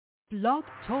Blog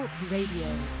Talk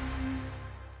Radio.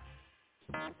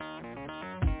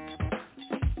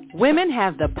 Women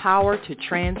have the power to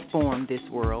transform this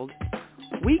world.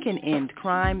 We can end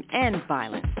crime and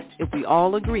violence if we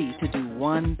all agree to do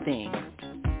one thing: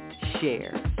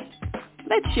 share.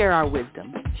 Let's share our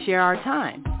wisdom, share our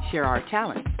time, share our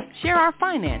talents, share our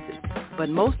finances, but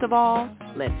most of all,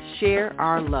 let's share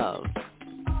our love.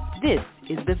 This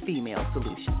is the Female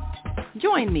Solution.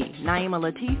 Join me, Naima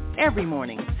Latif, every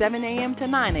morning, 7 a.m. to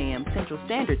 9 a.m. Central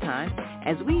Standard Time,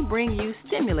 as we bring you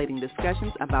stimulating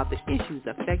discussions about the issues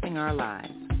affecting our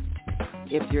lives.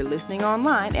 If you're listening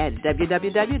online at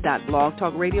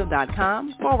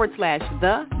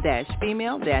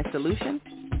www.blogtalkradio.com/the-female-solution,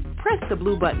 press the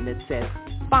blue button that says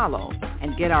follow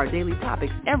and get our daily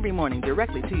topics every morning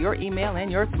directly to your email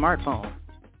and your smartphone.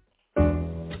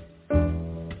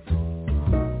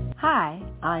 Hi,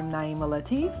 I'm Naima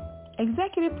Latif,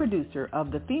 Executive Producer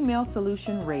of the Female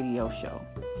Solution Radio Show.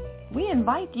 We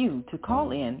invite you to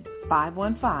call in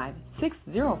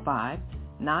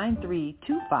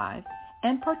 515-605-9325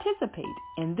 and participate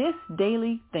in this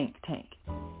daily think tank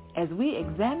as we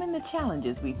examine the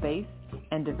challenges we face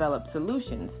and develop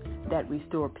solutions that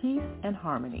restore peace and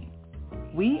harmony.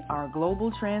 We are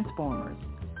global transformers,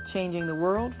 changing the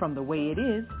world from the way it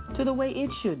is to the way it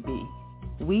should be.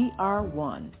 We are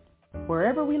one.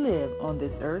 Wherever we live on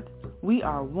this earth, we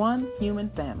are one human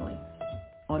family.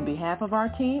 On behalf of our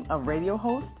team of radio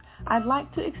hosts, I'd like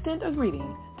to extend a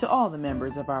greeting to all the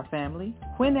members of our family,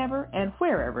 whenever and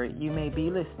wherever you may be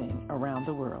listening around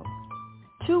the world.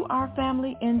 To our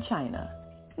family in China,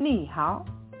 Ni Hao.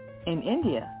 In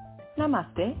India,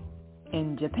 Namaste.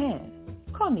 In Japan,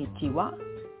 Konnichiwa.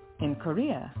 In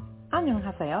Korea,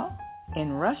 Annyeonghaseyo.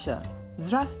 In Russia,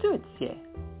 Здравствуйте.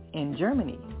 In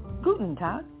Germany, Guten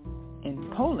Tag.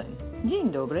 In Poland,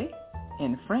 Dzień dobry.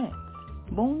 In France,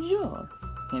 Bonjour.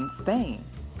 In Spain,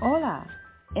 Hola.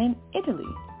 In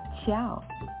Italy, Ciao.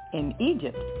 In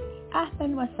Egypt,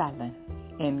 Ahlan wa sahlan.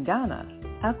 In Ghana,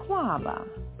 Akwaba.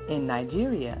 In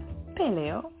Nigeria,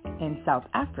 Peleo. In South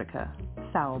Africa,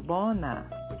 Sawubona.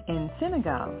 In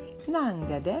Senegal,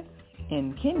 Nangadef.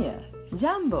 In Kenya,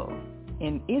 Jambo.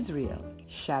 In Israel,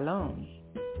 Shalom.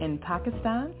 In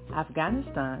Pakistan,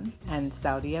 Afghanistan, and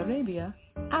Saudi Arabia,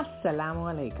 Assalamu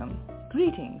alaikum.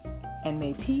 Greetings, and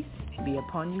may peace be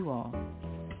upon you all.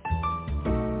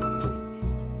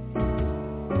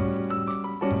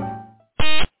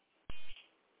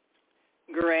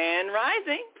 Grand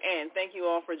Rising, and thank you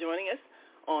all for joining us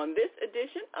on this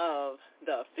edition of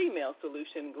the Female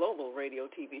Solution Global Radio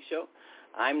TV show.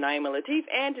 I'm Naima Latif,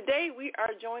 and today we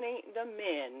are joining the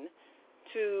men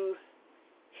to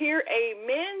hear a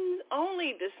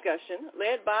men-only discussion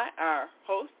led by our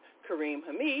host, Kareem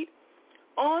Hameed,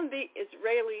 on the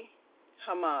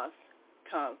Israeli-Hamas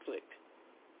conflict.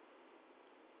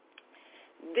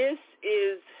 This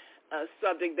is a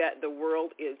subject that the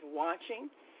world is watching,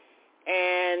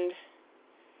 and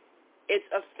it's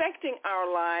affecting our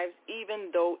lives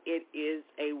even though it is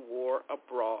a war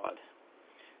abroad.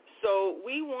 So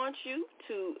we want you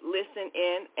to listen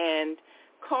in and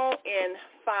call in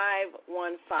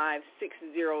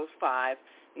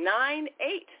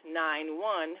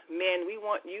 515-605-9891. Men, we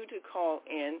want you to call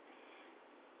in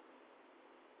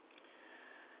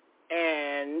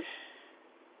and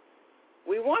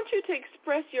we want you to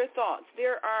express your thoughts.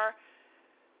 There are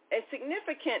a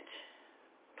significant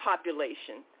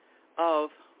population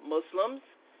of Muslims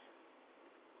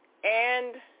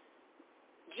and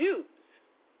Jews,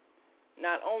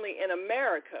 not only in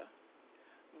America,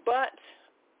 but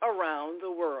around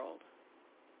the world.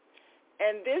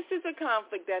 And this is a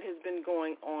conflict that has been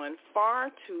going on far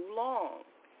too long.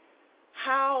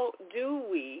 How do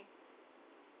we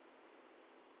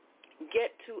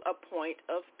get to a point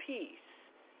of peace?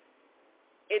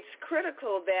 It's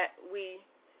critical that we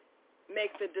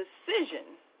make the decision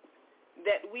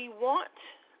that we want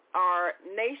our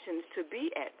nations to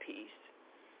be at peace.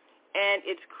 And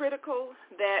it's critical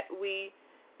that we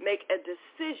make a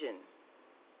decision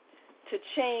to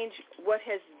change what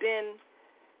has been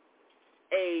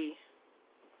a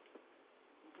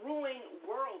brewing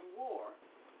world war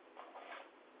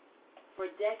for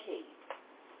decades.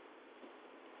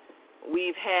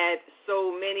 We've had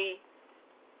so many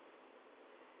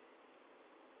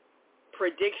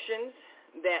predictions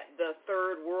that the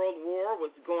Third World War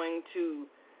was going to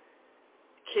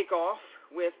kick off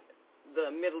with the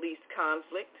Middle East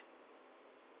conflict.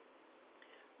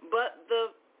 But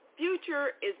the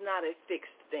future is not a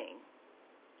fixed thing.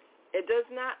 It does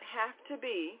not have to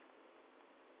be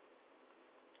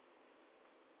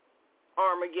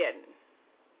Armageddon.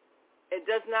 It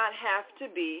does not have to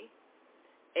be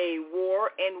a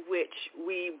war in which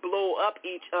we blow up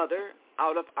each other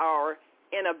out of our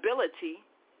inability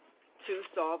to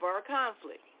solve our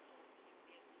conflict.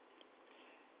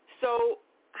 So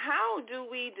how do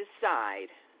we decide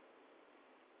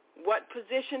what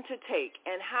position to take,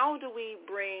 and how do we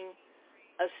bring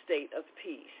a state of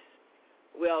peace?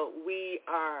 Well, we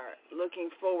are looking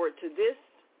forward to this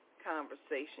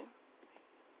conversation.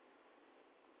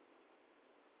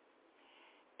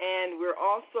 And we're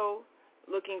also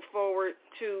looking forward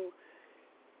to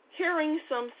hearing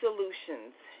some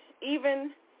solutions,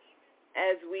 even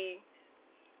as we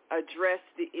address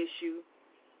the issue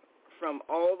from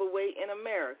all the way in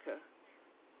America.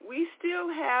 We still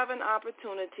have an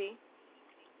opportunity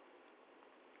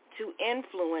to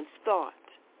influence thought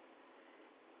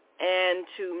and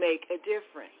to make a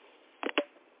difference.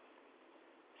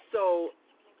 So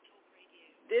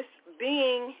this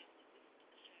being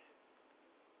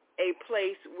a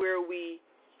place where we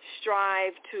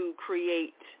strive to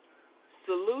create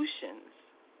solutions,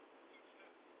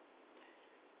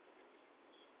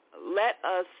 let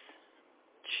us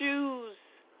choose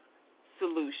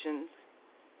solutions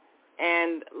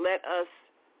and let us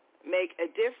make a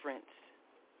difference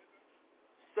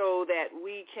so that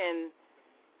we can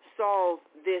solve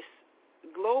this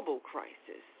global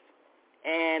crisis.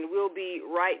 And we'll be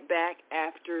right back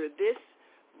after this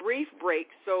brief break.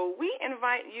 So we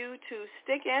invite you to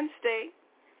stick and stay.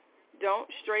 Don't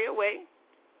stray away.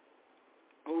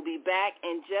 We'll be back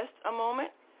in just a moment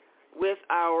with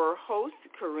our host,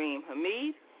 Kareem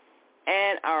Hameed,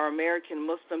 and our American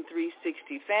Muslim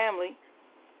 360 family.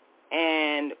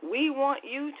 And we want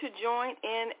you to join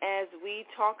in as we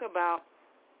talk about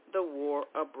the war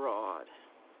abroad.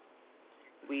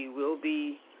 We will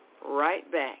be right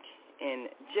back in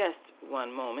just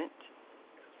one moment.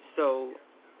 So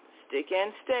stick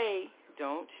and stay.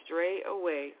 Don't stray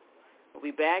away. We'll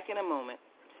be back in a moment.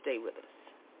 Stay with us.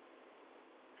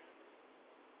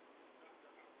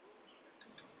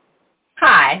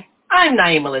 Hi, I'm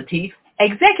Naima Latif,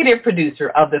 executive producer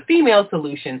of the Female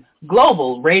Solution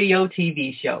Global Radio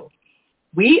TV show.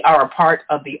 We are a part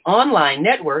of the online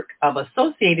network of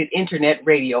Associated Internet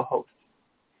radio hosts,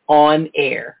 On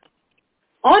Air.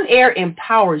 On Air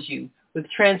empowers you with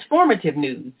transformative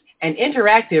news and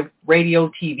interactive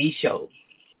radio TV shows.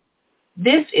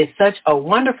 This is such a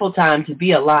wonderful time to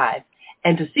be alive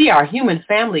and to see our human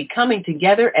family coming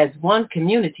together as one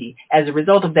community as a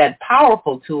result of that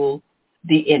powerful tool,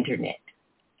 the Internet.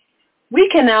 We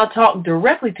can now talk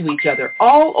directly to each other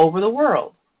all over the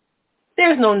world.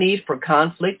 There's no need for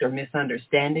conflict or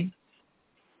misunderstanding.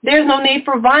 There's no need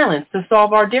for violence to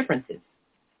solve our differences.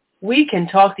 We can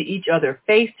talk to each other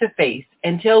face to face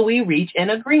until we reach an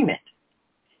agreement.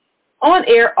 On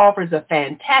Air offers a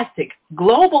fantastic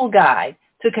global guide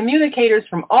to communicators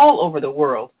from all over the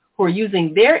world who are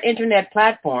using their Internet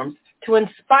platforms to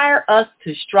inspire us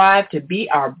to strive to be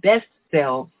our best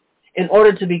selves in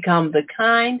order to become the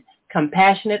kind,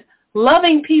 compassionate,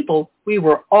 loving people we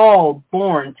were all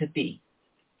born to be.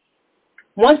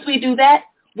 Once we do that,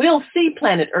 we'll see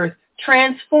planet Earth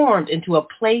transformed into a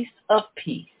place of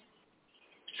peace.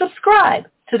 Subscribe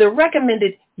to the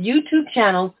recommended YouTube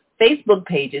channels, Facebook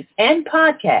pages, and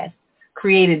podcasts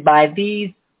created by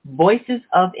these Voices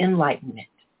of Enlightenment.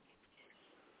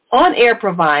 On Air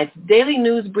provides daily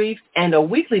news briefs and a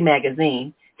weekly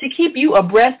magazine to keep you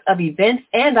abreast of events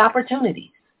and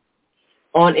opportunities.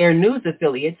 On Air news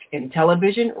affiliates in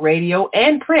television, radio,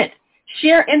 and print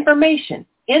share information,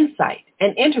 insight,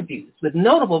 and interviews with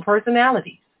notable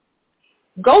personalities.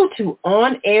 Go to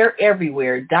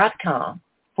onaireverywhere.com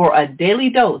for a daily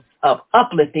dose of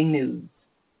uplifting news.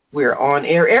 We're on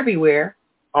air everywhere,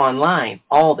 online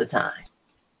all the time.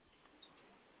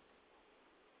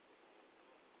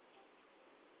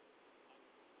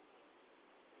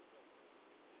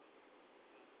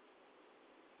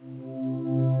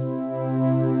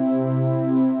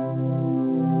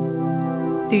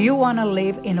 Do you want to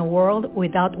live in a world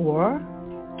without war?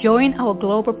 Join our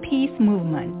global peace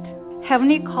movement.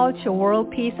 Heavenly Culture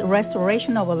World Peace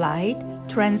Restoration of Light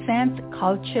transcends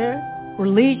culture,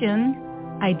 religion,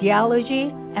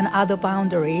 ideology, and other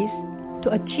boundaries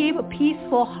to achieve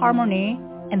peaceful harmony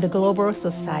in the global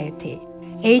society.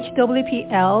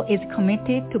 HWPL is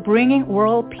committed to bringing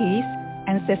world peace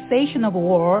and cessation of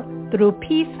war through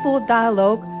peaceful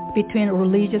dialogue between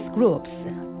religious groups.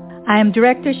 I am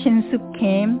Director Shin-Suk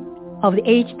Kim of the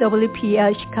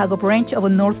HWPL Chicago branch of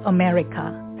North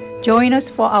America. Join us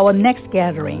for our next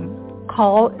gathering.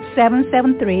 Call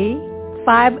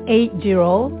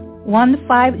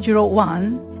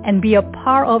 773-580-1501 and be a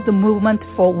part of the movement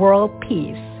for world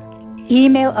peace.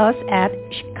 Email us at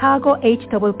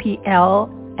chicagohwpl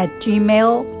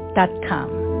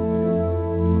gmail.com.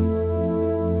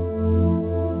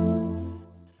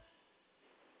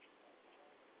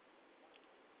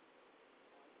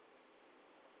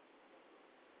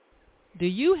 Do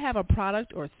you have a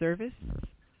product or service?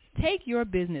 Take your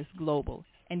business global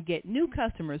and get new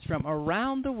customers from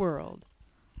around the world.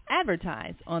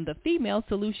 Advertise on the Female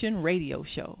Solution Radio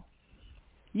Show.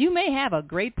 You may have a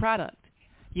great product.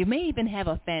 You may even have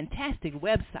a fantastic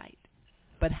website.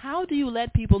 But how do you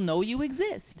let people know you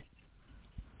exist?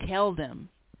 Tell them.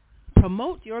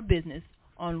 Promote your business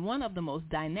on one of the most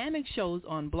dynamic shows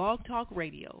on Blog Talk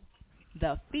Radio,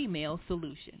 The Female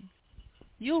Solution.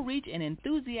 You'll reach an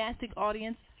enthusiastic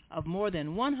audience of more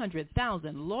than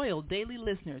 100,000 loyal daily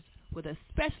listeners with a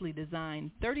specially designed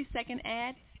 30-second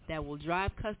ad that will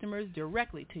drive customers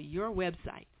directly to your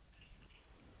website.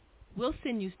 We'll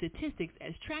send you statistics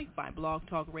as tracked by Blog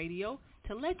Talk Radio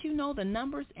to let you know the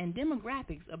numbers and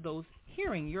demographics of those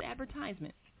hearing your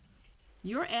advertisement.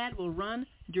 Your ad will run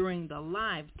during the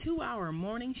live 2-hour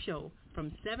morning show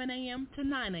from 7 a.m. to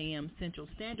 9 a.m. Central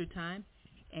Standard Time,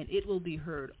 and it will be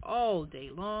heard all day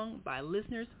long by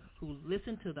listeners who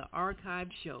listen to the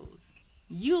archived shows.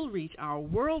 You'll reach our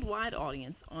worldwide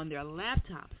audience on their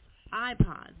laptops,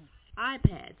 iPods,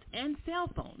 iPads, and cell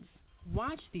phones.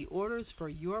 Watch the orders for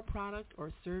your product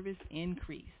or service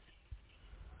increase.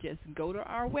 Just go to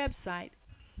our website,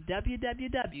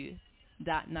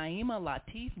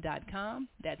 www.naimalatif.com.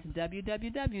 That's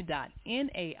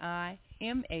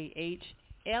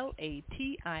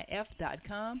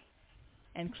www.naimalatif.com.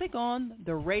 and click on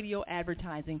the radio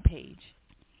advertising page.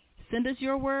 Send us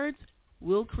your words.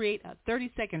 We'll create a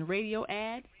 30-second radio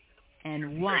ad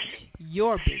and watch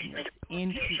your business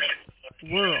increase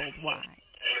worldwide.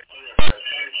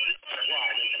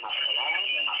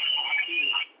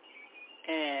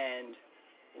 And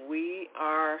we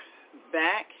are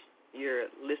back. You're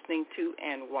listening to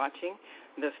and watching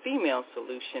the Female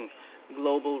Solution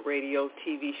Global Radio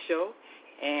TV show.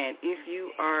 And if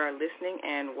you are listening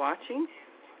and watching,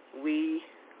 we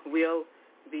will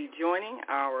be joining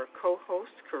our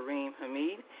co-host, Kareem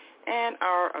Hameed, and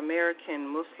our American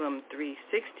Muslim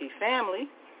 360 family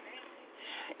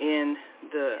in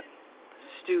the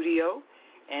studio.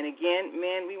 And again,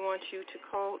 men, we want you to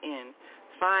call in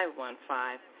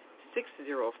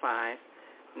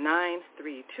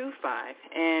 515-605-9325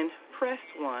 and press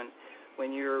 1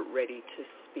 when you're ready to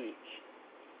speak.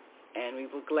 And we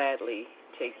will gladly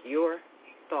take your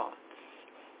thoughts.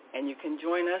 And you can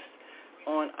join us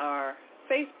on our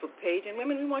Facebook page. And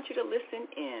women, we want you to listen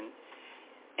in.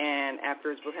 And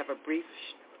afterwards, we'll have a brief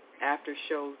after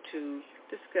show to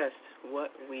discuss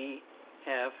what we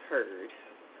have heard.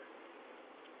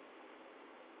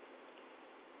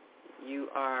 You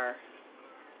are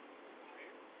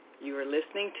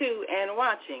listening to and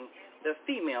watching the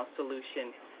Female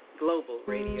Solution Global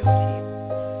Radio TV.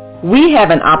 We have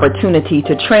an opportunity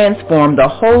to transform the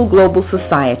whole global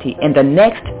society in the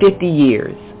next 50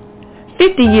 years.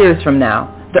 50 years from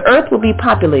now, the earth will be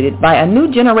populated by a new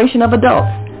generation of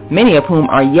adults, many of whom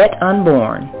are yet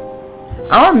unborn.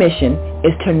 Our mission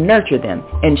is to nurture them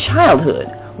in childhood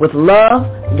with love,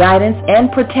 guidance,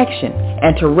 and protection,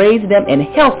 and to raise them in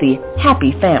healthy,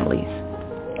 happy families.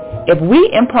 If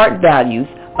we impart values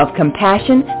of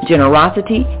compassion,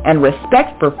 generosity, and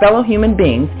respect for fellow human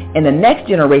beings in the next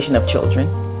generation of children,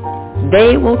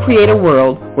 they will create a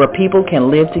world where people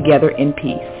can live together in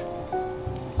peace.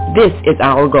 This is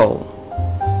our goal.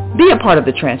 Be a part of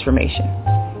the transformation.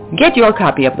 Get your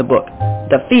copy of the book,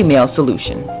 The Female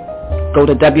Solution. Go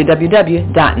to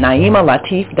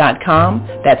www.naimalatif.com.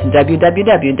 That's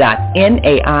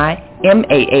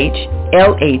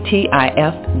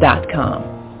www.naimalatif.com.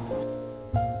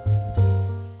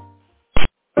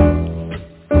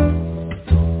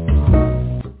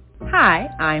 Hi,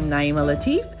 I'm Naima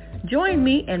Latif. Join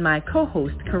me and my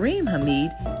co-host Kareem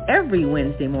Hameed every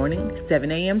Wednesday morning,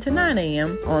 7 a.m. to 9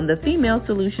 a.m. on the Female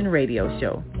Solution Radio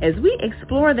Show, as we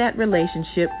explore that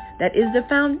relationship that is the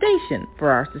foundation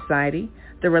for our society,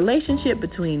 the relationship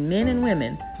between men and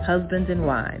women, husbands and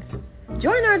wives.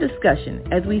 Join our discussion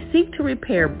as we seek to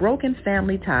repair broken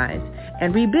family ties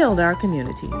and rebuild our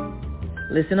community.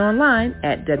 Listen online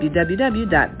at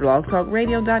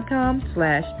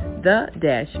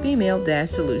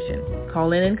www.blogtalkradio.com/the-female-solution.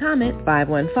 Call in and comment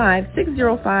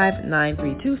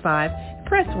 515-605-9325.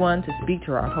 Press 1 to speak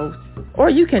to our host. Or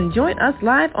you can join us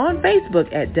live on Facebook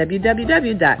at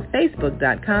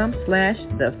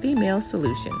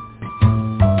www.facebook.com/the-female-solution.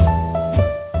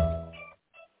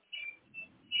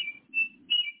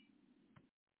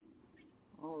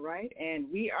 All right, and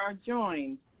we are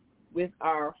joined with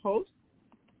our host,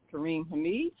 Kareem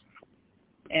Hameed,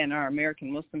 and our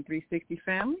American Muslim 360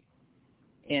 family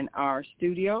in our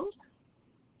studios.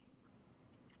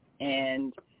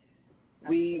 And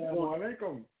we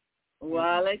Assalamu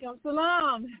Wa alaikum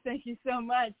salam. Thank you so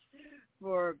much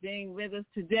for being with us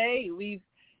today. We've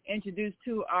introduced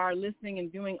to our listening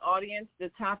and viewing audience the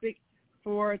topic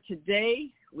for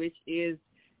today, which is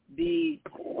the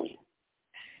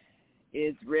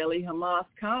Israeli-Hamas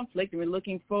conflict. And we're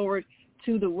looking forward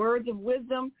to the words of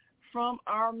wisdom from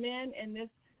our men in this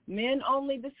Men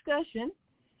Only discussion.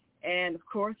 And, of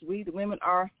course, we, the women,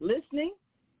 are listening,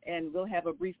 and we'll have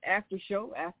a brief after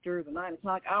show after the 9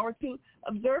 o'clock hour to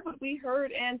observe what we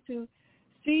heard and to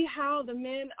see how the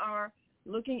men are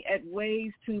looking at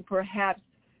ways to perhaps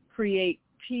create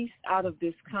peace out of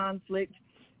this conflict,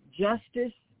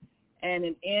 justice, and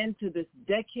an end to this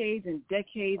decades and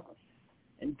decades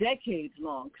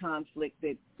long conflict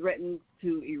that threatens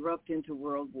to erupt into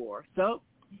world war. So,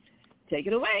 take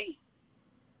it away.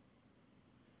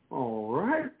 All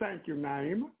right. Thank you,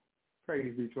 Naima.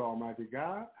 Praise be to Almighty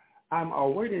God. I'm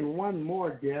awaiting one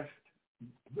more guest,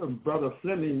 Brother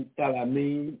Fleming El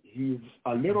Amin. He's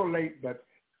a little late, but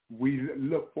we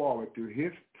look forward to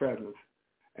his presence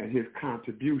and his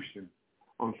contribution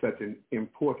on such an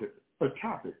important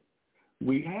topic.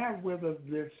 We have with us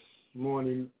this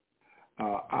morning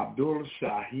Abdul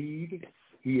Shahid.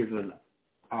 He is a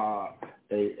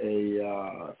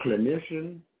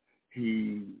clinician.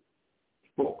 He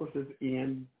focuses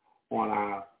in on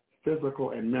our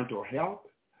physical and mental health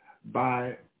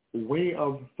by way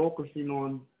of focusing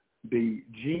on the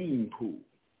gene pool,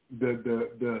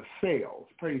 the cells.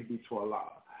 Praise be to Allah.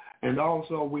 And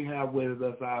also we have with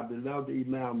us our beloved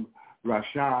Imam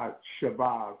Rashad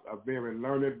Shabazz, a very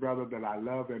learned brother that I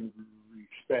love and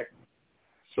respect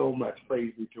so much.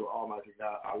 Praise be to Almighty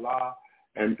God, Allah.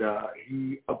 And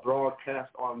he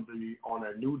broadcast on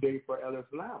a New Day for El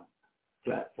Islam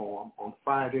platform on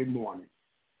Friday morning.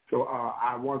 So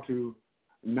I want to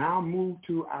now move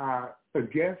to our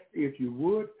guest. If you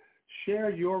would, share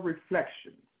your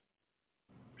reflections,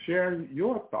 share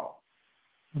your thoughts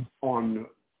on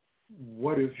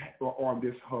what is on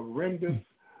this horrendous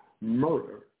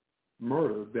murder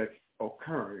that's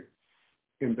occurring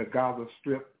in the Gaza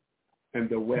Strip and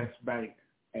the West Bank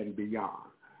and beyond.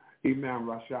 Imam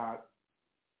Rashad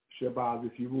Shabazz,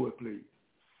 if you would, please.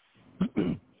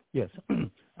 Yes.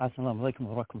 Assalamu alaikum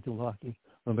wa rahmatullahi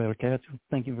wa barakatuh.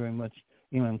 Thank you very much,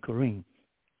 Imam Kareem.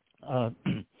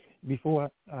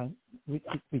 Before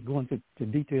we go into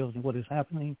details of what is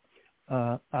happening,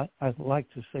 I'd like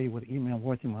to say what Imam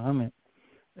Warthi Muhammad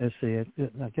has said.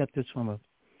 I got this from a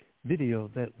video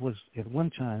that was at one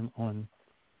time on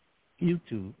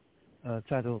YouTube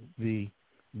titled The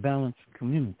Balanced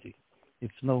Community.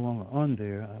 It's no longer on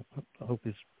there. I hope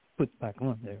it's put back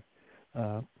on there.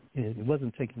 It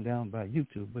wasn't taken down by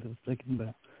YouTube, but it was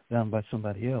taken down by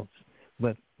somebody else.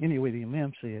 But anyway, the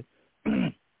Imam said,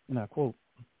 and I quote,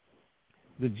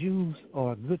 "The Jews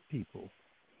are good people.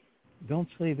 Don't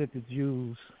say that the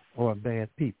Jews are bad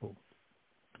people.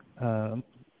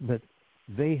 But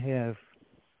they have,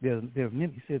 there are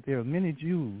many, he said there are many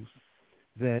Jews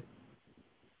that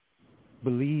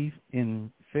believe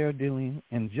in fair dealing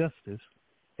and justice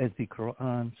as the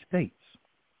Quran states.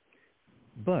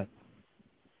 But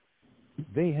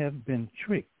they have been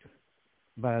tricked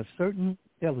by a certain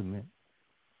element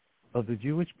of the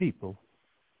Jewish people."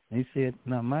 And he said,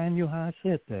 now mind you how I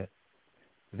said that.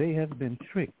 They have been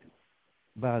tricked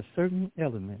by a certain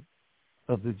element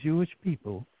of the Jewish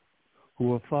people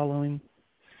who are following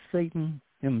Satan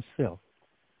himself.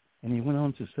 And he went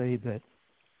on to say that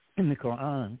in the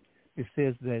Quran, it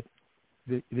says that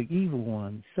the evil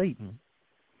one, Satan,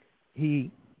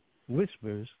 he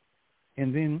whispers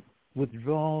and then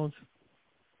withdraws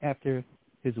after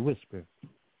his whisper.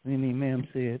 And the Imam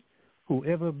said,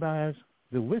 whoever buys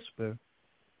the whisper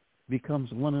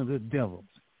becomes one of the devils,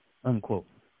 unquote.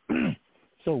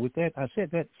 So with that, I said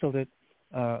that so that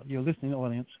your listening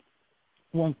audience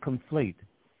won't conflate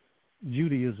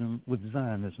Judaism with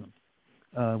Zionism,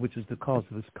 which is the cause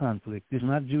of this conflict. It's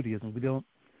not Judaism.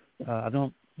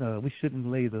 We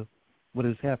shouldn't lay what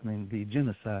is happening, the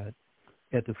genocide,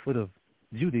 at the foot of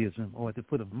Judaism or at the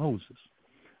foot of Moses.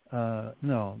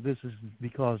 No, this is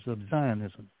because of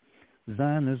Zionism.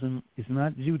 Zionism is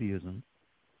not Judaism.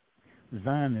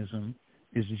 Zionism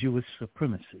is Jewish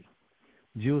supremacy.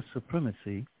 Jewish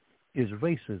supremacy is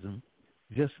racism,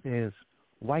 just as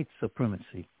white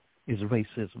supremacy is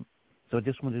racism. So I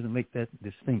just wanted to make that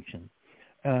distinction.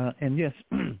 And yes,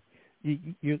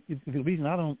 the reason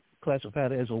I don't classify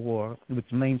it as a war,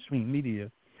 with mainstream media,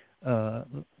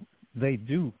 they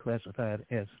do classify it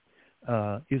as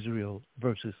Israel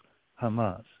versus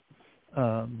Hamas.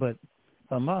 But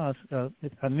Hamas,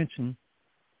 I mentioned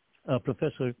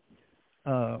Professor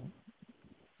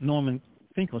Norman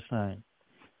Finkelstein,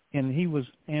 and he was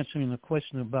answering a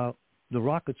question about the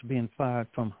rockets being fired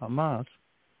from Hamas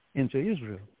into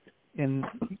Israel. And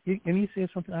he said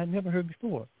something I'd never heard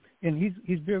before. And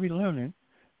he's very learned.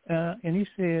 And he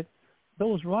said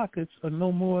those rockets are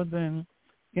no more than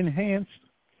enhanced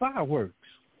fireworks.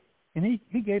 And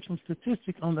he gave some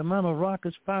statistics on the amount of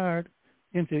rockets fired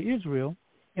into Israel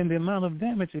and the amount of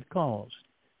damage it caused.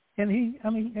 And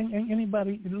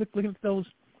anybody look at those,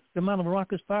 the amount of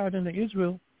rockets fired into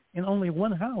Israel, and only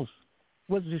one house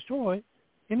was destroyed.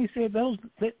 And he said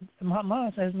that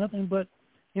Hamas has nothing but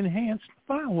enhanced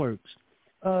fireworks.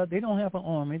 They don't have an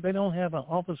army. They don't have an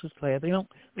officers' class. They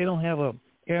don't have a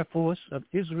air force.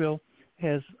 Israel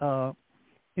has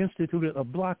instituted a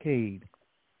blockade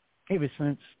ever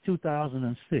since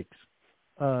 2006.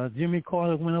 Jimmy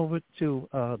Carter went over to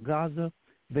Gaza.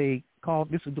 They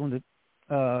called, this is during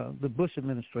the Bush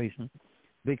administration,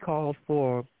 they called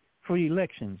for free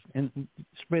elections and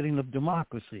spreading of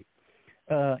democracy.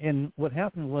 And what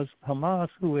happened was Hamas,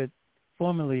 who had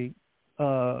formerly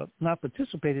not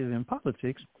participated in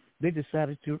politics, they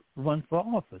decided to run for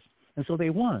office. And so they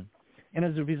won. And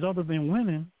as a result of them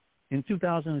winning in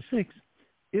 2006,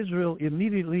 Israel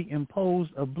immediately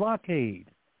imposed a blockade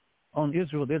on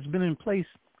Israel that's been in place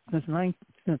since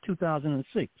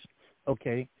 2006.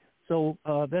 Okay, so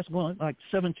that's going like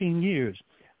 17 years.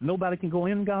 Nobody can go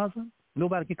in Gaza.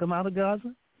 Nobody can come out of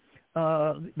Gaza.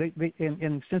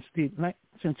 And since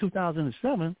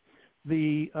 2007,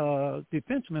 the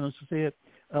defense minister said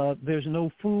there's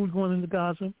no food going into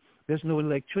Gaza. There's no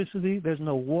electricity. There's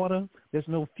no water. There's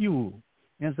no fuel.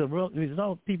 And as a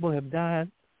result, people have died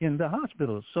in the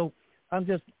hospitals. So I'm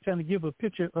just trying to give a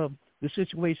picture of the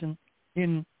situation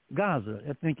in Gaza.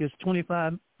 I think it's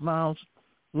 25 miles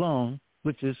long,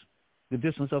 which is the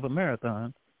distance of a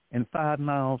marathon, and 5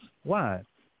 miles wide.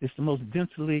 It's the most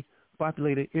densely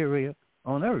populated area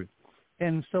on Earth.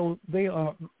 And so they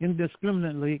are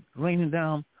indiscriminately raining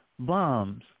down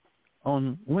bombs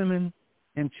on women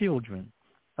and children.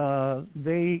 What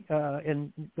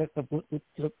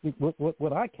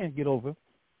I can't get over,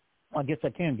 I guess I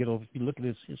can get over if you look at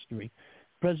his history,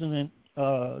 President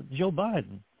Joe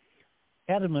Biden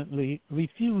adamantly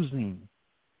refusing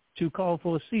to call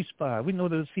for a ceasefire. We know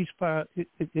that a ceasefire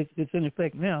it's in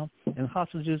effect now, and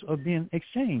hostages are being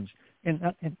exchanged. And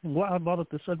why I brought up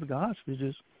the subject of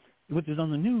hostages, which is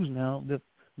on the news now, the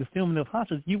filming of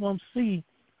hostages, you won't see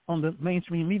on the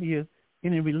mainstream media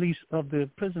any release of the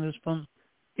prisoners from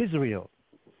Israel.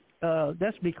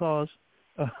 That's because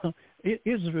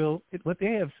Israel, what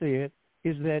they have said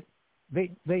is that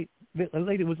a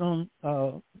lady was on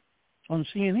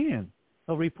CNN,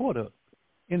 a reporter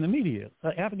in the media,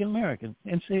 African American,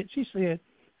 and she said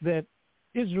that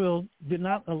Israel did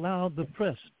not allow the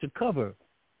press to cover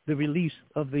the release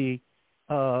of the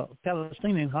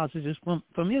Palestinian hostages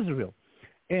from Israel,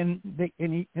 and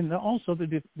also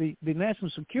the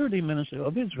national security minister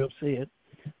of Israel said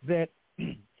that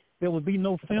there would be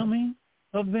no filming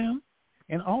of them,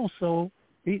 and also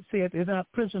he said they're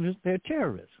not prisoners, they're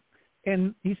terrorists,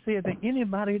 and he said that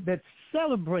anybody that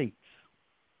celebrates,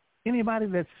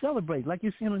 like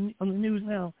you see on the news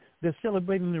now, they're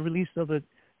celebrating the release of the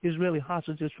Israeli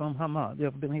hostages from Hamas. They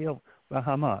have been held by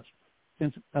Hamas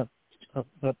since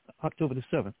October the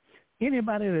 7th.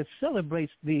 Anybody that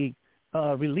celebrates the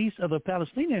release of the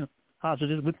Palestinian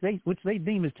hostages, which they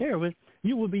deem as terrorists,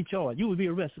 you will be charged. You will be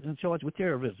arrested and charged with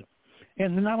terrorism.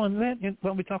 And not only that,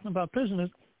 when we're talking about prisoners,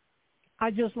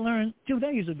 I just learned 2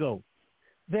 days ago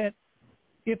that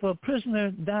if a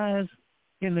prisoner dies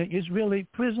in the Israeli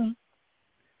prison,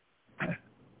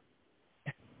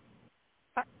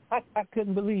 I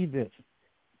couldn't believe this.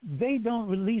 They don't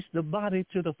release the body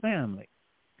to the family.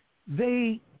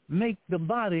 They make the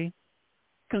body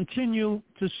continue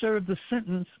to serve the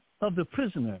sentence of the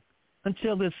prisoner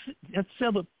until the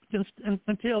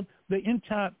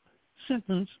entire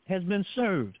sentence has been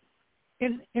served.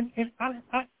 And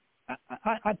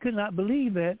I could not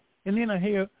believe that. And then I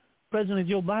hear President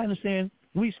Joe Biden saying,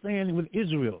 we stand with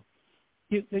Israel.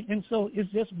 And so it's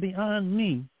just beyond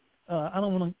me. I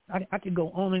don't want to. I could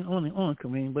go on and on and on,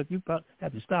 Kareem, but you probably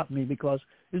have to stop me because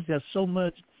it's just so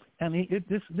much. I mean,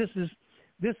 this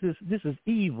is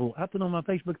evil. I put on my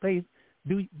Facebook page,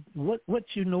 what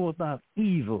you know about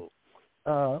evil?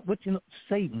 What you know,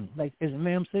 Satan. Like as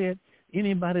Ma'am said,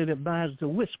 anybody that buys the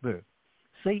whisper,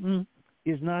 Satan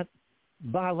is not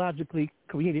biologically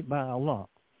created by Allah.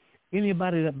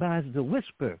 Anybody that buys the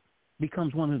whisper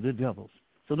becomes one of the devils.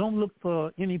 So don't look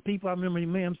for any people. I remember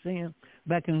Ma'am saying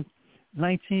back in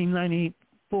 1990,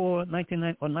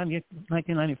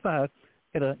 1995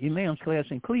 at an imam's class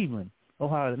in Cleveland,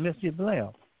 Ohio, the Masjid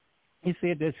Bilal. He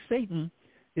said that Satan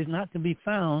is not to be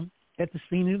found at the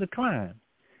scene of the crime.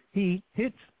 He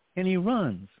hits and he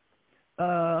runs.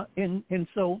 And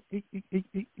so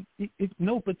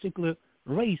no particular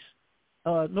race,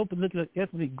 no particular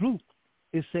ethnic group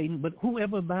is Satan, but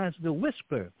whoever buys the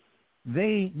whisper,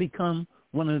 they become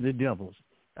one of the devils.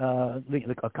 A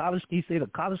college, he said, a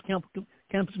college campus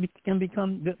can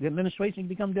become, the administration can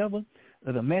become devil.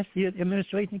 The masjid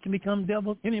administration can become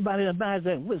devil. Anybody that buys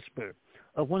that whisper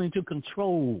of wanting to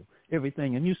control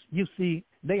everything. And you see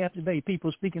day after day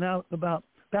people speaking out about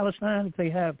Palestine. They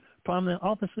have prominent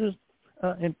officers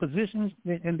in positions,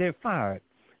 and they're fired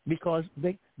because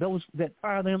those that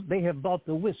fire them, they have bought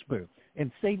the whisper. And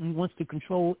Satan wants to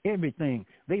control everything.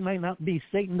 They might not be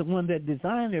Satan, the one that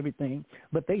designed everything,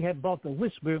 but they have bought the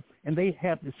whisper, and they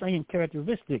have the same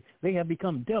characteristic. They have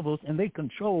become devils, and they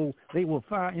control. They will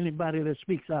fire anybody that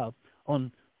speaks out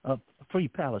on free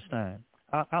Palestine.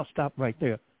 I'll stop right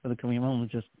there, Brother Kareem. I'm going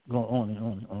to just go on and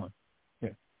on and on.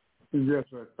 Yeah. Yes,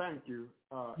 sir. Thank you,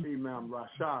 Imam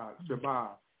Rashad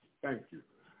Shabazz. Thank you.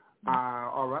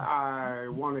 All right, I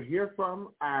want to hear from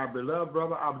our beloved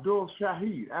brother Abdul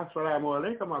Shaheed. Assalamu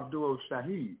alaikum, Abdul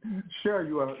Shaheed. Share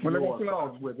your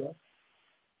thoughts with us.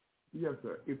 Yes,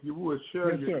 sir. If you would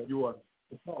share your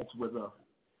thoughts with us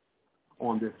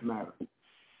on this matter.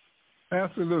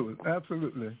 Absolutely,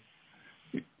 absolutely.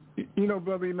 You know,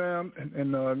 Brother Imam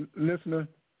and listener,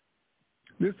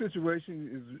 this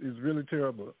situation is really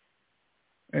terrible.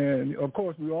 And, of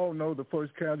course, we all know the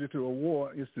first casualty of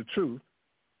war is the truth.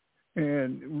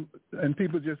 And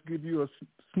people just give you a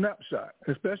snapshot,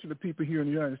 especially the people here in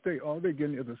the United States. All they're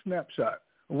getting is a snapshot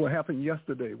of what happened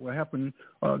yesterday, what happened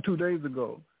 2 days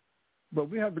ago. But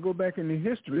we have to go back into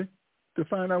history to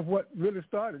find out what really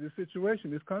started this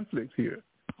situation, this conflict here.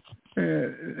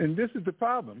 And this is the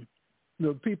problem.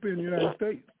 The people in the United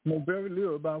States know very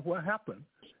little about what happened.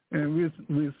 And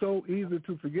we're so easy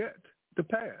to forget the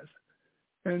past.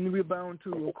 And we're bound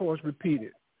to, of course, repeat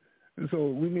it. And so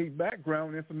we need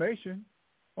background information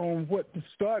on what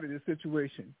started this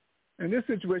situation. And this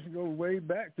situation goes way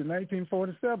back to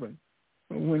 1947,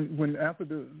 when after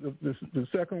the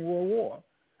Second World War.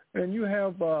 And you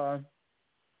have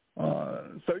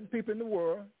certain people in the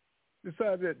world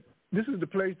decide that this is the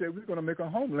place that we're going to make a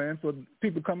homeland for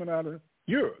people coming out of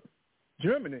Europe,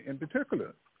 Germany in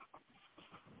particular.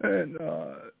 And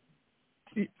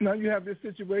now you have this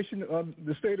situation of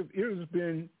the state of Israel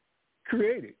being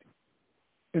created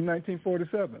in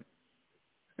 1947.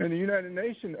 And the United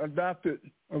Nations adopted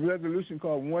a resolution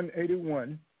called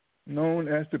 181, known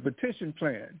as the Partition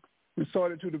Plan, which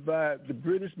started to divide the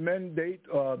British Mandate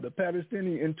of the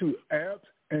Palestinian into Arab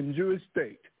and Jewish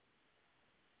state.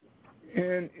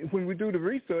 And when we do the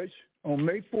research, on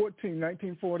May 14,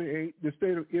 1948, the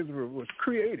state of Israel was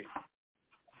created.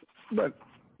 But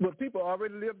people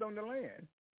already lived on the land.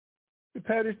 The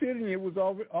Palestinian was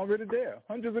already there,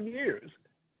 hundreds of years.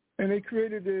 And they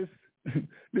created this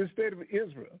state of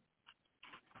Israel.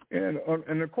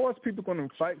 And of course, people are going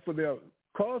to fight for their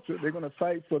culture. They're going to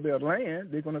fight for their land.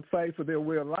 They're going to fight for their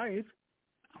way of life.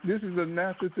 This is a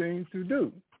natural thing to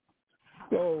do.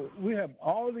 So we have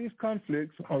all these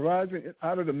conflicts arising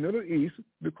out of the Middle East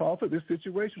because of this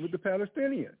situation with the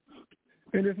Palestinians.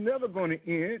 And it's never going to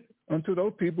end until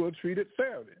those people are treated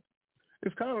fairly.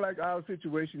 It's kind of like our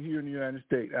situation here in the United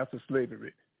States after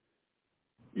slavery.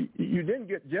 You didn't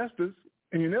get justice,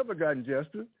 and you never got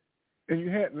justice, and you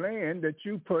had land that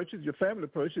you purchased, your family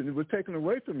purchased, and it was taken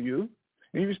away from you,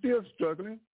 and you're still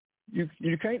struggling.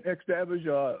 You can't establish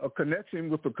a connection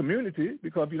with the community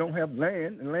because you don't have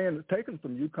land, and land is taken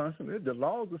from you constantly. The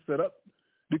laws are set up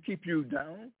to keep you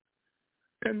down.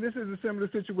 And this is a similar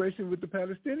situation with the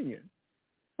Palestinians.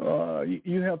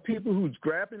 You have people who's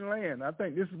grabbing land. I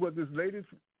think this is what this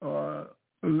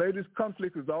latest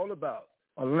conflict is all about,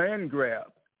 a land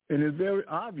grab. And it's very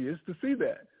obvious to see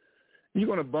that. You're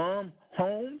going to bomb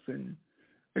homes and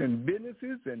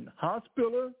businesses and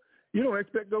hospitals. You don't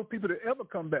expect those people to ever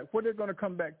come back. What are they going to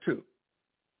come back to?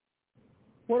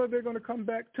 What are they going to come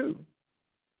back to?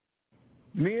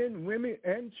 Men, women,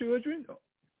 and children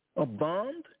are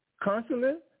bombed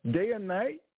constantly, day and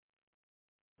night,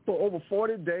 for over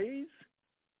 40 days,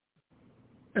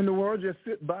 and the world just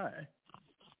sit by.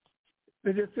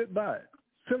 They just sit by.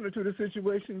 Similar to the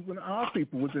situation when our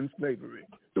people was in slavery.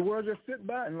 The world just sit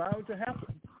by and allow it to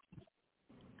happen.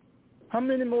 How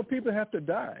many more people have to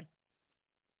die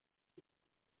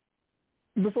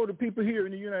before the people here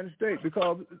in the United States?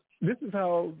 Because this is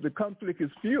how the conflict is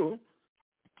fueled,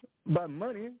 by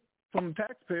money from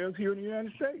taxpayers here in the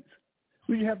United States.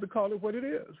 We have to call it what it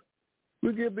is.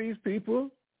 We give these people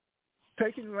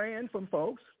taking land from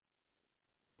folks,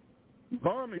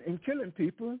 bombing and killing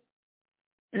people,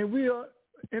 and we are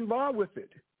involved with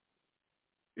it.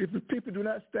 If the people do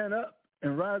not stand up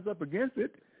and rise up against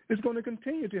it, it's going to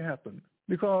continue to happen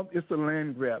because it's a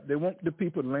land grab. They want the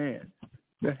people land.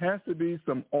 There has to be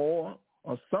some oil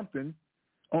or something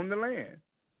on the land.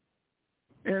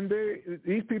 And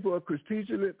these people are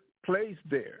strategically placed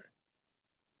there.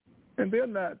 And they're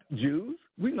not Jews.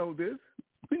 We know this.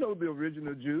 We know the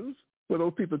original Jews, where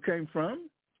those people came from.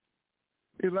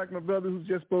 It's like my brother who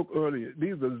just spoke earlier.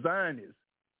 These are Zionists.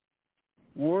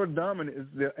 World dominance is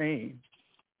their aim.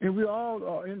 And we all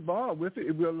are involved with it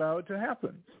if we allow it to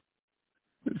happen.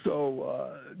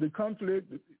 So the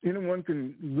conflict, anyone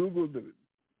can Google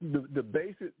the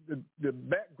basic, the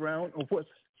background of what's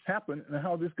happened and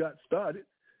how this got started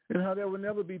and how there will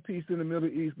never be peace in the Middle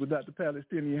East without the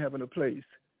Palestinians having a place,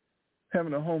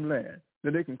 having a homeland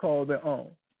that they can call their own.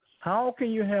 How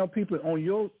can you have people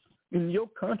in your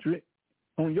country,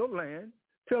 on your land,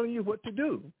 telling you what to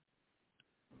do?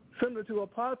 Similar to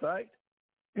apartheid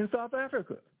in South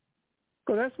Africa.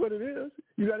 Because that's what it is.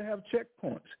 You got to have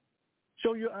checkpoints.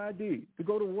 Show your ID to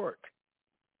go to work,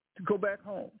 to go back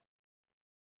home.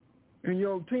 And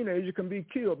your teenager can be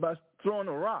killed by throwing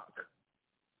a rock.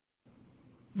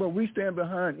 But we stand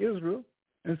behind Israel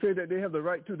and say that they have the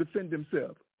right to defend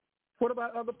themselves. What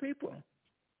about other people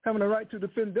having the right to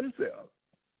defend themselves?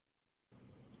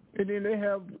 And then they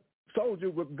have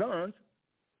soldiers with guns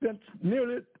that's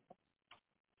nearly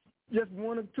just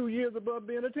 1 or 2 years above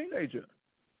being a teenager.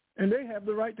 And they have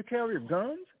the right to carry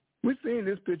guns? We've seen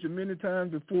this picture many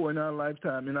times before in our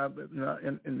lifetime, in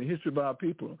the history of our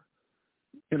people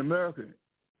in America.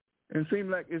 And it seems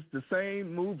like it's the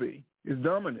same movie. It's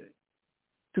dominant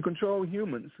to control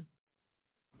humans,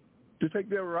 to take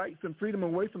their rights and freedom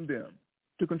away from them,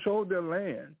 to control their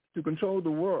land, to control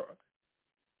the world.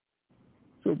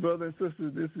 So, brothers and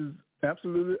sisters, this is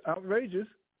absolutely outrageous.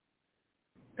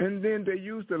 And then they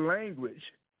use the language,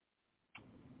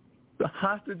 the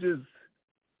hostages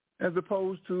as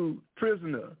opposed to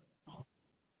prisoner.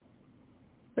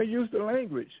 They use the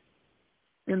language.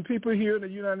 And people here in the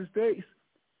United States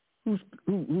who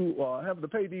have to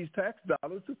pay these tax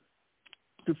dollars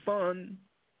to fund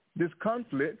this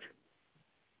conflict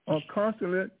are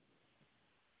constantly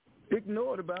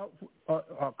ignored about,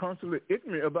 are constantly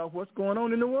ignorant about what's going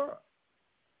on in the world.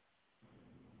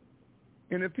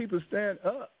 And if people stand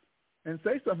up and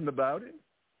say something about it,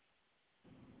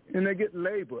 and they get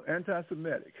labeled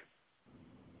anti-Semitic,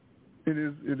 it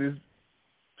is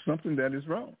something that is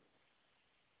wrong.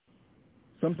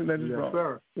 Something that is wrong.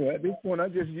 Sir. So at this point, I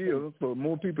just yield for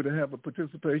more people to have a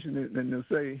participation and to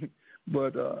say,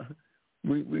 but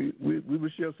we will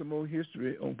share some more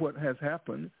history on what has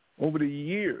happened over the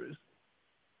years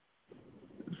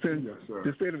since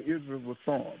the state of Israel was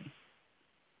formed.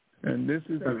 And this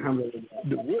is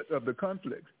the root of the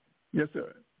conflict. Yes,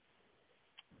 sir.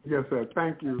 Yes, sir.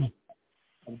 Thank you,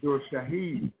 Abdul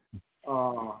Shaheed.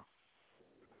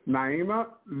 Naima,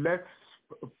 let's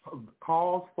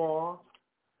pause for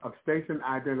a station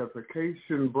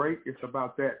identification break. It's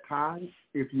about that time,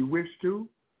 if you wish to.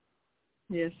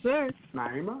 Yes, sir.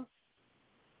 Naima?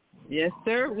 Yes,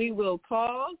 sir. We will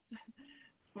pause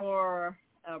for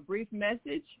a brief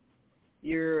message.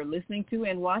 You're listening to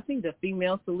and watching the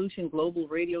Female Solution Global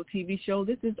Radio TV show.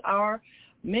 This is our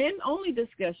Men Only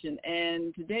Discussion,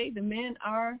 and today the men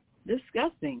are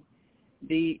discussing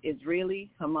the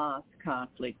Israeli-Hamas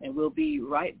conflict, and we'll be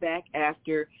right back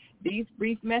after these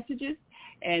brief messages.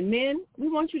 And men, we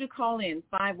want you to call in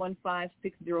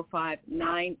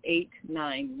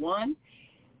 515-605-9891.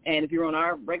 And if you're on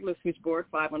our regular switchboard,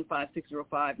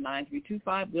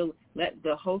 515-605-9325, we'll let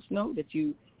the host know that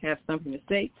you have something to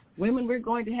say. Women, we're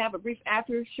going to have a brief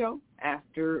after the show,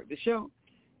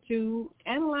 to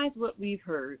analyze what we've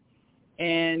heard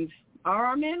and are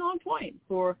our men on point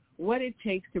for what it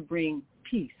takes to bring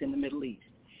peace in the Middle East.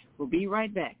 We'll be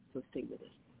right back, so stay with us.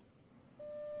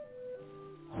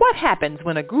 What happens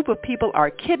when a group of people are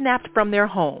kidnapped from their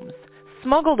homes,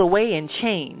 smuggled away in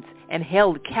chains, and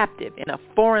held captive in a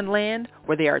foreign land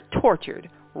where they are tortured,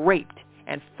 raped,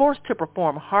 and forced to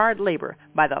perform hard labor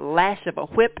by the lash of a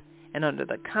whip and under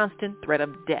the constant threat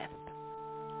of death?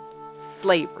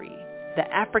 Slavery, the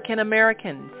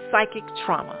African-American psychic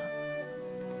trauma.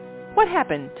 What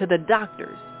happened to the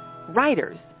doctors,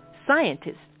 writers,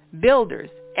 scientists, builders,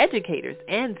 educators,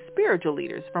 and spiritual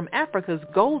leaders from Africa's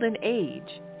golden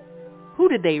age? Who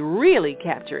did they really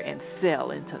capture and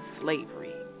sell into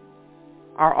slavery?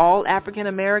 Are all African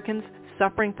Americans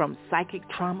suffering from psychic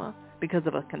trauma because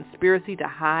of a conspiracy to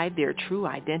hide their true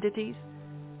identities?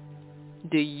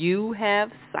 Do you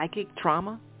have psychic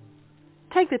trauma?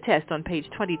 Take the test on page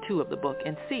 22 of the book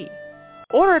and see.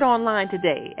 Order it online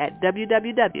today at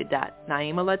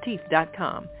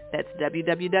www.naimalatif.com. That's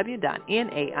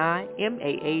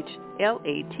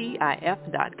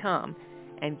www.naimalatif.com,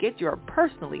 and get your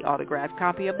personally autographed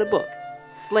copy of the book,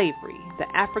 Slavery, the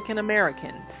African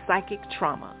American Psychic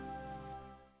Trauma.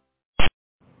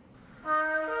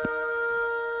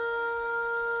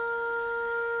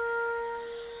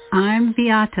 I'm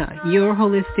Beata, your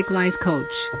holistic life coach.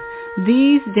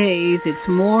 These days, it's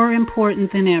more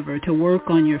important than ever to work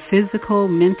on your physical,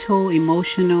 mental,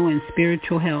 emotional, and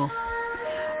spiritual health.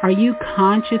 Are you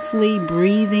consciously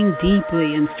breathing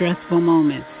deeply in stressful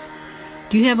moments?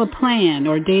 Do you have a plan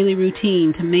or daily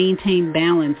routine to maintain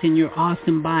balance in your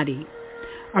awesome body?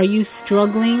 Are you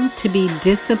struggling to be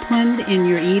disciplined in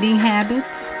your eating habits?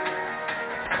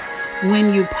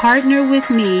 When you partner with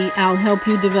me, I'll help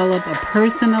you develop a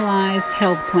personalized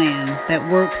health plan that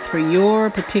works for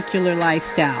your particular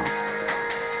lifestyle.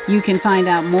 You can find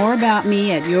out more about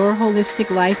me at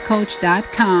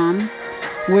yourholisticlifecoach.com,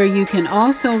 where you can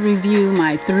also review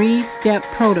my 3-step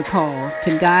protocol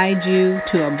to guide you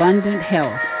to abundant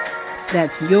health.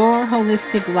 That's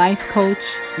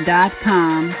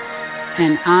yourholisticlifecoach.com,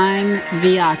 and I'm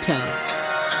Beata.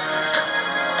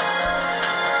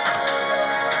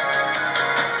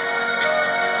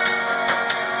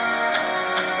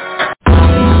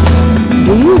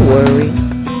 Do you worry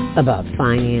about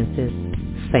finances,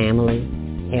 family,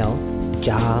 health,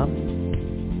 job,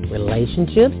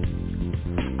 relationships?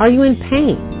 Are you in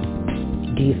pain?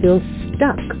 Do you feel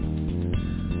stuck?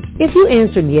 If you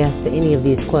answered yes to any of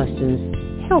these questions,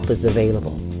 help is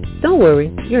available. Don't worry,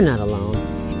 you're not alone.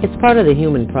 It's part of the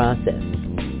human process.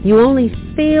 You only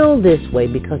feel this way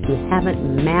because you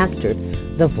haven't mastered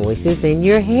the voices in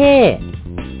your head.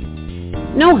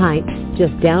 No hype,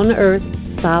 just down-to-earth,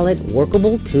 solid,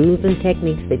 workable tools and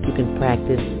techniques that you can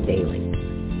practice daily.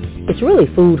 It's really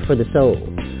food for the soul,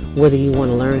 whether you want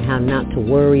to learn how not to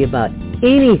worry about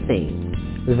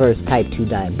anything, reverse type 2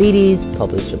 diabetes,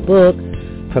 publish a book,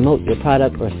 promote your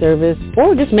product or service,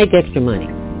 or just make extra money.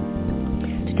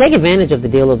 To take advantage of the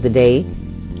deal of the day,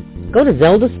 go to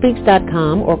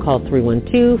zeldaspeaks.com or call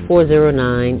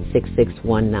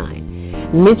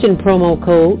 312-409-6619. Mention promo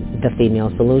code The Female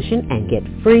Solution and get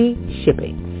free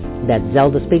shipping. That's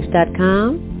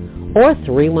zeldaspeaks.com or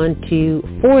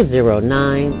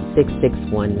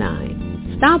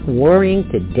 312-409-6619. Stop worrying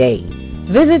today.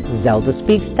 Visit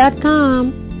zeldaspeaks.com.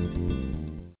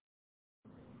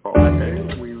 Okay,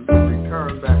 we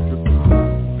return back to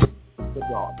the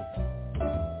daughter.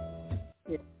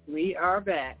 Yes, we are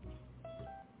back.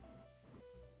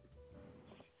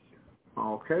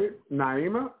 Okay,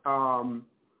 Naima,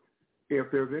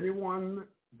 if there's anyone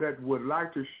that would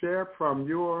like to share from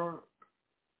your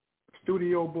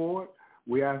studio board,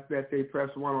 we ask that they press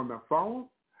 1 on the phone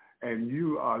and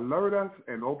you alert us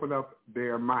and open up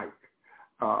their mic.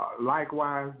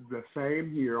 Likewise, the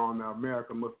same here on the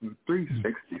American Muslim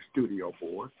 360 studio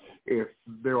board. If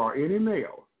there are any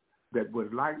males that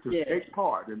would like to take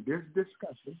part in this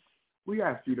discussion, we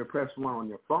ask you to press 1 on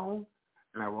your phone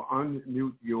and I will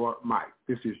unmute your mic.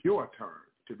 This is your turn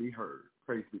to be heard.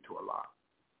 Praise be to Allah.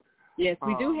 Yes,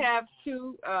 we do have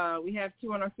two. We have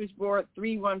two on our switchboard,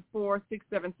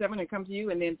 314-677, it comes to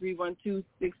you, and then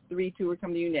 312-632 will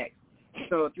come to you next.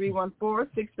 So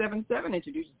 314-677,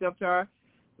 introduce yourself to our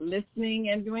listening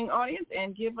and viewing audience,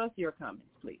 and give us your comments,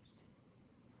 please.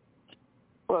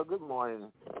 Well, good morning,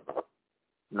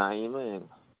 Naima and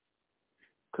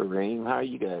Kareem. How are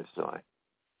you guys doing?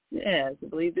 Yes, I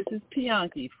believe this is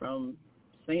Pianki from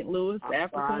St. Louis,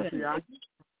 Africa.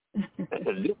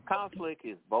 This conflict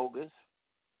is bogus.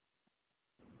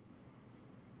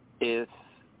 It's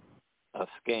a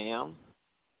scam.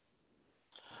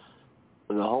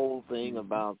 The whole thing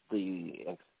about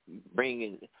the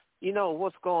bringing,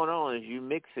 what's going on is you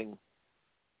mixing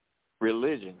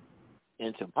religion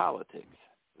into politics.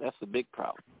 That's the big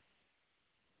problem,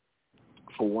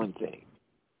 for one thing.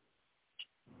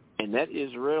 And that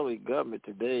Israeli government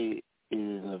today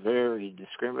is a very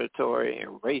discriminatory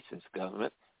and racist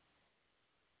government.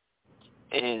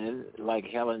 And like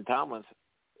Helen Thomas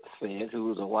said, who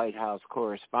was a White House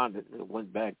correspondent that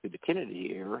went back to the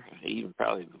Kennedy era, even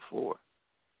probably before,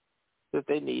 that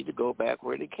they need to go back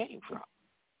where they came from.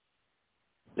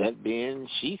 That being,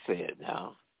 she said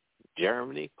now,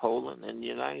 Germany, Poland, and the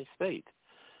United States.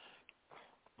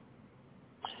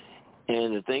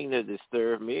 And the thing that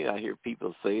disturbed me, I hear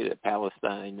people say that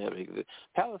Palestine never existed.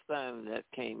 Palestine, that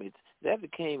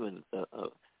became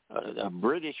a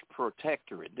British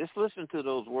protectorate. Just listen to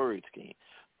those words, King.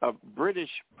 A British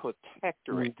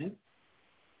protectorate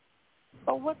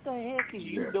But what the heck is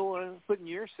you doing putting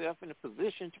yourself in a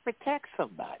position to protect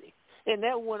somebody? And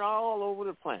that went all over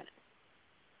the planet.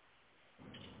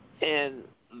 And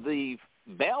the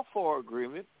Balfour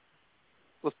Agreement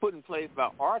was put in place by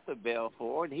Arthur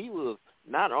Balfour, and he was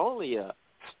not only a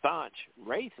staunch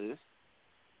racist,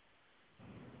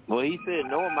 well, he said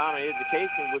no amount of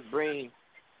education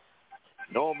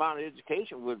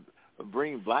would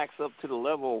bring blacks up to the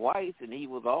level of whites, and he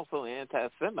was also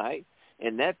anti-Semite,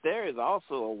 and that there is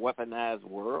also a weaponized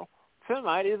world.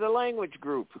 Semite is a language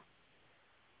group.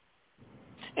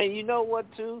 And you know what,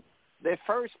 too? The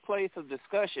first place of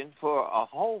discussion for a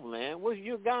homeland was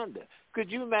Uganda.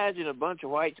 Could you imagine a bunch of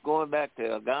whites going back to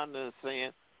Uganda and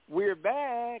saying, "We're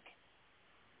back.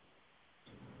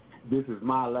 This is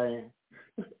my land."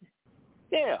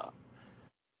 Yeah.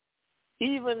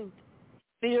 Even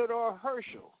Theodore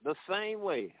Herschel, the same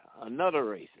way, another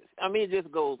racist. I mean, it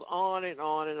just goes on and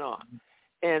on and on.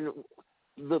 And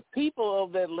the people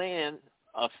of that land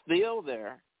are still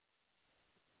there.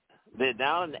 They're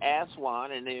down in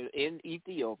Aswan and they're in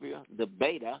Ethiopia. The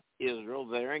Beta, Israel,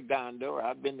 they're in Gondar.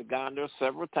 I've been to Gondar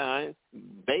several times.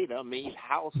 Beta means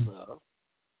house of.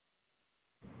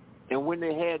 And when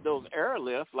they had those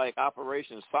airlifts like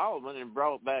Operation Solomon and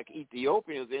brought back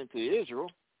Ethiopians into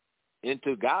Israel,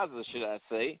 into Gaza, should I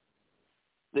say,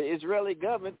 the Israeli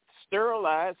government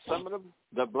sterilized some of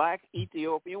the black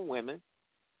Ethiopian women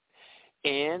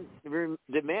and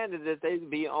demanded that they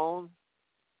be on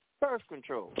birth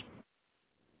control.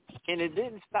 And it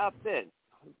didn't stop that.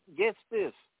 Guess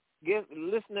this.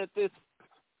 Listen at this,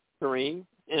 Kareem,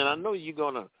 and I know you're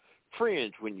going to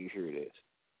cringe when you hear this.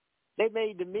 They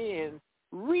made the men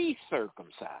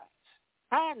recircumcised.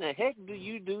 How in the heck do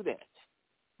you do that?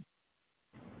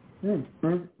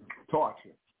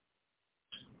 Torture.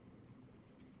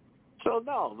 So,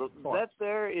 no, that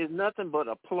there is nothing but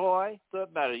a ploy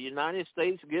by the United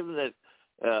States giving that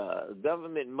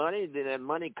government money. Then that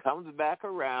money comes back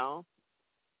around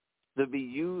to be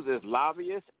used as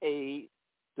lobbyist aid,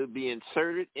 to be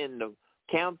inserted in the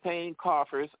campaign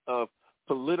coffers of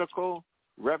political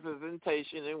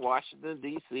representation in Washington,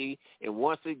 D.C., and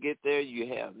once it get there, you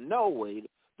have no way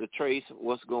to trace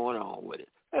what's going on with it.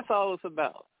 That's all it's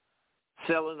about.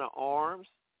 Selling the arms.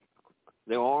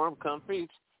 The arm companies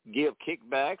give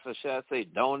kickbacks, or should I say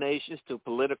donations, to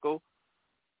political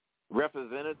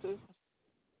representatives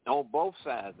on both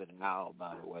sides of the aisle,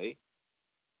 by the way.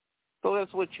 So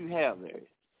that's what you have there.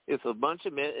 It's a bunch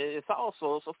of men. It's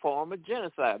a form of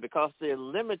genocide because they're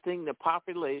limiting the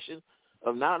population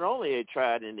of not only a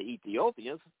tribe in the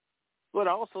Ethiopians, but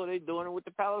also they're doing it with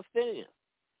the Palestinians.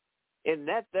 And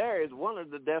that there is one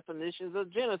of the definitions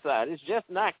of genocide. It's just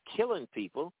not killing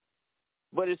people,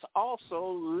 but it's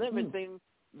also limiting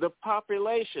the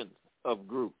population of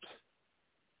groups,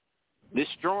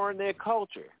 destroying their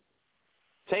culture,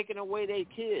 taking away their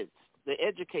kids to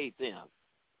educate them.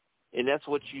 And that's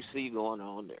what you see going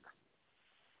on there.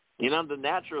 And under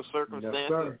natural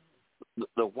circumstances,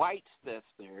 the whites that's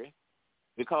there,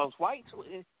 because whites,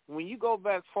 when you go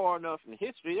back far enough in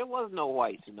history, there was no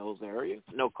whites in those areas,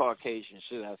 no Caucasians,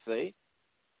 should I say.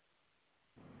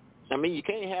 I mean, you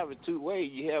can't have it two ways.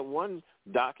 You have one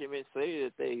document say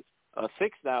that they are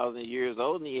 6,000 years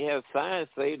old, and you have science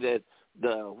say that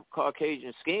the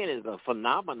Caucasian skin is a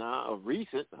phenomenon of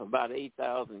recent, about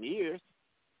 8,000 years.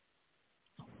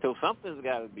 So something's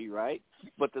got to be right.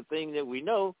 But the thing that we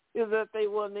know is that they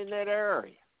wasn't in that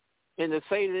area. And to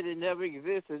say that it never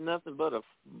exists is nothing but a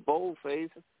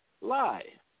bold-faced lie.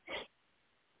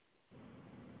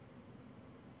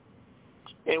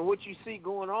 And what you see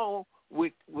going on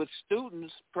with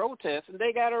students protesting,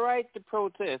 they got a right to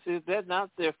protest. Is that not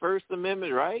their First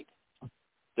Amendment right?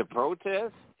 To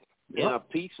protest in a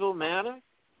peaceful manner?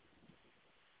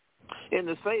 And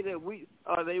to say that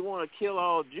they want to kill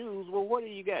all Jews, well, what do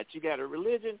you got? You got a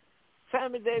religion?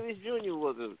 Sammy Davis Jr.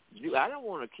 was a Jew. I don't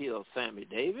want to kill Sammy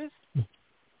Davis.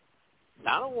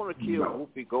 I don't want to kill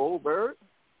Whoopi Goldberg.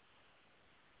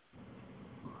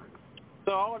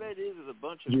 So all that is a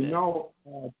bunch of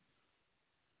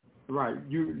right.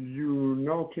 You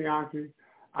know, Keontae,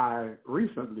 I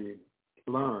recently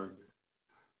learned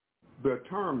the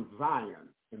term Zion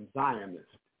and Zionist.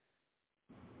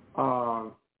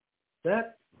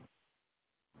 That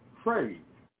phrase,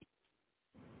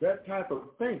 that type of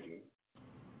thinking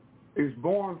is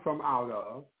born from out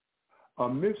of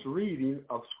a misreading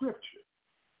of Scripture.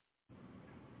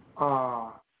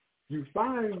 You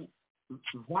find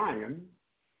Zion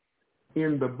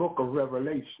in the book of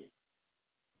Revelation.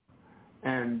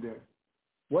 And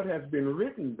what has been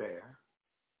written there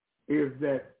is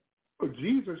that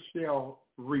Jesus shall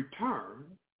return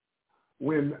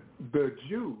when the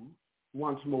Jews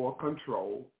once more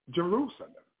control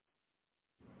Jerusalem.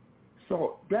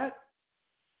 So that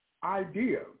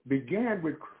idea began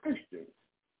with Christians.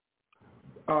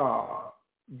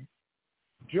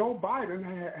 Joe Biden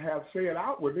has said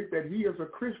outwardly that he is a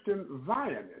Christian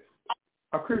Zionist.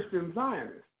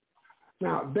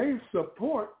 Now, they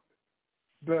support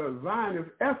the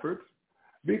Zionist efforts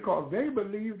because they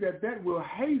believe that will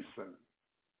hasten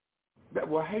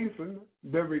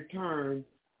the return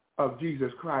of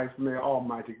Jesus Christ. May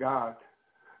Almighty God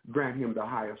grant him the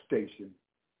highest station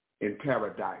in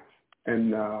paradise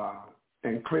and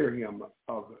clear him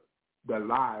of the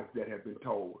lies that have been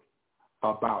told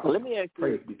about him.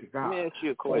 Praise be to God. Let me ask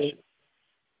you a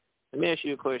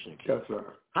question. Keith. Yes,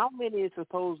 sir. How many is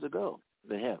supposed to go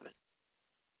to heaven?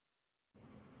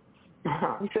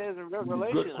 He says in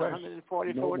Revelation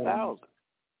 144,000.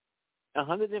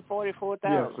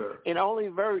 144,000. Yes, sir. And only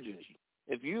virgins.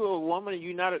 If you're a woman,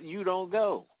 you don't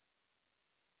go.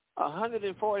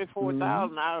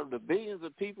 144,000 out of the billions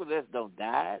of people that don't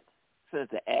died since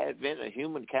the advent of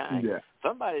humankind. Yeah.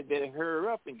 Somebody better hurry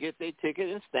up and get their ticket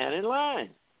and stand in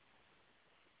line.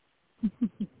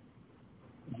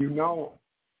 You know,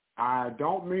 I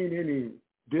don't mean any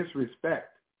disrespect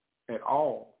at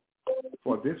all,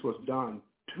 for this was done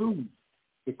to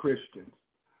the Christians.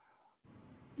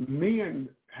 Men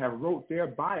have wrote their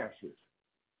biases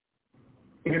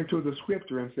into the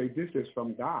scripture and say this is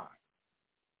from God,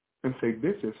 and say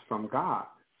this is from God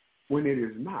when it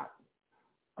is not.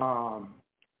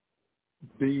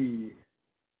 The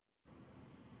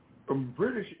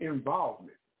British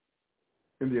involvement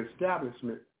in the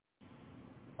establishment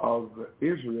of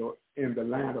Israel in the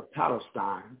land of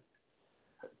Palestine,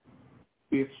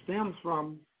 it stems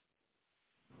from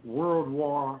World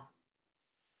War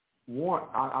I.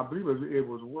 I believe it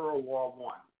was World War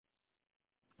I.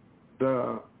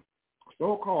 The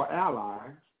so-called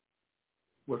Allies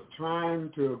was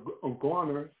trying to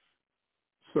garner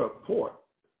support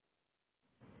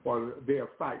for their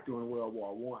fight during World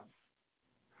War I.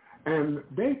 And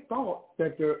they thought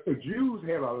that the Jews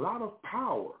had a lot of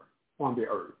power on the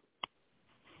earth.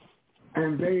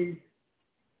 And they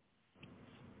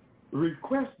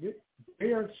requested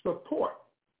their support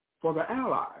for the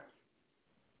Allies.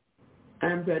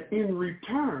 And that in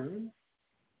return,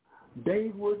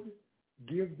 they would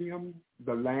give them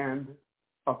the land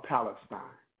of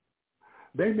Palestine.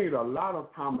 They made a lot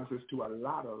of promises to a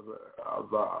lot of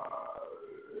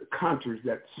countries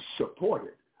that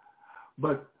supported,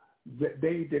 but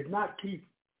they did not keep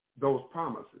those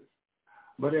promises.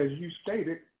 But as you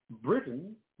stated,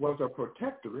 Britain was a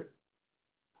protectorate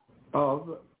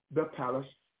of the Palestine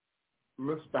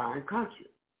country.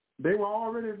 They were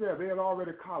already there. They had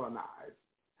already colonized.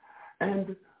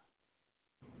 And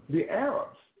the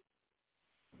Arabs,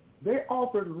 they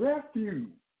offered refuge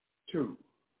to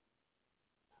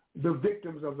the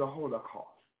victims of the Holocaust.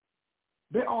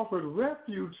 They offered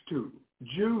refuge to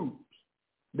Jews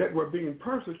that were being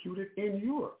persecuted in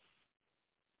Europe.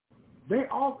 They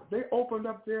opened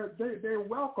up they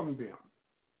welcomed them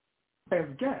as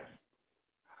guests.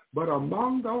 But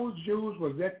among those Jews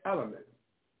was that element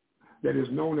that is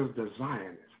known as the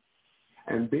Zionists.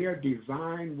 And their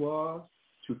design was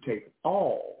to take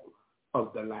all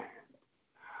of the land.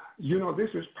 You know,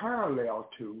 this is parallel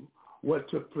to what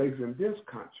took place in this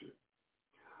country.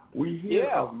 We hear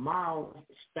of Miles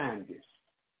Standish.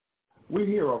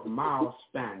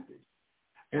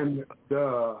 And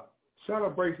the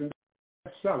celebration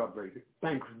celebrated,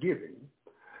 Thanksgiving,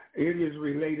 it is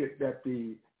related that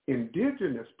the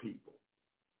indigenous people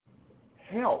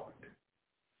helped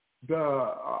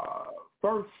the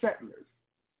first settlers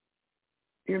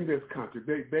in this country.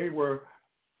 They were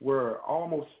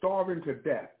almost starving to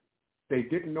death. They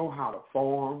didn't know how to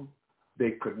farm.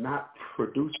 They could not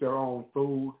produce their own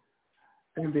food.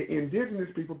 And the indigenous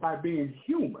people, by being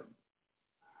human,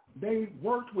 they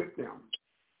worked with them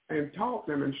and taught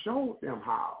them and showed them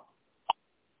how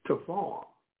to farm,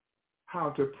 how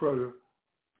to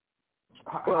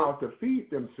how to feed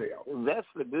themselves. That's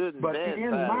the good and but bad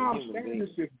in side Miles of human beings.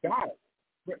 Standish's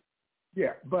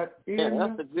diet, but in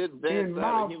that's the good and bad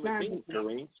side of human beings,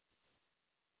 Kareem.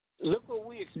 Look what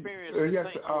we experienced in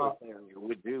St. Louis area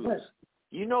with Jews.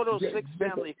 You know those 6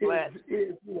 family flats?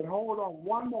 Hold on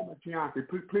one moment, Chianti.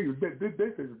 Please,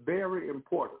 this is very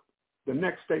important. The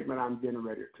next statement I'm getting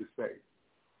ready to say.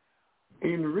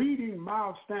 In reading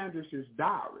Miles Standish's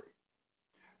diary,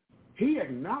 he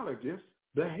acknowledges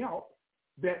the help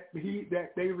that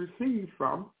they received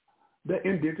from the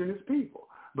indigenous people.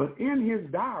 But in his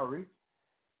diary,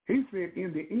 he said,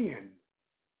 in the end,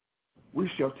 we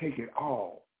shall take it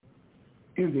all.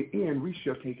 In the end, we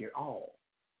shall take it all.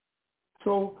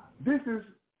 So this is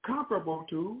comparable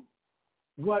to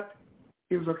what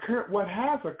has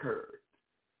occurred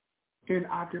in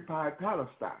occupied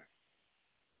Palestine.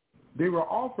 They were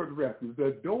offered refuge.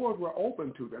 The doors were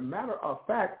open to them. Matter of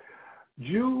fact,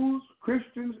 Jews,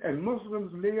 Christians, and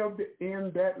Muslims lived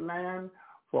in that land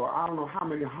for I don't know how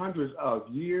many hundreds of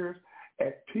years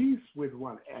at peace with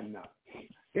one another.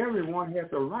 Everyone had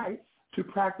the right to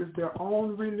practice their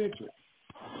own religion.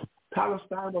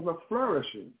 Palestine was a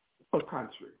flourishing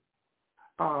country.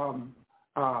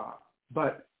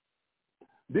 But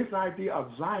this idea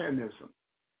of Zionism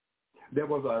that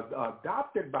was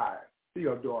adopted by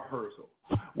Theodore Herzl,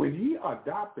 when he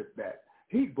adopted that,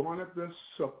 he garnered the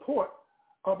support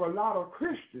of a lot of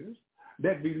Christians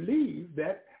that believe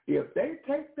that if they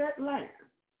take that land,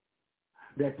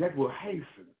 that will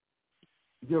hasten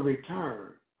the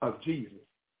return of Jesus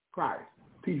Christ.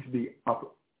 Peace be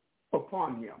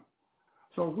upon him.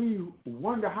 So we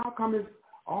wonder how come it's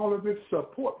all of this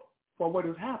support for what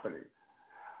is happening.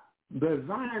 The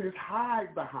Zionists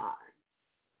hide behind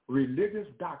religious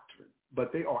doctrine,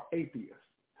 but they are atheists.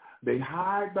 They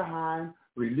hide behind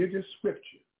religious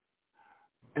scripture.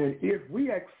 And if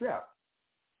we accept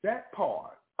that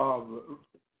part of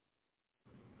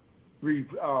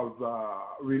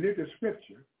religious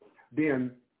scripture,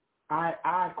 then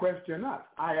I question us.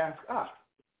 I ask us,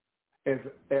 as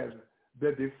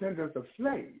the descendants of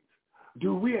slaves,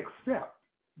 do we accept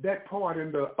that part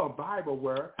in the Bible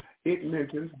where it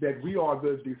mentions that we are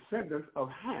the descendants of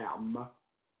Ham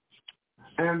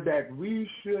and that we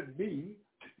should be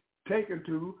taken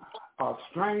to a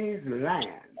strange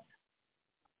land,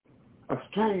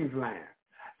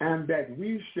 and that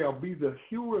we shall be the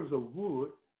hewers of wood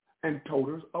and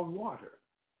toters of water?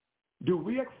 Do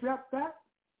we accept that?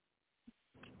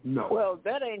 No. Well,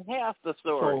 that ain't half the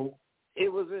story. So,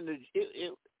 it was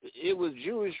it was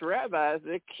Jewish rabbis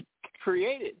that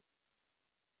created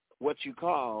what you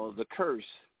call the curse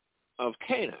of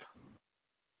Canaan.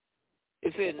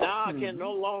 It said, "Now I can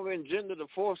no longer engender the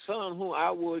fourth son, whom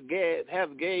I would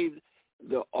have gave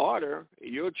the order.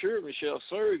 Your children shall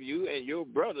serve you, and your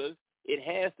brothers. It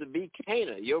has to be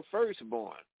Canaan, your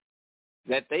firstborn,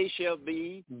 that they shall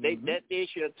be that they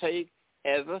shall take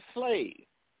as a slave.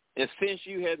 And since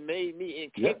you have made me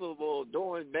incapable of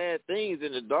doing bad things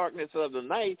in the darkness of the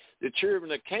night, the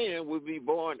children of Canaan will be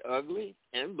born ugly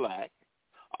and black.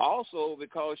 Also,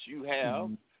 because you have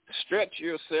stretched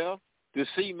yourself to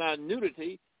see my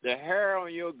nudity, the hair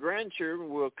on your grandchildren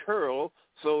will curl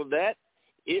so that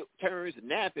it turns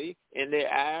nappy, and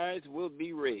their eyes will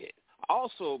be red.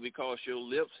 Also, because your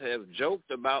lips have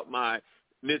joked about my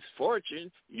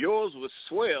misfortune, yours will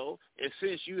swell, and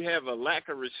since you have a lack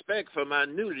of respect for my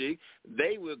nudity,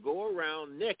 they will go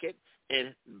around naked,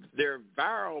 and their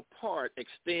virile part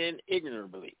extend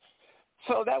ignorantly."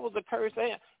 So that was the curse.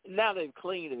 Now they've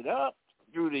cleaned it up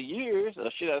through the years,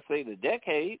 or should I say the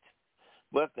decades,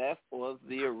 but that was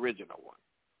the original one.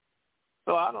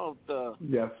 So I don't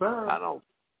yes, sir. I don't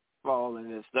fall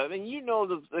in this stuff. And you know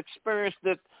the experience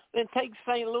that, then take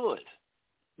St. Louis.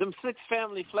 Them 6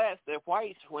 family flats that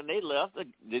whites, when they left,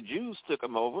 the Jews took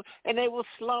them over, and they were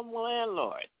slum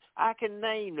landlords. I can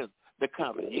name the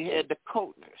company. You had the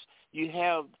Kotners. You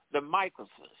have the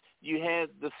Michelsons. You had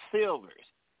the Silvers.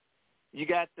 You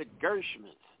got the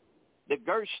Gershmans, the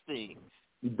Gersteins.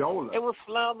 Dolan. It was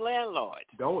slum landlords.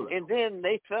 Dolan. And then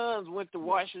their sons went to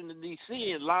Washington,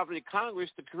 D.C. and lobbied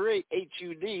Congress to create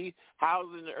HUD,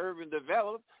 Housing and Urban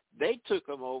Development. They took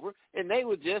them over, and they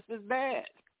were just as bad.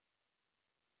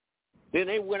 Then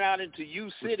they went out into U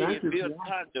City and built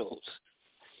condos.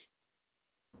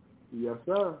 Yes,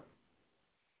 sir.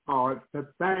 All right.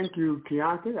 Thank you,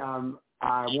 Keontae.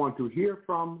 I want to hear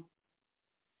from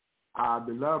our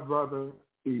beloved brother,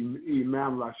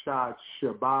 Imam Rashad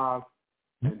Shabazz,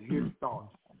 and his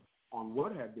thoughts on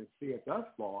what has been said thus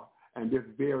far and this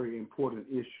very important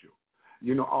issue.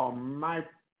 You know, Almighty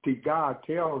God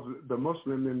tells the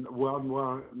Muslim,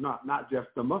 not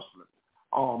just the Muslim,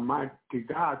 Almighty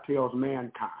God tells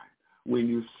mankind, when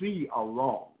you see a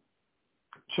wrong,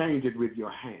 change it with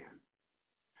your hand.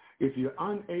 If you're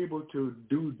unable to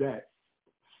do that,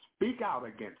 speak out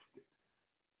against it.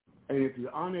 And if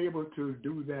you're unable to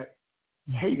do that,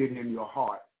 hate it in your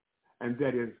heart. And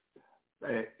that is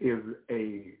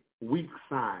a weak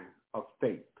sign of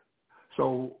faith.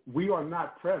 So we are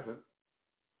not present.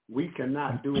 We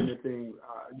cannot do anything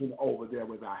over there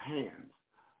with our hands,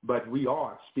 but we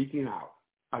are speaking out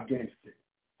against it.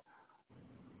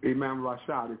 Imam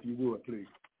Rashad, if you would, please.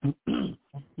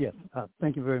 Yes,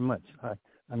 thank you very much.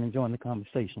 I'm enjoying the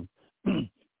conversation.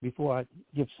 Before I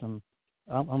give I'm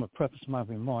going to preface my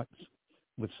remarks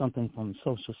with something from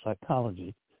social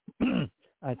psychology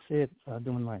I said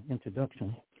during my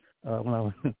introduction, when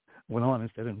I went on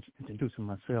instead of introducing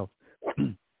myself,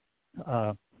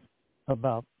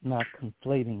 about not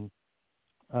conflating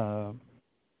the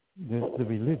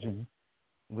religion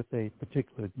with a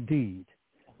particular deed.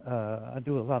 I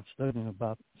do a lot of studying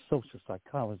about social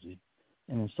psychology,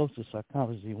 and in social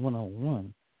psychology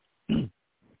 101,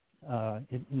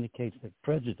 it indicates that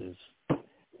prejudice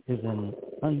is an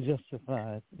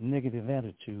unjustified negative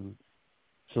attitude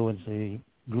towards a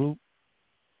group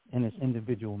and its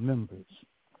individual members.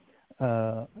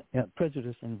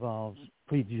 Prejudice involves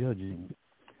prejudging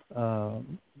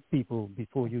people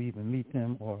before you even meet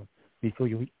them or before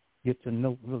you get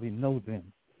to really know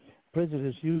them.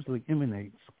 Prejudice usually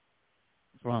emanates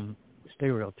from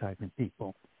stereotyping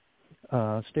people.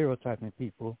 Stereotyping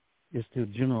people is to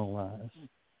generalize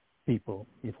people.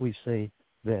 If we say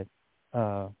that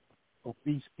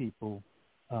obese people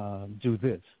do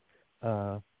this,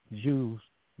 Jews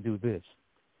do this,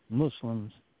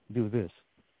 Muslims do this,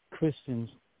 Christians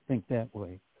think that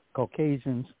way,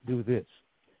 Caucasians do this,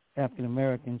 African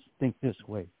Americans think this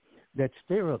way. That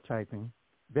stereotyping,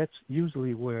 that's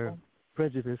usually where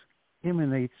prejudice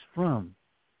emanates from.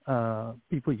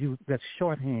 People use that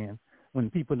shorthand when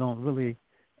people don't really,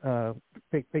 they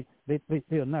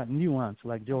are not nuanced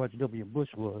like George W. Bush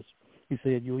was. He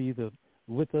said, you're either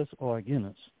with us or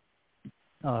against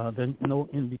us. There's no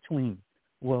in between.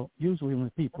 Well, usually when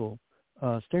people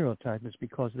stereotype, it's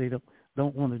because they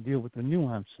don't want to deal with the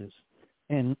nuances.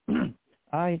 And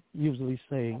I usually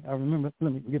say, I remember,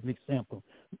 let me give an example.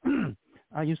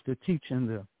 I used to teach in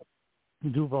the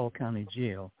Duval County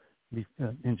Jail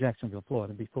in Jacksonville,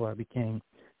 Florida, before I became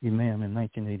imam in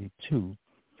 1982.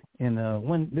 And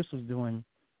when this was during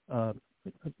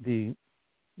the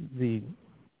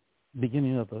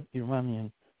beginning of the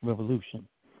Iranian Revolution,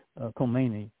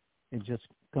 Khomeini had just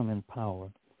come in power.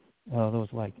 There was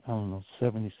like, I don't know,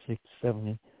 76,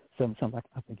 77, something,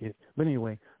 I forget. But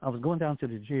anyway, I was going down to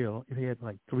the jail. It had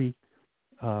like 3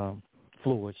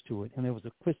 floors to it, and there was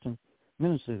a Christian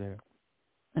minister there.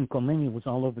 And Khomeini was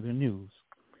all over the news,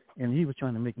 and he was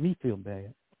trying to make me feel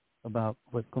bad about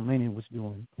what Khomeini was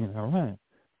doing in Iran.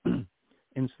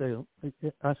 And so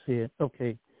I said,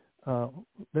 okay,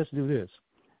 let's do this.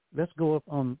 Let's go up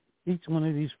on each one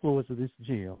of these floors of this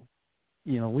jail.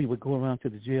 You know, we would go around to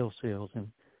the jail cells and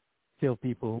tell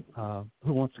people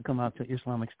who wants to come out to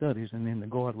Islamic studies, and then the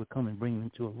guard would come and bring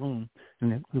them to a room,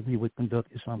 and then we would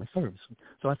conduct Islamic service.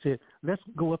 So I said, let's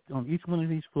go up on each one of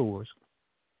these floors,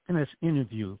 and let's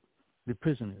interview the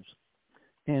prisoners,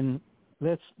 and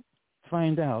let's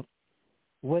find out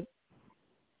what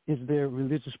is their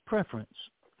religious preference.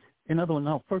 In other words,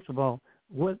 now, first of all,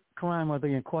 what crime are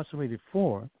they incarcerated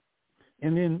for?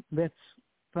 And then let's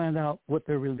find out what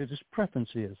their religious preference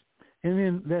is. And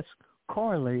then let's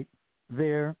correlate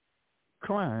their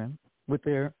crime with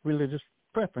their religious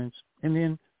preference, and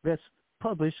then let's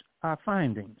publish our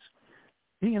findings.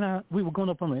 He and I, we were going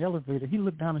up on the elevator. He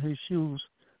looked down at his shoes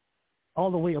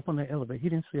all the way up on the elevator. He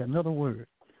didn't say another word.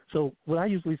 So what I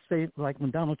usually say, like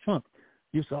when Donald Trump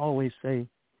used to always say,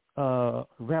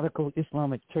 radical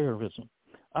Islamic terrorism,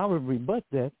 I would rebut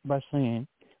that by saying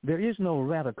there is no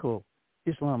radical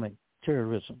Islamic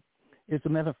terrorism. As a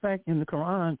matter of fact, in the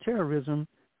Quran, terrorism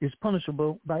is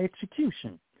punishable by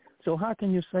execution. So how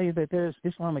can you say that there's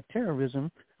Islamic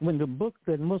terrorism when the book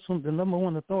that Muslims, the number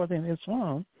one authority in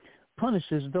Islam,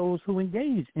 punishes those who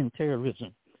engage in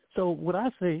terrorism? So what I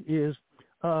say is,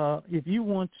 if you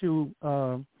want to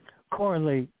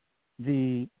correlate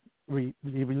the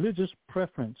religious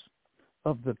preference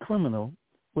of the criminal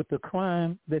with the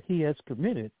crime that he has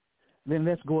committed, then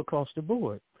let's go across the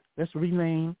board. Let's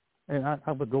rename, and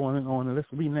I would go on and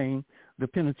let's rename the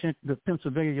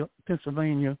Pennsylvania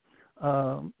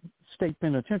State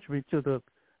Penitentiary to the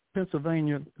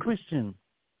Pennsylvania Christian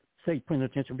State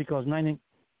Penitentiary, because 98%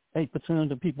 of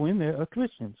the people in there are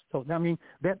Christians. So I mean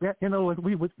that you know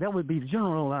that would be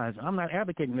generalized. I'm not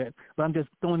advocating that, but I'm just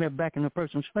throwing that back in the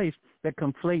person's face that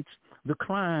conflates the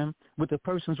crime with the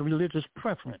person's religious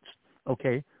preference.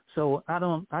 Okay, so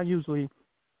I usually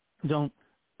don't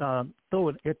throw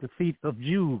it at the feet of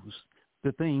Jews,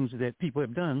 the things that people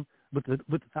have done, but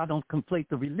I don't conflate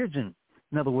the religion.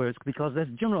 In other words, because that's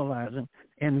generalizing,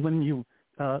 and when you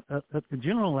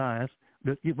generalize,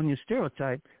 when you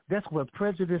stereotype, that's where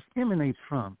prejudice emanates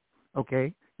from,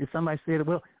 okay? If somebody said,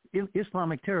 well,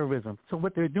 Islamic terrorism, so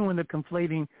what they're doing, they're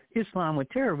conflating Islam with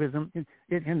terrorism,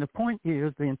 and the point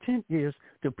is, the intent is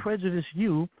to prejudice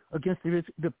you against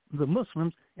the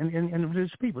Muslims and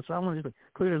religious people. So I wanted to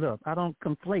clear it up. I don't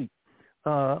conflate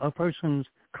a person's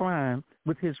crime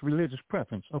with his religious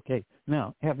preference. Okay,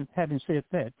 now, having said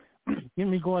that, in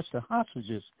regards to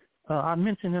hostages, I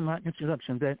mentioned in my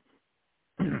introduction that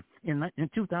in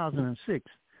 2006,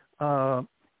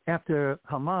 after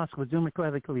Hamas was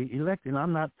democratically elected,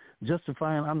 I'm not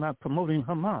promoting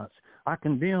Hamas. I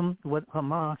condemn what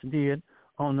Hamas did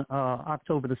on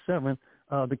October the 7th,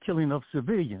 the killing of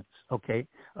civilians. Okay,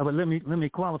 but let me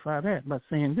qualify that by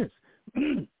saying this.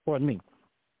 Pardon me.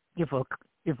 If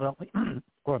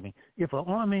an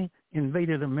army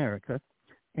invaded America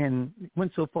and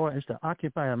went so far as to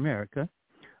occupy America,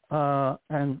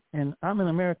 and I'm an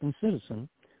American citizen,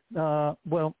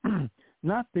 well,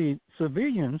 not the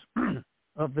civilians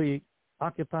of the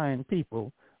occupying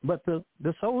people, but the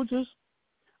soldiers,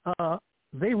 I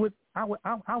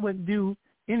would do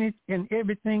any and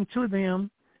everything to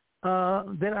them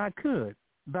that I could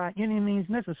by any means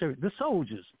necessary. The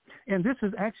soldiers, and this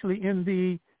is actually in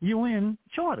the UN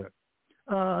Charter,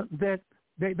 that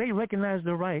they recognize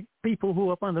the right. People who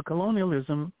are under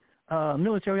colonialism,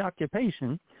 military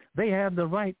occupation, they have the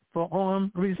right for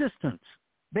armed resistance.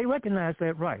 They recognize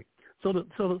that right.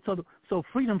 So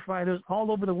freedom fighters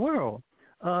all over the world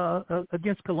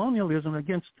against colonialism,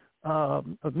 against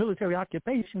military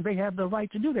occupation, they have the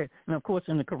right to do that. And of course,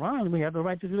 in the Quran, we have the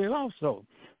right to do that also.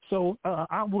 So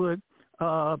I would,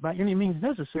 by any means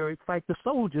necessary, fight the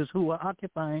soldiers who are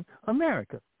occupying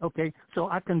America. Okay, so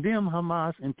I condemn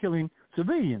Hamas in killing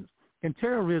civilians. And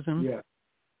terrorism,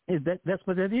 that's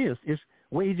what that is. It's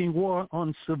waging war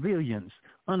on civilians,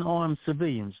 unarmed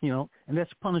civilians, and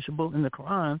that's punishable in the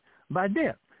Quran by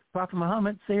death. Prophet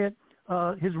Muhammad said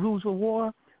his rules of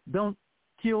war: don't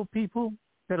kill people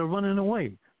that are running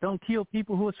away. Don't kill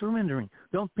people who are surrendering.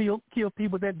 Don't kill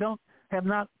people that have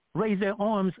not raised their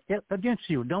arms against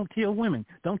you. Don't kill women.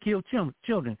 Don't kill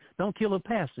children. Don't kill a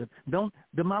pastor. Don't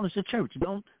demolish the church.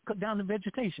 Don't cut down the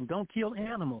vegetation. Don't kill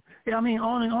animals. I mean,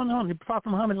 on and on and on. The Prophet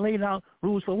Muhammad laid out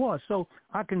rules for war. So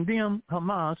I condemn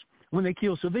Hamas when they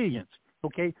kill civilians.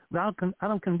 Okay, but I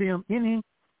don't condemn any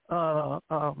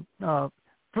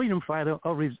freedom fighter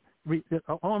or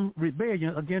armed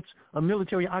rebellion against a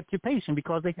military occupation,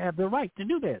 because they have the right to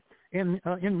do that. And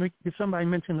somebody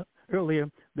mentioned earlier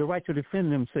the right to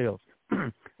defend themselves.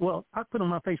 Well, I put on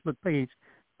my Facebook page,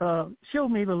 show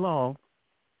me the law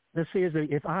that says that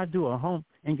if I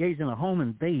engage in a home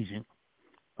invasion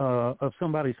of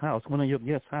somebody's house, one of your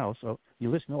guest's house, or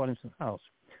your listening audience's house,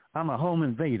 I'm a home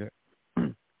invader.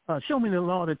 Show me the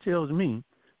law that tells me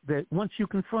that once you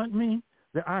confront me,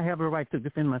 that I have a right to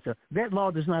defend myself. That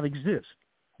law does not exist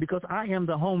because I am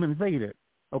the home invader,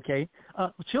 okay?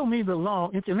 Show me the law,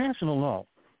 international law,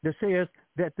 that says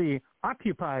that the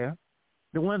occupier,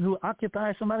 the one who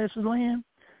occupies somebody else's land,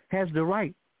 has the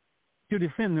right to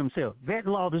defend themselves. That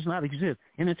law does not exist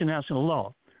in international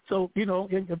law. So,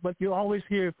 but you always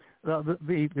hear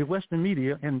the Western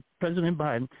media and President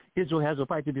Biden, Israel has a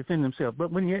right to defend themselves. But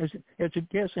when as you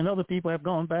guess, and other people have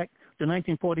gone back to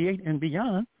 1948 and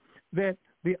beyond, that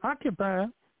the occupier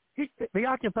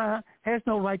has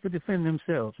no right to defend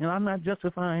themselves. I'm not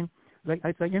justifying, like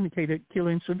I indicated,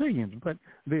 killing civilians, but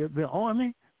the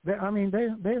army,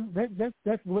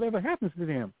 that's whatever happens to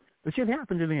them. It should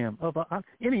happen to them, of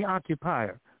any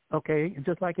occupier. Okay,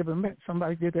 just like if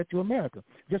somebody did that to America.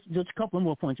 Just a couple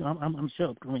more points. I'm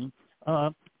sure, Kareem.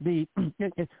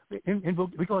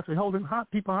 Because they're holding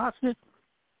people hostage.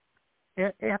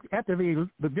 After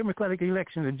the Democratic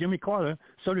election that Jimmy Carter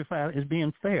certified as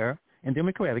being fair and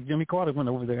democratic, Jimmy Carter went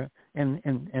over there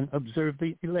and observed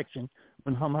the election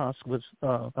when Hamas was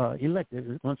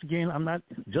elected. Once again, I'm not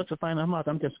justifying Hamas.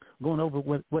 I'm just going over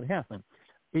what happened.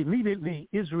 Immediately,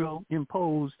 Israel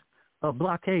imposed a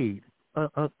blockade,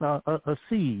 a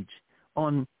siege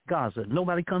on Gaza.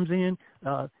 Nobody comes in.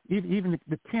 Even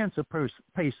the cancer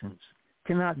patients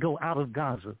cannot go out of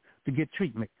Gaza to get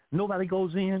treatment. Nobody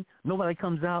goes in. Nobody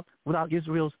comes out without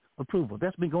Israel's approval.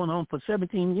 That's been going on for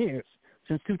 17 years,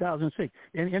 since 2006.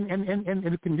 And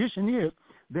the condition is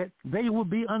that they will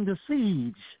be under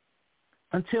siege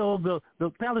until the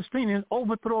Palestinians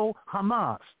overthrow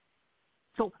Hamas.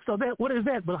 So that what is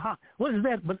that? But holding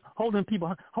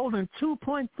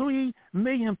 2.3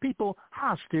 million people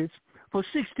hostage for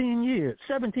 16 years,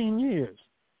 17 years.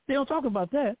 They don't talk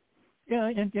about that. Yeah,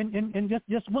 and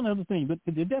just one other thing, but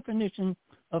the definition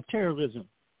of terrorism,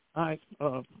 I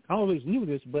always knew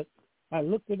this, but I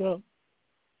looked it up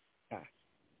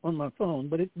on my phone.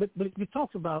 But it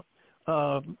talks about,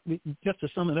 just to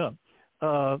sum it up,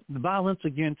 the violence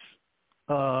against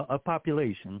a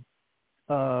population,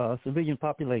 civilian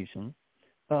population,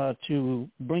 to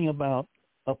bring about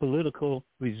a political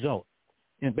result,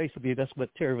 and basically that's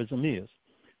what terrorism is.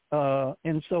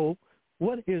 And so,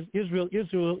 what is Israel?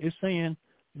 Israel is saying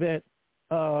that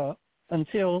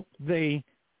until they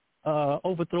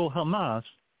overthrow Hamas,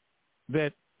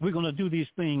 that we're going to do these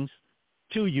things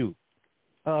to you.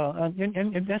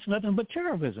 And that's nothing but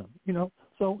terrorism, you know.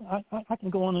 So I can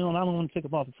go on and on. I don't want to take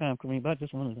up all the time, Kareem, but I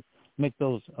just wanted to make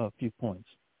those few points.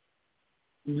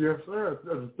 Yes, sir.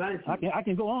 Thank you. I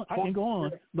can go on. I can go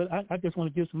on, but I just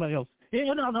want to give somebody else.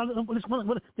 Yeah, no, just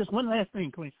one last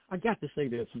thing, Kareem. I got to say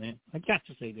this, man. I got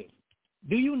to say this.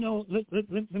 Do you know?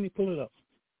 Let me pull it up.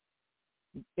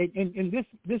 And this,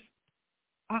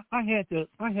 I had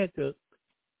to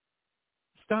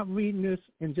stop reading this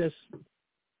and just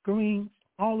Kareem,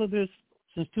 all of this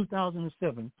since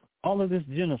 2007, all of this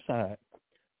genocide,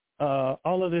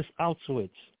 all of this Auschwitz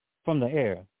from the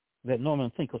air that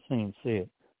Norman Finkelstein said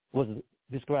was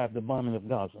described the bombing of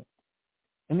Gaza.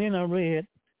 And then I read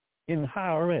in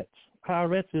Haaretz.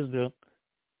 Haaretz is the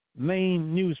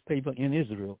main newspaper in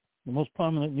Israel, the most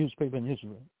prominent newspaper in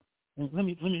Israel. And let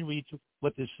me read you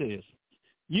what this says.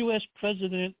 U.S.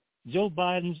 President Joe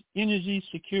Biden's energy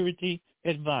security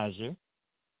advisor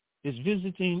is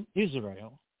visiting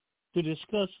Israel to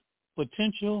discuss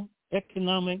potential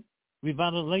economic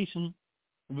revitalization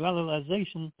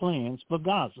plans for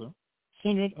Gaza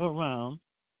centered around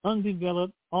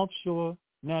undeveloped offshore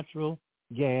natural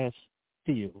gas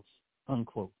fields,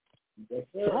 unquote. Yes,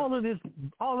 so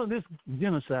all of this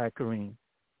genocide, Kareem,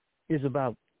 is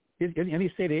about, and he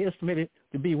said they estimated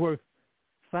to be worth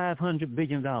 $500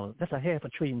 billion. That's $500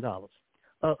 billion.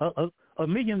 $1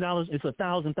 million is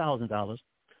 $1,000,000.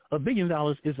 $1 billion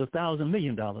is $1,000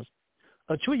 million. $1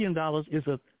 trillion is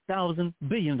 $1,000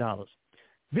 billion.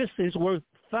 This is worth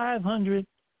 $500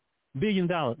 billion.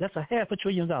 That's $500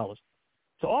 billion.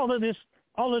 So all of this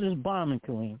bombing,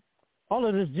 Kareem, all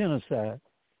of this genocide,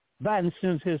 Biden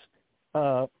sends his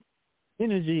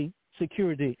energy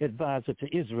security advisor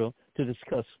to Israel to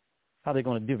discuss how they're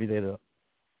going to divvy that up.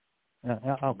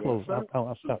 I'll close.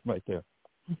 I'll stop right there.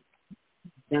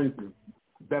 Thank you.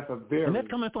 That's a very and that's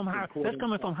coming from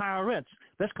Haaretz.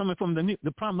 That's coming from the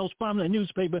most prominent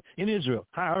newspaper in Israel,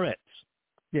 Haaretz.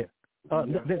 Yeah.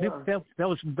 That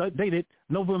was dated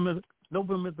November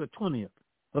the 20th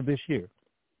of this year.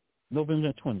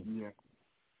 November 20th. Yeah.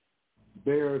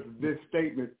 There's this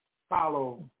statement: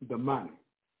 follow the money.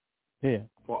 Yeah.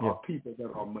 For our people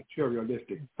that are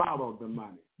materialistic, follow the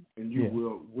money, and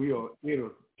it'll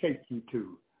take you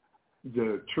to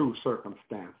the true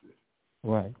circumstances.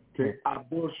 Right. Okay,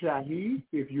 Abdul Shahid,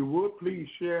 if you would please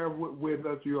share with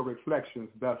us your reflections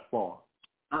thus far.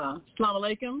 Assalamu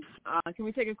alaikum. Can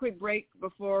we take a quick break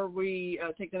before we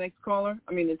take the next caller?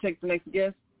 Take the next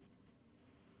guest.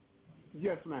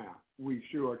 Yes, ma'am. We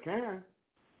sure can.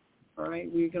 All right,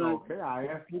 we're gonna. Okay, I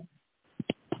ask you.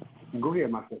 Go ahead,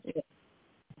 my sister. Yeah.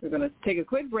 We're gonna take a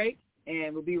quick break,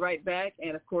 and we'll be right back.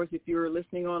 And of course, if you're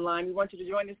listening online, we want you to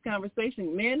join this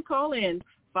conversation. Men, call in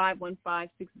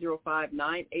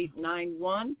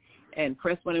 515-605-9891 and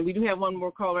press 1. And we do have one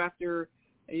more caller after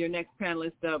your next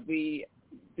panelist. We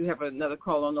do have another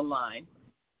call on the line.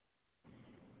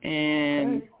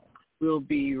 And we'll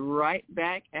be right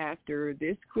back after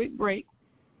this quick break.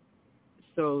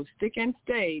 So stick and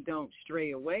stay. Don't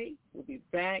stray away. We'll be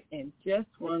back in just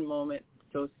one moment,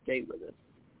 so stay with us.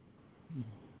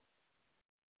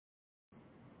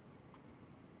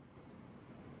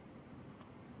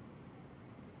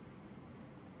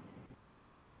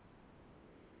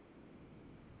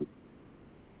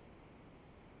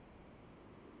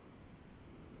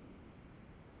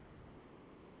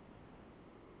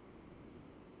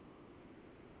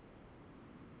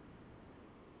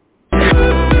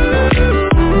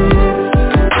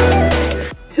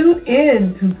 Tune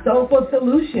in to Soulful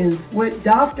Solutions with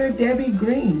Dr. Debbie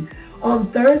Green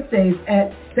on Thursdays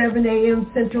at 7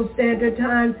 a.m. Central Standard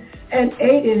Time and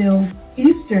 8 a.m.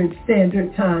 Eastern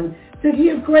Standard Time to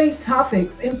hear great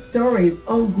topics and stories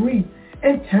on grief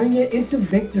and turn it into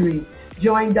victory.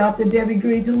 Join Dr. Debbie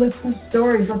Green to listen to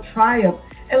stories of triumph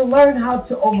and learn how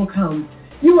to overcome.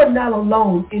 You are not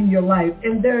alone in your life,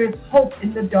 and there is hope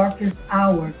in the darkest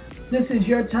hour. This is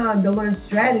your time to learn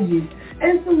strategies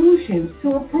and solutions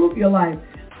to improve your life.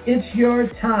 It's your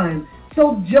time.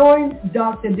 So join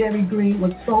Dr. Debbie Green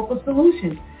with Soulful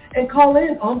Solutions and call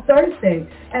in on Thursday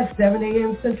at 7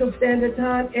 a.m. Central Standard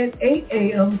Time and 8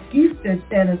 a.m. Eastern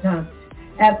Standard Time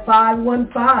at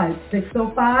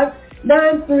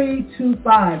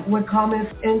 515-605-9325 with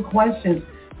comments and questions.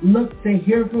 Look to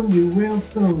hear from you real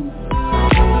soon.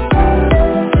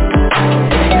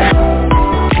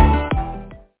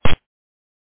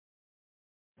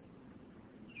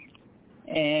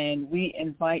 And we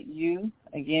invite you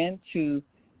again to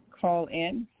call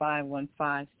in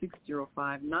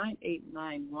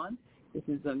 515-605-9891. This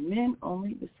is a Men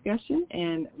Only Discussion.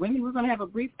 And women, we're going to have a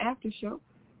brief after show.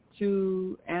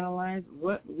 to analyze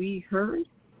what we heard,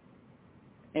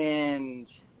 and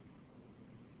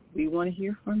we want to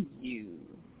hear from you.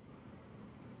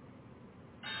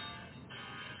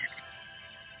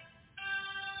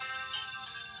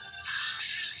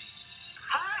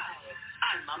 Hi,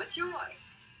 I'm Mama Joy.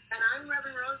 And I'm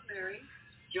Reverend Rosemary.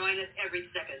 Join us every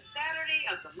second Saturday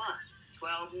of the month,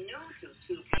 12 noon to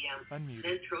 2 p.m.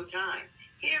 Central Time,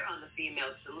 here on the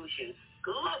Female Solutions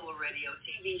Global Radio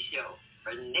TV show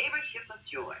for Neighborship of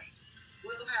Joy.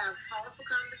 We'll have powerful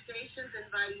conversations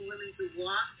inviting women to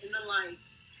walk in the light.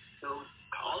 So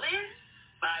call in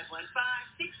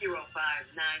 515-605-9325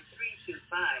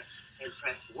 and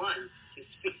press 1 to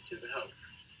speak to the host.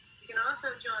 You can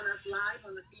also join us live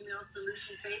on the Female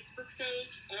Solution Facebook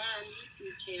page and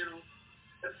YouTube channel.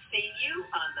 So see you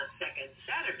on the second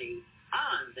Saturday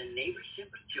on the Neighborship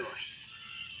of Joy.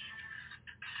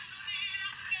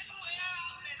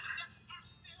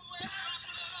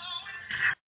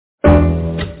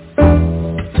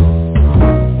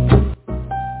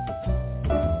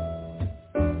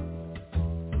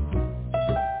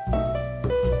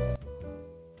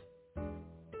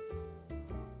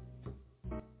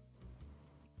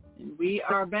 We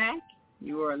are back.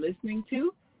 You are listening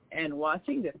to and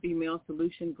watching the Female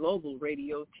Solution Global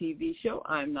Radio TV show.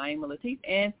 I'm Naima Latif,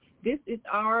 and this is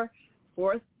our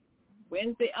fourth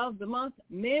Wednesday of the month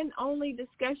Men Only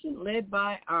Discussion, led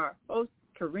by our host,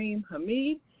 Kareem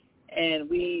Hameed. And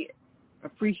we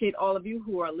appreciate all of you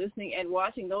who are listening and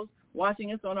watching, those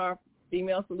watching us on our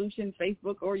Female Solution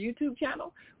Facebook or YouTube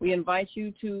channel. We invite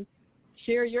you to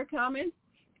share your comments.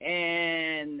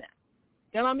 And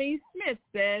Delamy Smith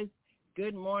says,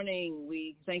 good morning.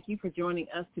 We thank you for joining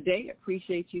us today.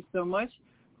 Appreciate you so much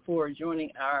for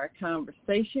joining our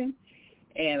conversation.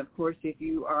 And, of course, if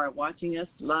you are watching us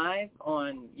live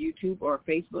on YouTube or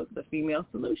Facebook, The Female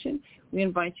Solution, we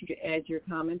invite you to add your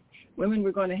comments. Women,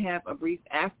 we're going to have a brief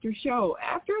after the show,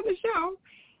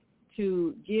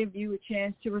 to give you a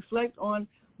chance to reflect on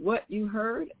what you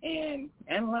heard and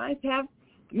analyze. Have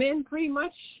men pretty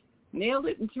much nailed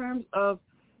it in terms of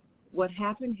what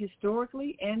happened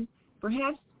historically and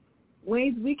perhaps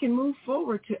ways we can move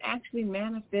forward to actually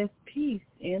manifest peace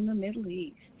in the Middle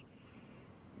East?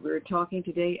 We're talking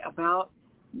today about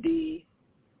the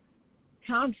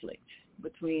conflict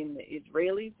between the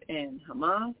Israelis and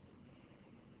Hamas,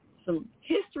 some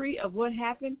history of what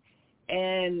happened,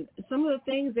 and some of the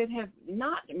things that have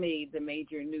not made the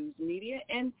major news media,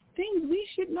 and things we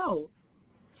should know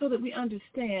so that we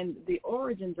understand the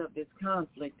origins of this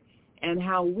conflict and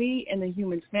how we and the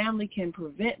human family can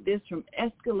prevent this from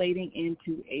escalating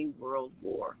into a world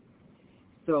war.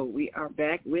 So we are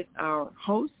back with our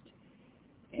host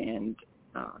and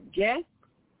our guest,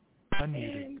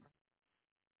 and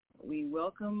we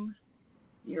welcome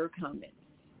your comments.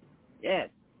 Yes,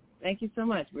 thank you so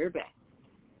much. We're back.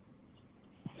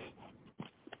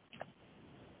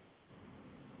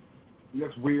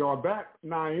 Yes, we are back,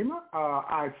 Naima.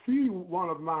 I see one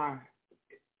of my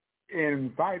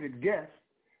invited guests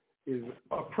is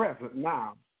present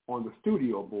now on the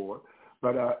studio board,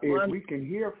 but if we can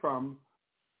hear from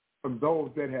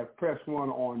those that have pressed one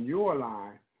on your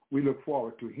line, we look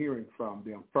forward to hearing from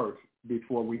them first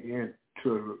before we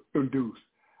introduce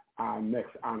our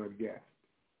next honored guest.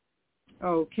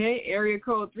 Okay, area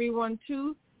code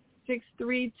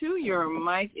 312632. Your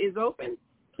mic is open.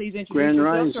 Please introduce Grand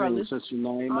yourself Rising, to our Sister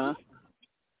Naima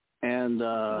and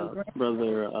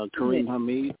Brother Kareem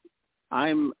Hameed.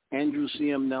 I'm Andrew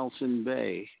C.M. Nelson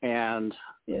Bay, and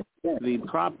the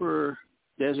proper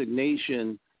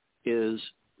designation is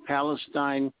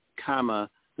Palestine, the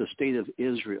State of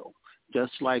Israel,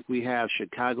 just like we have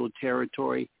Chicago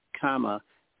Territory,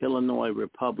 Illinois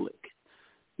Republic.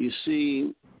 You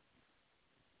see,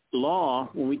 law,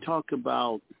 when we talk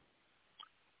about,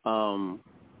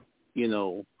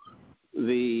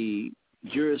 the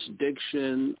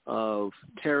jurisdiction of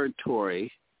territory,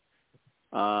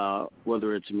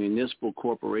 whether it's a municipal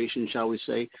corporation, shall we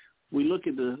say, we look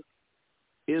at the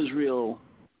Israel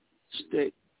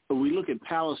state, we look at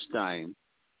Palestine,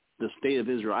 the State of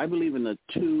Israel. I believe in a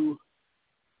two-nation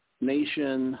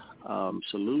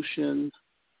solution,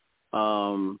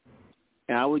 and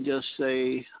I would just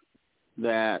say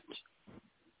that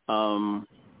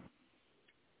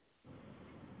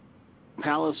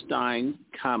Palestine,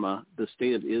 the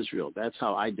State of Israel. That's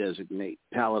how I designate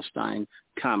Palestine,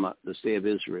 the State of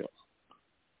Israel.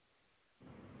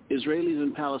 Israelis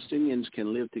and Palestinians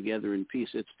can live together in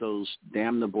peace. It's those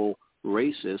damnable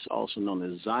racists, also known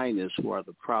as Zionists, who are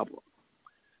the problem.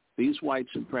 These white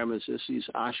supremacists, these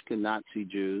Ashkenazi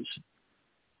Jews,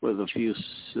 with a few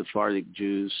Sephardic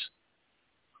Jews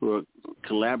who are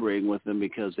collaborating with them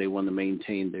because they want to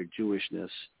maintain their Jewishness,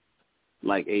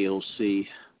 like AOC.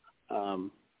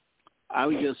 I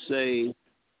would just say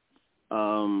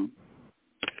I'm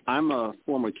a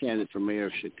former candidate for mayor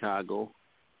of Chicago,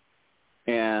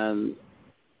 and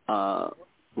Rahm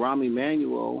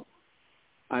Emanuel,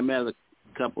 I met a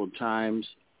couple of times,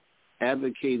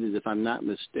 advocated, if I'm not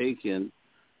mistaken,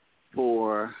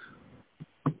 for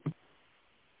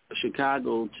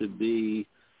Chicago to be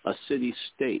a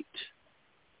city-state.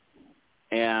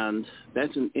 And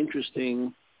that's an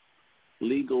interesting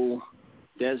legal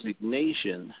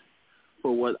designation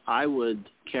for what I would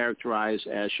characterize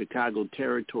as Chicago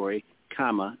Territory,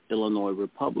 Illinois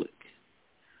Republic,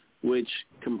 which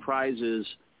comprises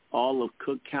all of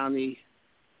Cook County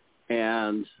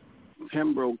and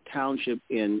Pembroke Township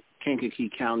in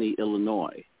Kankakee County,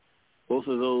 Illinois. Both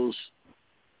of those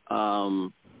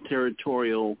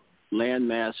territorial land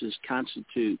masses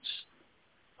constitutes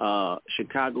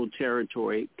Chicago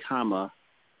Territory,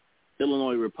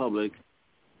 Illinois Republic.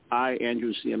 I,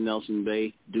 Andrew C.M. Nelson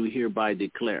Bay, do hereby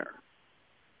declare.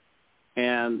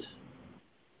 And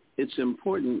it's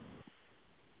important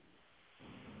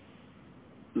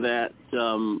that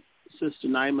Sister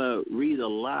Naima read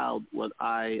aloud what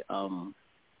I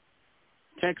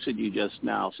texted you just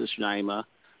now, Sister Naima.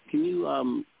 Can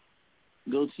you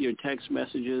go to your text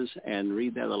messages and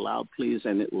read that aloud, please,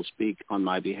 and it will speak on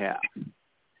my behalf.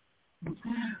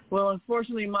 Well,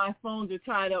 unfortunately, my phones are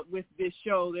tied up with this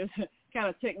show. There's a kind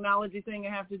of technology thing I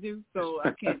have to do, so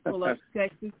I can't pull up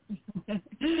texts.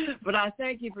 But I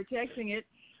thank you for texting it,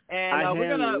 and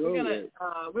we're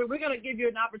gonna give you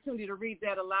an opportunity to read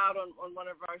that aloud on one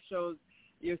of our shows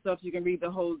yourself, so you can read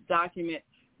the whole document.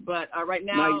 But right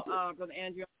now, Brother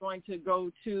Andrew, I'm going to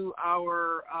go to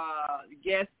our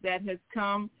guest that has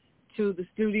come to the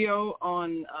studio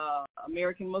on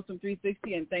American Muslim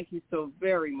 360, and thank you so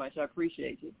very much. I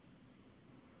appreciate you.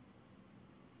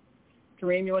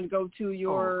 Kareem, you want to go to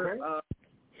your...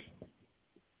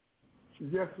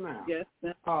 Yes, ma'am. Yes,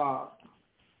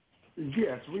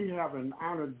 yes, we have an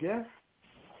honored guest,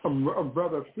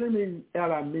 Brother Fleming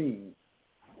El-Amin.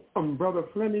 Brother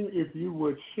Fleming, if you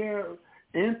would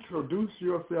introduce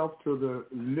yourself to the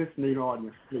listening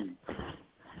audience, please.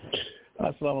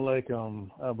 Assalamu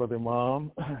alaikum, Brother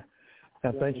Imam,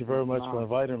 and thank you very much for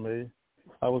inviting me.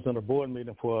 I was in a board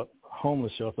meeting for a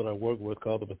homeless shelter that I work with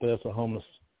called the Bethesda Homeless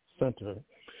Center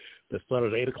that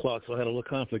started at 8 o'clock, so I had a little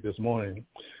conflict this morning.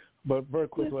 But very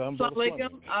quickly, I'm Brother Fleming.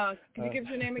 Can you give us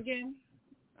your name again?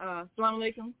 Assalamu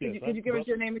alaikum. Could you give us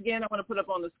your name again? I want to put up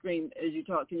on the screen as you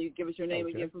talk. Can you give us your name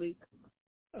again, please?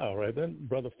 All right, then.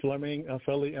 Brother Fleming,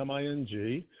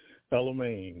 F-L-E-M-I-N-G,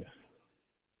 El-Amin.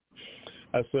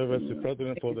 I serve as the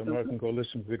president for the American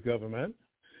Coalition for Good Government,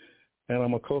 and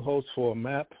I'm a co-host for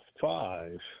MAP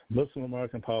 5, Muslim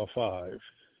American Power 5.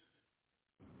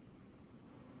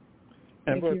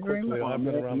 And very quickly, I've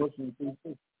been around.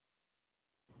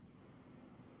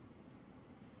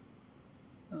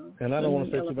 And I don't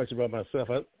want to say too much about myself.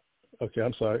 Okay,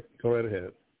 I'm sorry. Go right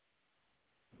ahead.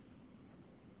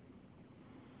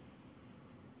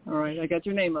 All right, I got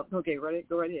your name up. Okay,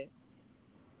 go right ahead.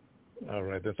 All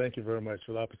right, then thank you very much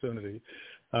for the opportunity.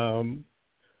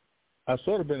 I've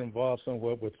sort of been involved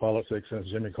somewhat with politics since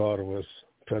Jimmy Carter was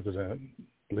president,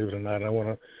 believe it or not. I want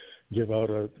to give out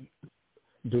a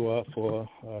dua for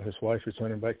his wife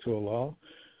returning back to Allah.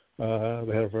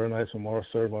 They had a very nice memorial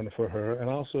ceremony for her, and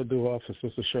also a dua for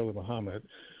Sister Shirley Muhammad,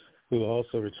 who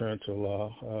also returned to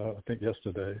Allah, I think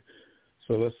yesterday.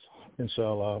 So let's,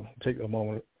 inshallah, take a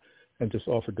moment and just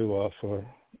offer dua for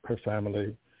her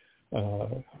family,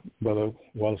 Brother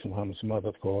Wallace Muhammad's mother,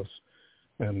 of course,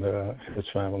 and his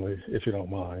family, if you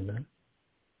don't mind.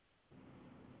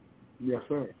 Yes,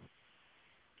 sir.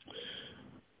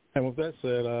 And with that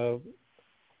said,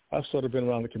 I've sort of been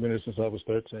around the community since I was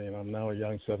 13. I'm now a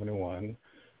young 71.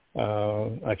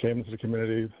 I came into the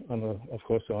community under, of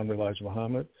course, the Honorable Elijah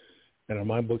Muhammad, and in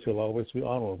my book, he'll always be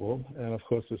honorable. And, of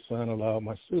course, his son allowed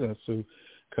my students to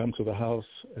come to the house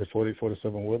at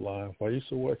 4047 Woodline, where I used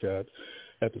to work at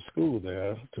the school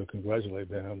there, to congratulate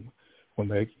them when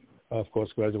they, of course,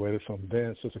 graduated from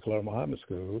then Sister Clara Muhammad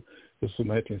School. This was in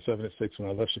 1976 when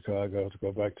I left Chicago to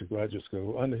go back to graduate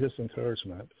school under his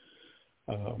encouragement.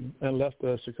 And left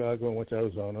Chicago and went to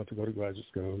Arizona to go to graduate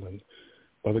school. And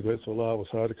by the grace of Allah, it was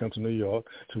hard to come to New York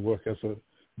to work as a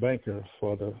banker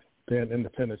for the then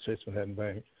independent Chase Manhattan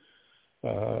Bank.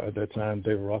 At that time,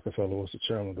 David Rockefeller was the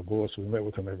chairman of the board, so we met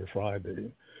with him every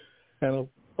Friday. And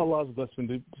Allah's blessed me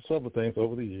to do several things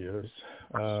over the years.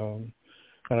 And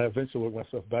I eventually worked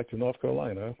myself back to North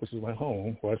Carolina, which is my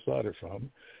home, where I started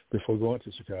from, before going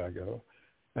to Chicago.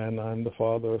 and I'm the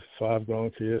father of 5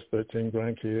 grown kids, 13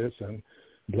 grandkids, and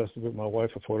blessed with my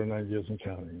wife for 49 years and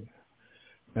counting,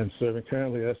 and serving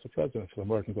currently as the president for the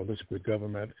American Coalition for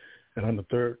Government, and I'm the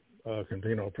third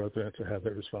convener or president to have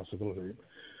that responsibility.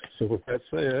 So with that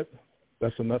said,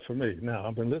 that's enough for me. Now,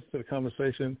 I've been listening to the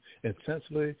conversation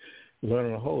intensely,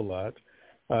 learning a whole lot.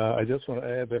 I just want to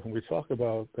add that when we talk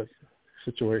about the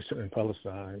situation in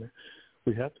Palestine,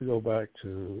 we have to go back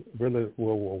to really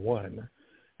World War I,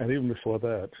 and even before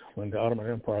that, when the Ottoman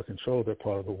Empire controlled that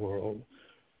part of the world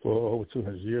for over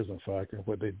 200 years, in fact, and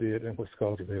what they did in what's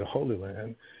called today the Holy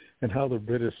Land, and how the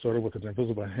British sort of with an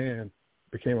invisible hand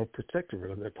became a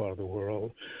protectorate of that part of the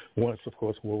world once, of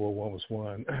course, World War I was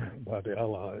won by the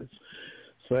Allies.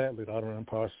 Sadly, the Ottoman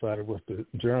Empire sided with the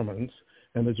Germans,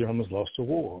 and the Germans lost the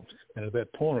war. And at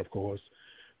that point, of course,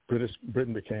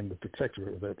 Britain became the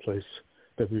protectorate of that place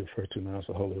that we refer to now as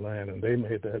the Holy Land, and they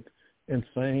made that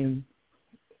insane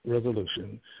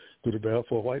resolution through the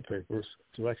Balfour White Papers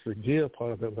to actually give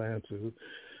part of that land to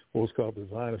what was called the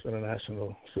Zionist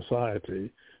International Society,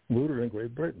 rooted in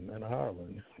Great Britain and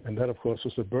Ireland. And that, of course,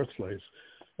 was the birthplace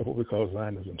of what we call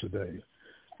Zionism today.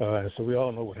 And so we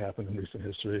all know what happened in recent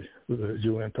history with the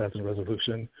UN passing a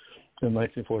resolution in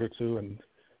 1942 and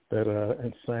that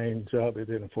insane job they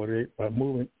did in 48 by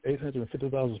moving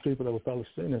 850,000 people that were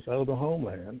Palestinians out of the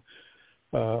homeland.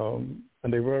 And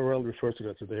they very rarely refer to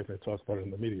that today if they talk about it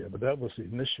in the media. But that was the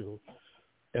initial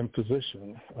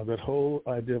imposition of that whole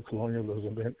idea of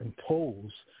colonialism being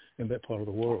imposed in that part of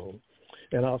the world.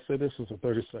 And I'll say this as a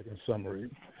 30-second summary.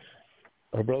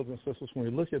 Our brothers and sisters, when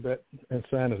we look at that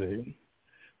insanity,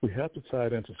 we have to tie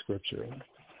it into Scripture.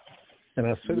 And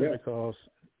I say that because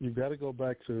you've got to go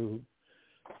back to,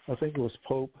 I think it was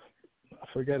Pope, I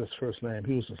forget his first name.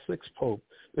 He was the 6th Pope.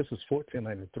 This is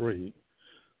 1493,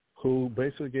 who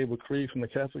basically gave a creed from the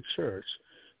Catholic Church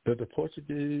that the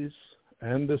Portuguese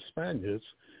and the Spaniards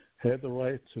had the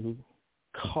right to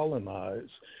colonize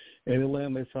any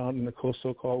land they found in the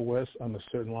so-called West on a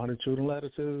certain longitude and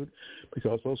latitude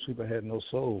because those people had no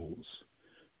souls.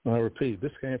 And I repeat,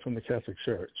 this came from the Catholic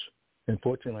Church in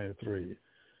 1493.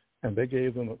 And they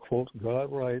gave them, quote,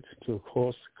 God right to, of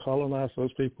course, colonize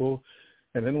those people.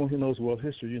 And anyone who knows world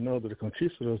history, you know that the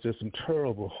conquistadors did some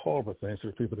terrible, horrible things to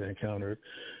the people they encountered.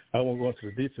 I won't go into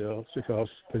the details because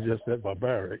they're just that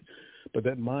barbaric. But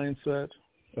that mindset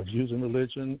of using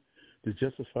religion to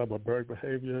justify barbaric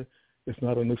behavior is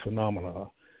not a new phenomenon.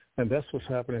 And that's what's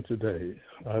happening today.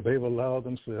 They've allowed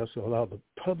themselves to allow the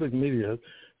public media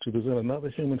to present another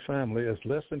human family as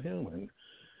less than human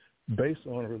based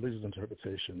on a religious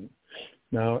interpretation.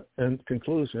 Now, in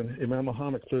conclusion, Imam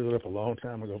Muhammad cleared it up a long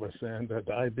time ago by saying that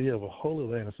the idea of a holy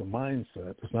land is a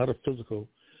mindset. It's not a physical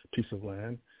piece of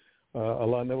land.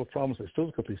 Allah never promised a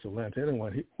physical piece of land to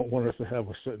anyone. He wanted us to have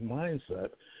a certain mindset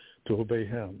to obey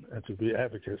him and to be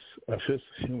advocates of his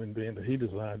human being that he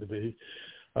designed to be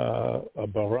a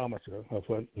barometer of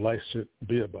what life should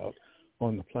be about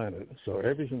on the planet. So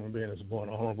every human being is born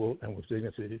honorable and with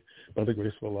dignity by the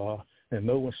grace of Allah, and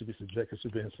no one should be subjected to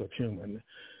being subhuman.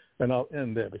 And I'll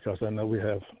end there because I know we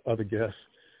have other guests,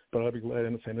 but I'll be glad to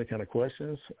entertain any kind of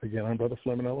questions. Again, I'm Brother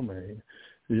Fleming Elmaine,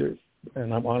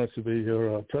 and I'm honored to be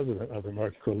your president of the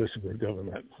American Coalition for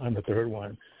Government. I'm the third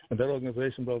one. And that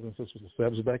organization, brothers and sisters, was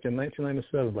established back in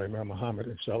 1997 by Imam Muhammad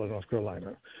in Charlotte, North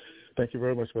Carolina. Thank you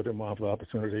very much, Brother Imam, for the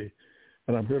opportunity.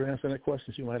 And I'm here to answer any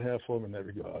questions you might have for me in that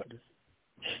regard.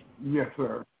 Yes,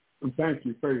 sir. And thank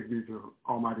you. Praise be to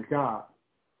Almighty God.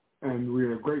 And we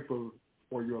are grateful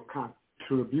for your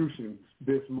contributions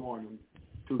this morning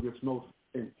to this most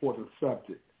important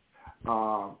subject.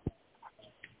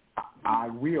 I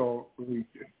will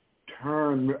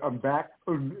return back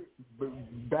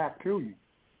to you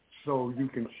so you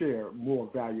can share more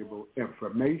valuable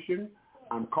information.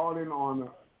 I'm calling on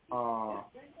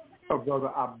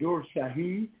Brother Abdul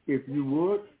Shahid. If you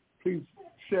would, please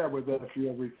share with us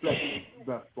your reflections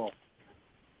thus far.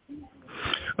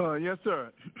 Yes,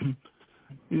 sir.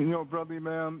 You know, Brother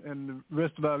Imam and the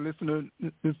rest of our listeners,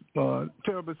 it's a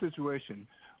terrible situation.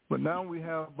 But now we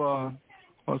have a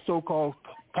so-called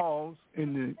pause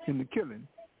in the killing,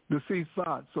 the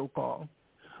ceasefire, so-called,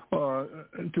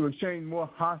 to exchange more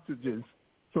hostages,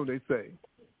 so they say,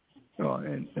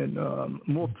 and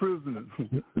more prisoners,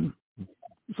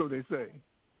 so they say.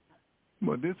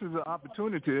 But this is an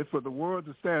opportunity for the world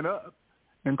to stand up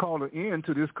and call an end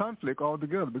to this conflict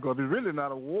altogether, because it's really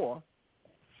not a war.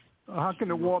 How can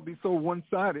the war be so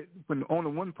one-sided when only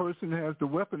one person has the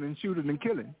weapon and shooting and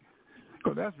killing?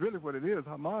 Because that's really what it is.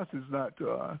 Hamas is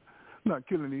not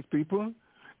killing these people.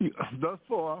 Thus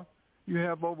far, you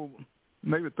have over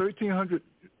maybe 1,300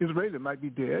 Israelis might be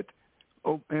dead,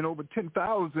 and over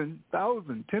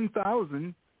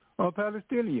 10,000 are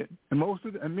Palestinian,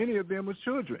 and many of them were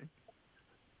children.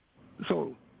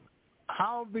 So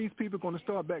how are these people going to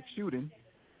start back shooting,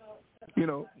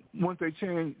 once they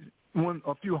change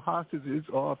a few hostages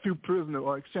or a few prisoners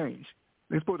are exchanged?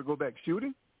 They're supposed to go back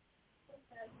shooting?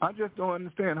 I just don't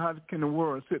understand how can the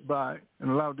world sit by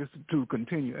and allow this to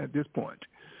continue at this point.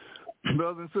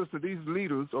 Brothers and sisters, these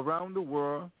leaders around the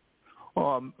world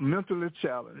are mentally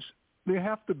challenged. They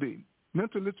have to be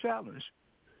mentally challenged.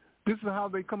 This is how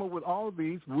they come up with all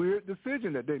these weird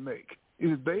decisions that they make. It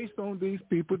is based on these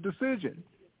people's decisions.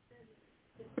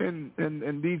 And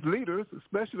these leaders,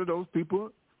 especially those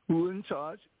people who are in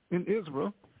charge in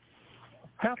Israel,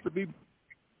 have to be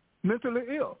mentally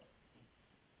ill.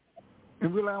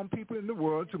 And we allow people in the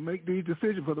world to make these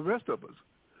decisions for the rest of us.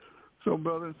 So,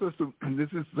 brothers and sisters,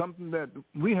 this is something that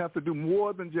we have to do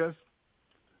more than just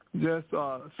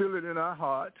feel it in our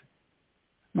heart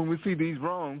when we see these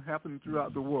wrongs happening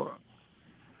throughout the world.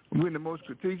 We're in the most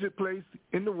strategic place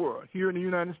in the world, here in the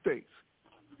United States.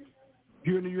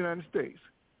 Here in the United States.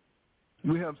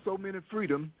 We have so many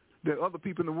freedoms that other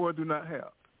people in the world do not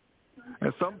have.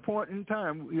 At some point in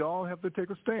time, we all have to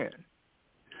take a stand.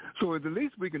 So the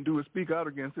least we can do is speak out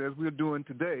against it, as we're doing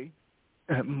today.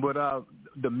 But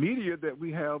the media that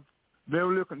we have very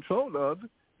little control of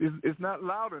is not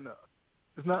loud enough.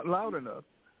 It's not loud enough.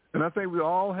 And I think we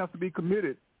all have to be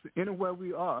committed to anywhere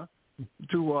we are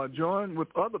to join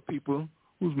with other people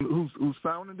who's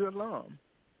sounding the alarm.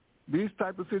 These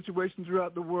type of situations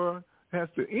throughout the world has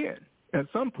to end. At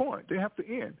some point, they have to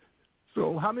end.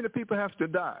 So how many people have to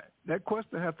die? That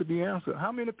question has to be answered.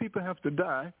 How many people have to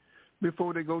die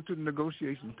before they go to the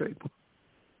negotiation table?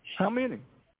 How many?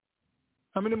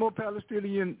 How many more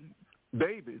Palestinian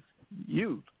babies,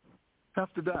 youth,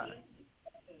 have to die?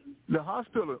 The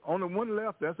hospital on the one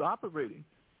left that's operating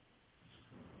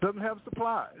doesn't have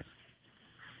supplies.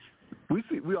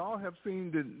 We all have seen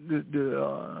the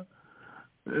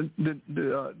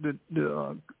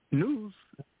news,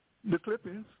 the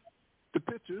clippings, the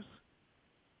pictures.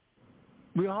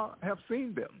 We all have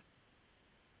seen them.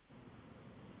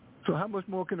 So how much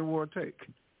more can the war take?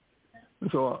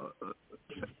 So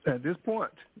at this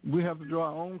point, we have to draw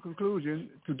our own conclusion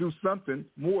to do something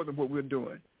more than what we're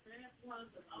doing.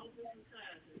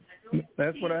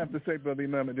 That's what I have to say, Brother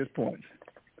Imam, at this point.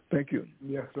 Thank you.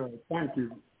 Yes, sir. Thank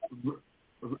you.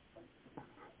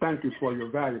 Thank you for your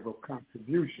valuable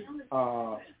contribution.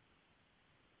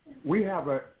 We have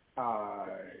a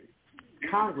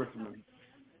congressman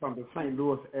from the St.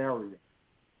 Louis area.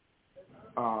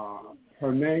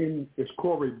 Her name is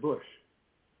Cori Bush,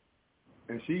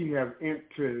 and she has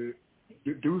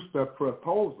introduced a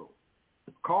proposal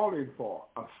calling for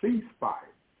a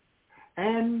ceasefire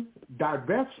and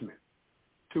divestment,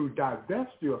 to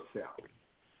divest yourself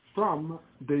from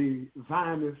the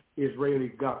Zionist Israeli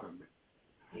government.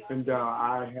 And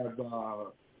I have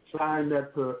signed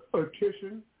that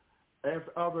petition, as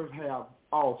others have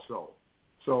also.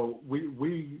 So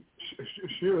we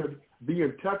should be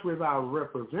in touch with our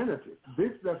representatives.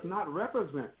 This does not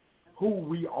represent who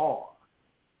we are.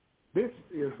 This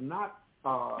is not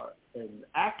an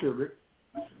accurate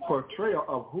portrayal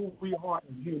of who we are as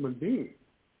human beings,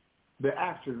 the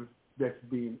actions that's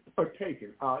being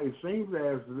taken. It seems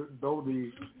as though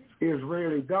the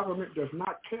Israeli government does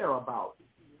not care about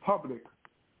public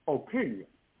opinion,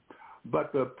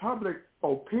 but the public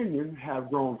opinion has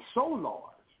grown so large,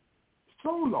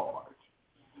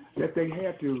 that they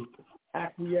had to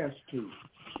acquiesce to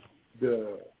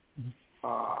the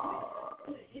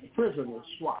prisoner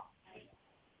swap.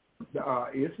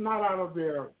 It's not out of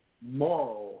their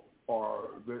moral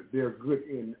or their good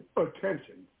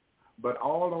intentions, but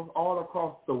all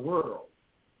across the world,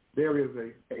 there is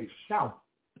a shout,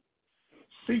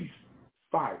 cease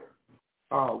fire.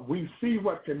 We see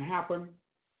what can happen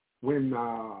when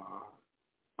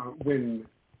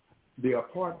the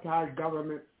apartheid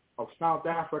government of South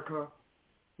Africa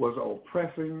was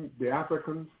oppressing the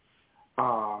Africans.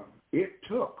 It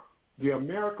took the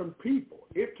American people,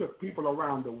 it took people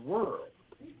around the world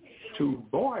to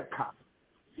boycott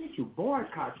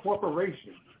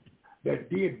corporations that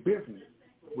did business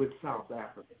with South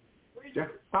Africa.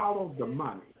 Just follow the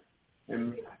money.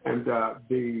 And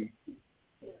the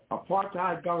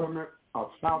apartheid government of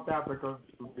South Africa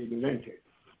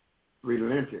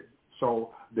relented.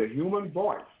 So the human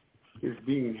voice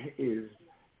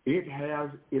it has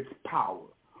its power.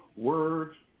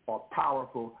 Words are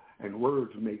powerful, and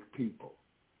words make people.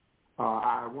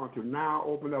 I want to now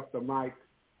open up the mic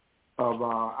of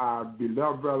our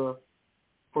beloved brother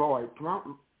Floyd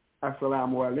Plump.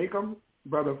 Assalamu alaikum,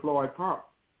 Brother Floyd Plump.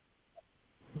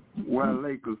 Wa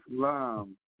alaikum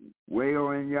salam.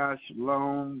 Wayo in Yah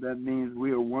Shalom. That means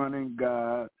we are one in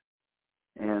God.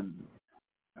 And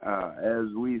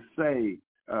as we say,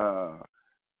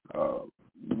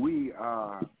 we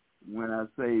are, when I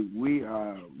say we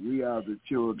are the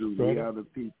children, we are the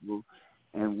people,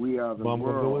 and we are the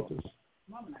world.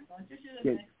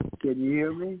 Can you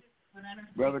hear me,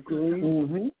 Brother Kareem?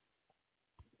 Mm-hmm.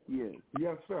 Yes.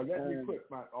 Yes, sir. Let me put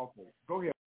my offer. Go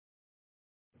ahead.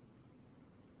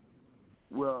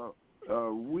 Well,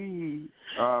 we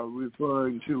are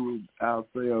referring to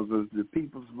ourselves as the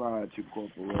People's March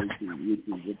Corporation, which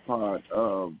is a part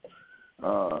of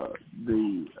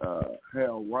the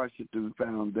Harold Washington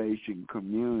Foundation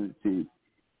Community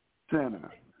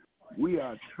Center. We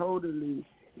are totally,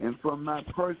 and from my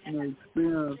personal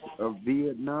experience of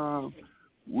Vietnam,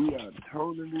 we are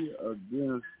totally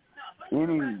against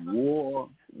any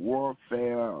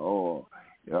warfare, or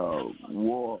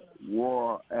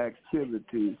war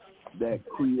activity that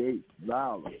creates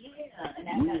violence.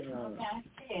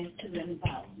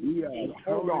 We are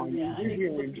hold on. We're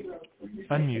hearing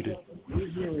unmuted. We're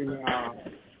hearing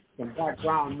some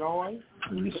background noise.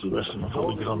 This is the rest of before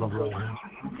we get on the road.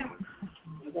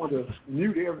 I want to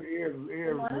mute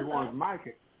everyone's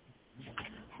mic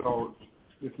so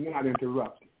it's not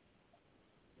interrupted.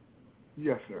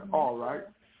 Yes, sir. All right.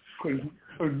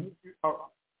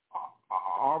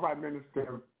 All right,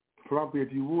 Minister Plump,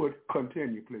 if you would,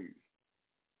 continue, please.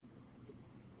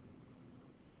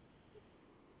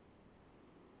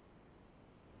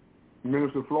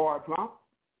 Minister Floyd Plump?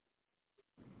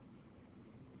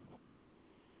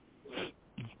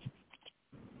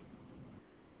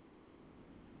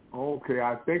 Okay,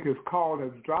 I think his call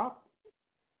has dropped.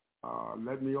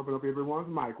 Let me open up everyone's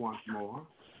mic once more.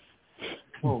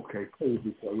 Okay, praise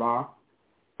be to Allah.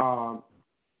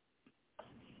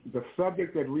 The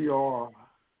subject that we are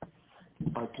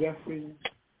addressing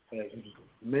as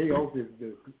males is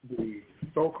the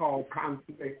so-called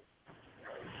conflict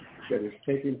that is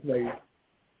taking place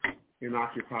in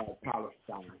occupied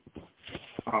Palestine.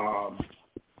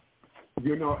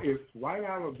 It's right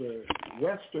out of the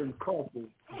Western culture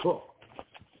book.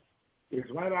 It's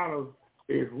right out of,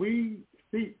 if we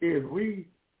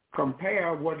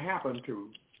compare what happened to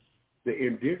the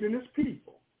indigenous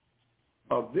people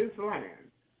of this land,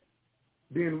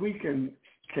 then we can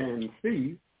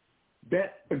see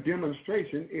that a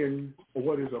demonstration in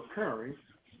what is occurring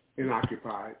in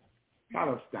occupied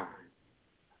Palestine.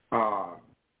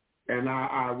 And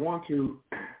I want to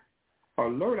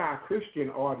alert our Christian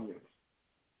audience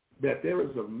that there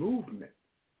is a movement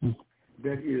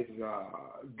that is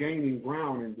gaining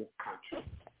ground in this country,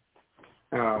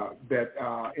 that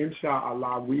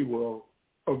inshallah we will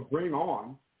bring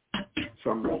on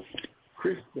some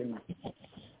Christian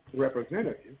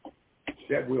representatives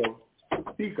that will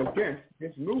speak against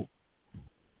this movement.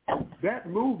 That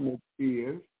movement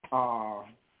is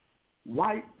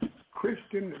white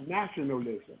Christian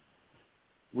nationalism.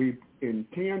 We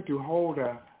intend to hold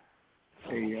a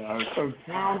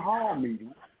town hall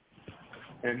meeting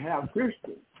and have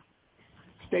Christians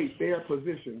state their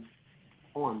position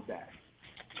on that,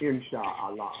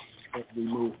 inshallah, as we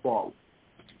move forward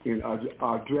in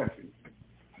addressing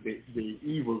the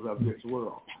evils of this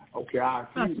world. Okay, I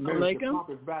see Minister Plump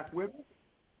is back with us.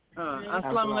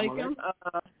 Assalamu alaikum.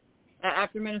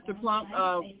 After Minister Plump,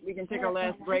 we can take our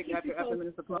last break after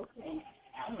Minister Plump.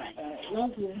 All right.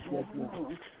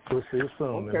 We'll see you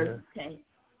soon, man. Okay.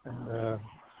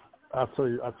 I'll tell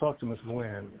you, I talked to Ms.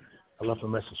 Nguyen. I left a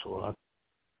message for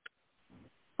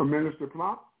her. Minister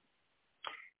Plump?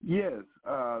 Yes.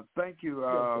 Thank you,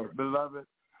 beloved.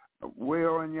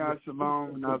 Well, in Yah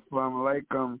Shalom, Assalamu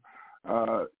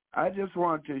alaikum. I just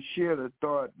want to share the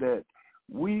thought that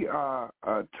we are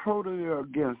totally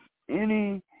against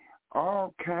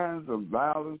all kinds of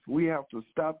violence. We have to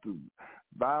stop the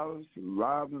violence, the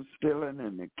robbing, stealing,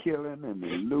 and the killing, and the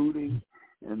looting,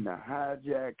 and the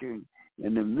hijacking,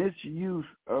 and the misuse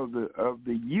of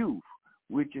the youth,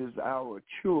 which is our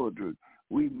children.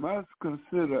 We must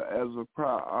consider as a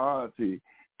priority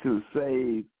to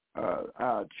save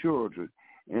our children.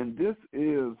 And this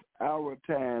is our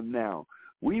time now.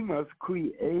 We must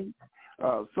create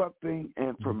something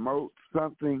and promote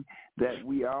something that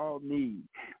we all need.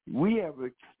 We have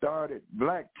started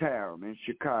Blacktown in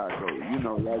Chicago.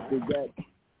 Like they got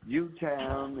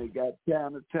Jewtown, they got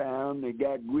Chinatown, they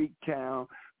got Greektown.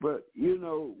 But,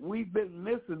 we've been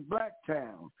missing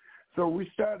Blacktown. So we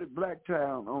started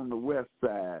Blacktown on the west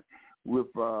side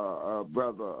with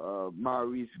brother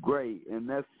Maurice Gray, and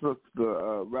that's Sister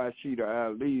Rashida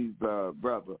Ali's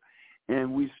brother.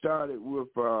 And we started with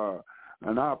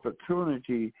an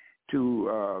opportunity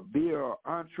to be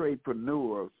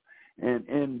entrepreneurs.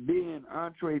 And being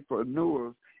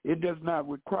entrepreneurs, it does not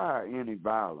require any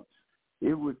violence.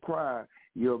 It requires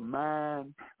your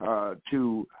mind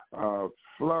to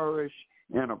flourish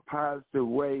in a positive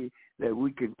way that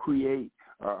we can create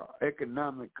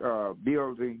economic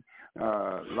building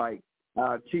like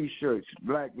our T-shirts,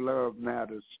 Black Love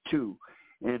Matters too.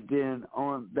 And then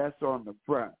that's on the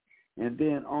front. And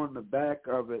then on the back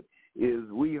of it is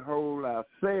we hold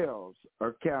ourselves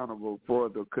accountable for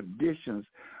the conditions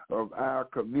of our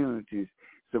communities,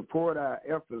 support our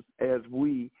efforts as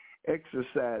we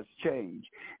exercise change.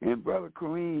 And Brother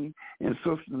Kareem and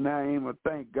Sister Naima,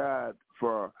 thank God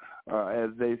for, as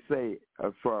they say,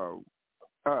 for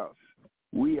us.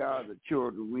 We are the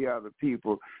children, we are the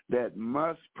people that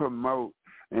must promote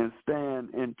and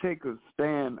stand and take a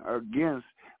stand against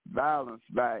violence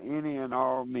by any and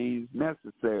all means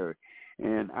necessary.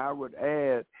 And I would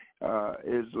add,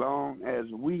 as long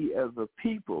as we as a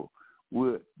people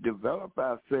would develop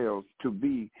ourselves to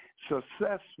be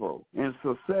successful, and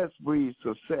success breeds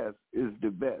success is the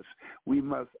best. We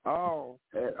must all,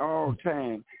 at all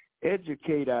times,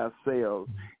 educate ourselves,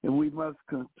 and we must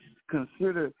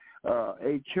consider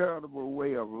a charitable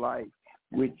way of life,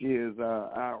 which is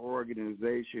our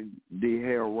organization, the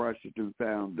Harold Washington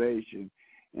Foundation.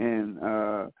 And,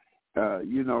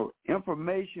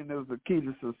 information is the key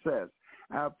to success.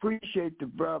 I appreciate the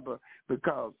brother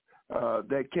because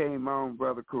that came on,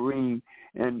 Brother Kareem,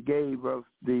 and gave us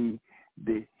the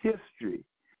history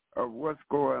of what's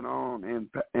going on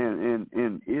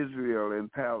in Israel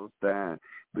and Palestine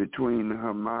between the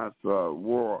Hamas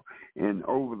war and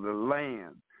over the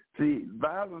land. See,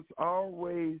 violence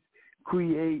always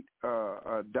create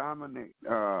a dominant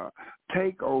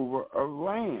takeover of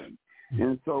land.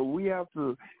 And so we have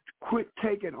to quit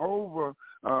taking over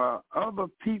other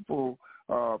people's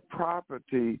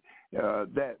property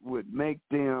that would make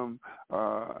them,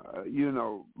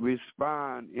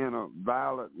 respond in a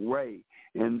violent way.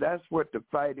 And that's what the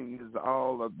fighting is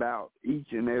all about each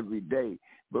and every day.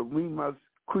 But we must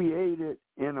create it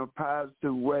in a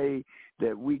positive way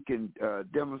that we can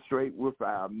demonstrate with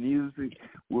our music,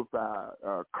 with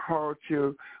our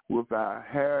culture, with our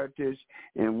heritage,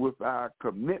 and with our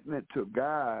commitment to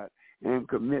God and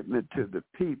commitment to the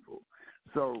people.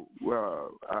 So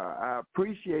I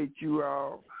appreciate you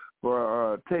all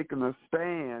for taking a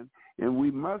stand, and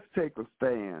we must take a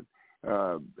stand.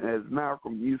 As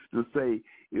Malcolm used to say,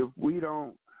 if we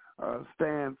don't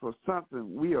stand for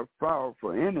something, we are fall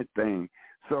for anything.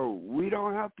 So we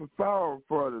don't have to fall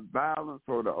for the violence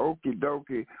or the okie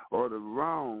dokie or the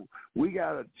wrong. We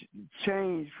got to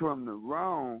change from the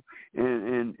wrong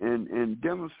and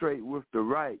demonstrate with the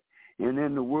right. And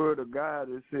in the Word of God,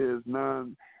 it says,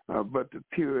 none but the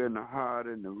pure in the heart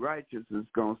and the righteous is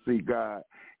going to see God.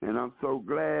 And I'm so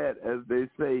glad, as they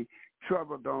say,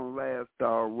 trouble don't last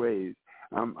always.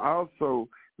 I'm also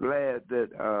glad that,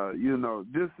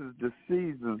 this is the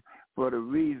season for the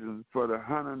reason for the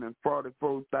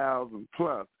 144,000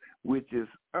 plus, which is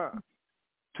us,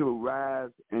 to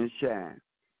rise and shine.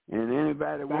 And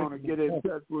anybody want to get in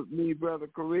touch with me, Brother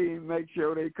Kareem, make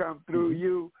sure they come through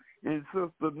you and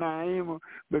Sister Naima,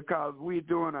 because we're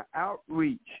doing an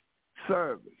outreach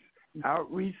service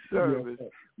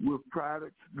with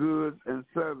products, goods, and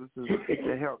services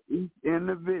to help each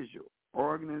individual,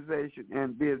 organization,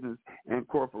 and business and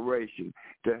corporation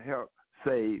to help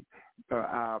save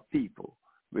our people,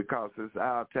 because it's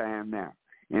our time now.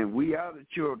 And we are the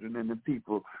children and the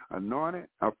people anointed,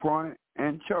 appointed,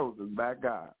 and chosen by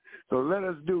God. So let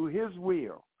us do his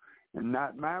will and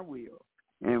not my will.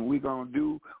 And we're going to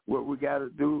do what we got to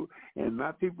do. And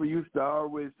my people used to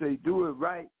always say, do it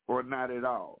right or not at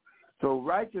all. So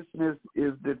righteousness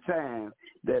is the time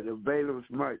that avails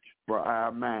much for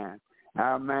our mind.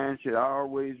 Our mind should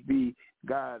always be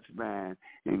God's mind,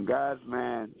 and God's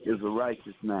mind is a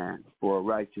righteous mind for a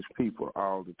righteous people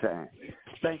all the time.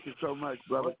 Thank you so much,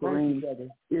 Brother Kareem.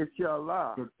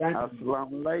 Inshallah.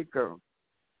 Assalamu alaikum.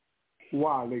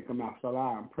 Wa alaikum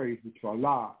assalam. Praise be to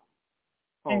Allah.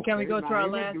 And can we go to our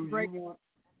last break? We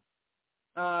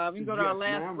can go to our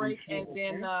last break, and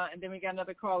then we got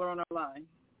another caller on our line.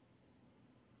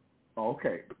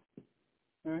 Okay.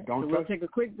 All right. So we'll take a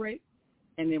quick break,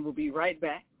 and then we'll be right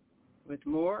back with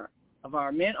more of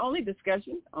our Men Only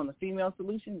discussion on the Female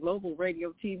Solution Global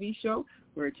Radio TV show.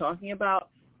 We're talking about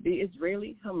the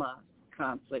Israeli-Hamas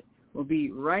conflict. We'll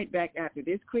be right back after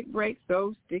this quick break,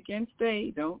 so stick and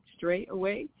stay. Don't stray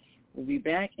away. We'll be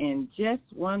back in just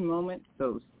one moment,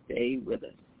 so stay with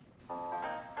us.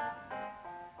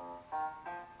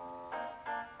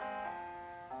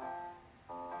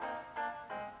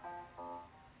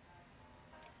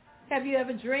 Have you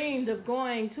ever dreamed of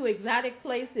going to exotic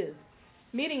places,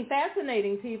 meeting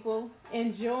fascinating people,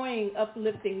 enjoying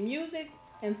uplifting music,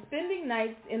 and spending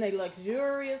nights in a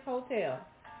luxurious hotel?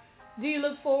 Do you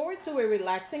look forward to a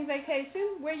relaxing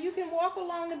vacation where you can walk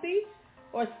along the beach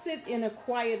or sit in a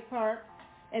quiet park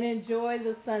and enjoy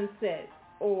the sunset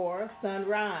or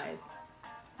sunrise?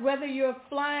 Whether you're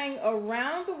flying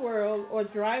around the world or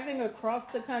driving across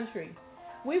the country,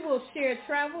 we will share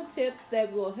travel tips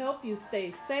that will help you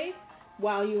stay safe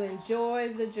while you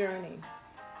enjoy the journey.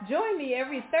 Join me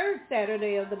every third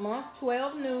Saturday of the month,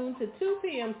 12 noon to 2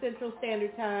 p.m. Central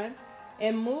Standard Time,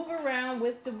 and move around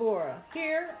with Deborah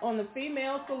here on the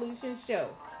Female Solutions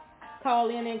Show. Call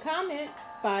in and comment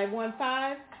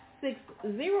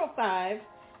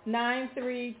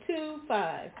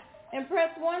 515-605-9325 and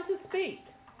press 1 to speak.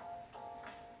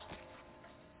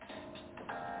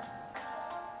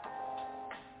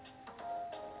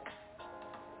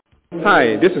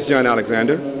 Hi, this is John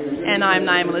Alexander. And I'm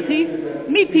Naima Latif.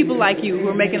 Meet people like you who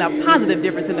are making a positive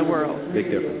difference in the world.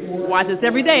 Big difference. Watch us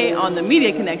every day on The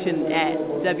Media Connection at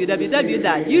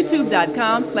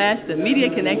www.youtube.com/The Media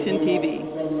Connection TV.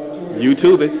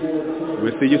 YouTube it.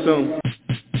 We'll see you soon.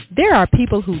 There are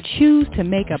people who choose to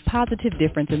make a positive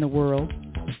difference in the world.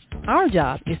 Our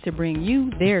job is to bring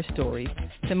you their stories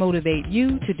to motivate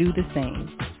you to do the same.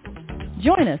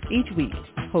 Join us each week,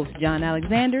 host John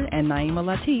Alexander and Naima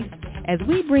Latif, as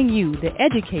we bring you the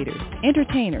educators,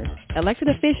 entertainers, elected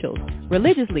officials,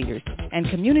 religious leaders, and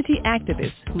community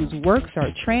activists whose works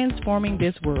are transforming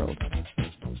this world.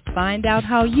 Find out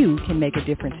how you can make a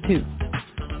difference too.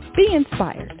 Be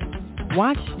inspired.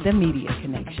 Watch The Media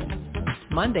Connection.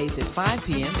 Mondays at 5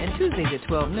 p.m. and Tuesdays at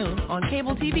 12 noon on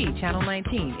Cable TV Channel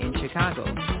 19 in Chicago.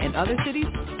 In other cities,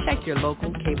 check your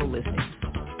local cable listings.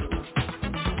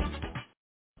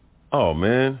 Oh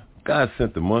man, God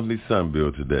sent the monthly sun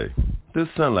bill today. This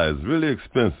sunlight is really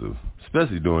expensive,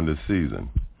 especially during this season.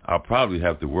 I'll probably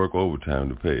have to work overtime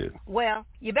to pay it. Well,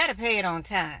 you better pay it on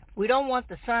time. We don't want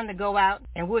the sun to go out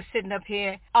and we're sitting up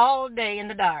here all day in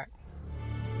the dark.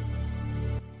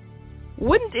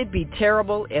 Wouldn't it be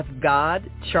terrible if God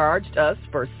charged us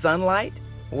for sunlight?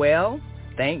 Well,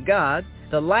 thank God,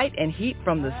 the light and heat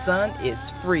from the sun is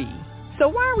free. So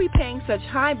why are we paying such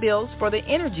high bills for the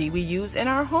energy we use in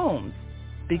our homes?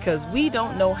 Because we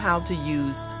don't know how to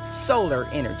use solar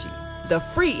energy, the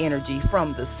free energy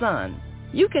from the sun.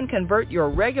 You can convert your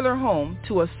regular home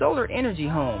to a solar energy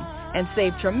home and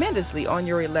save tremendously on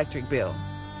your electric bill.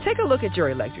 Take a look at your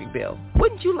electric bill.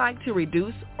 Wouldn't you like to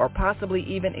reduce or possibly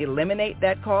even eliminate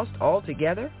that cost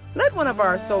altogether? Let one of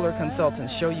our solar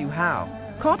consultants show you how.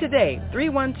 Call today,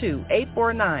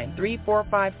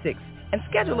 312-849-3456. and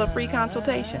schedule a free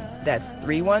consultation. That's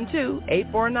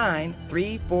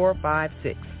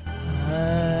 312-849-3456.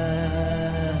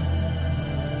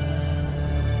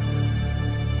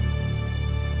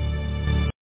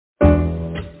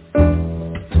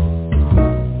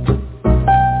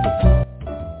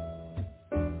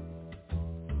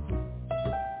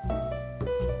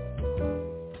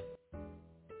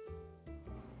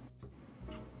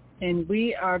 And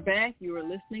we are back. You are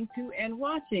listening to and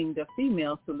watching the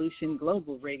Female Solution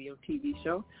Global Radio TV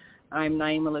show. I'm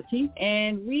Naima Latif,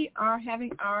 and we are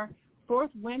having our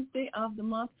fourth Wednesday of the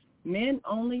month Men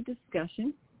Only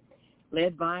Discussion,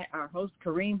 led by our host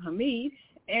Kareem Hameed,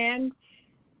 and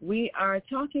we are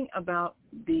talking about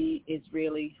the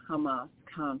Israeli-Hamas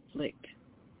conflict.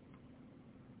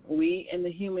 We in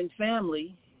the human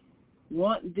family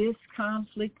want this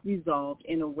conflict resolved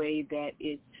in a way that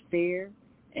is fair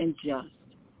and just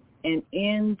and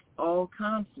ends all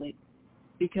conflict,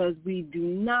 because we do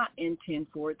not intend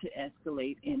for it to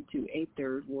escalate into a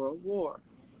third world war.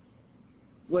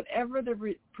 Whatever the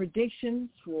predictions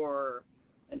for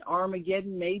an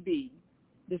Armageddon may be,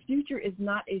 the future is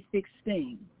not a fixed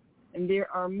thing, and there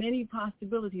are many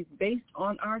possibilities based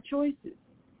on our choices.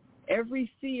 Every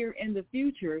seer in the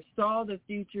future saw the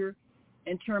future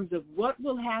in terms of what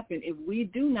will happen if we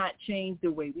do not change the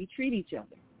way we treat each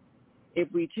other. If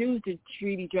we choose to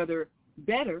treat each other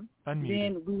better,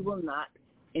 then we will not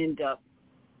end up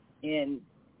in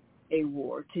a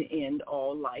war to end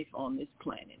all life on this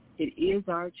planet. It is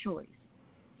our choice.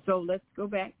 So let's go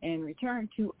back and return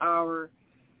to our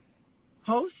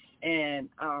hosts and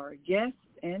our guests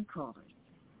and callers.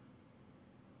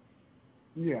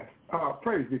 Yes.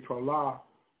 Praise be to Allah.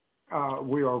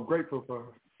 We are grateful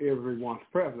for everyone's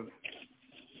presence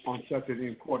on such an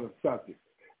important subject.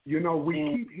 You know, we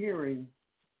keep hearing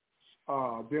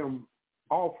them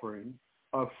offering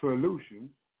a solution,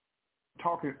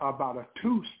 talking about a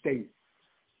two-state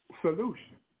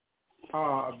solution.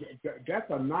 That's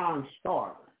a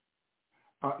non-starter.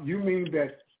 You mean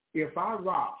that if I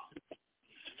rob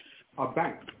a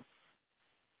bank,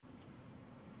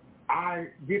 I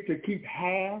get to keep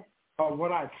half of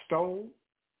what I stole.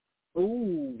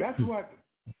 Ooh. That's what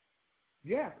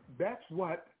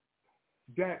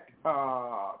that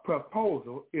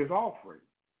proposal is offering.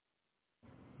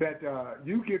 That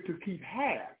you get to keep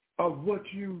half of what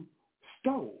you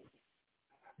stole.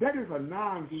 That is a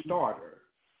non-starter.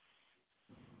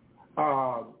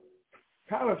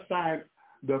 Palestine,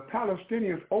 the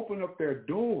Palestinians opened up their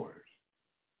doors,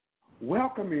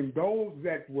 welcoming those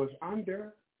that was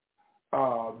under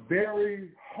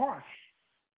very harsh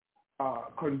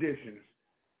conditions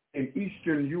in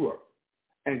Eastern Europe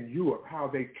and Europe, how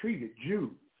they treated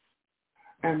Jews.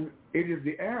 And it is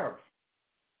the Arabs,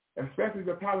 especially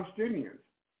the Palestinians,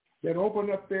 that opened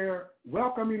up their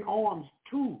welcoming arms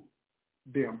to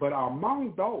them. But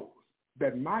among those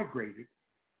that migrated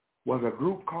was a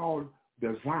group called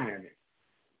the Zionists.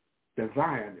 The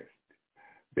Zionists.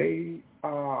 They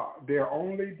their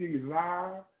only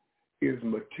desire is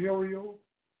material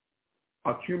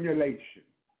accumulation,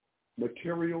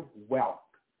 material wealth.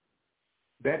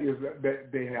 That is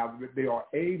that they are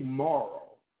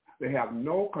amoral. They have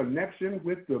no connection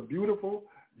with the beautiful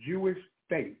Jewish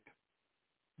faith.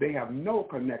 They have no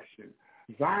connection.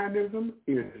 Zionism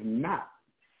is not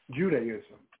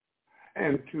Judaism.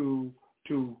 And to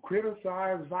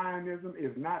criticize Zionism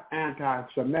is not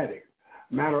anti-Semitic.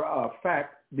 Matter of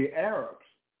fact, the Arabs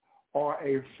are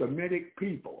a Semitic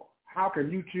people. How can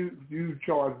you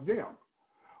charge them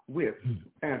with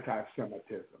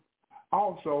anti-Semitism?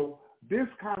 Also, this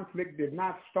conflict did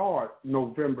not start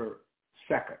November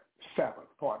 7th,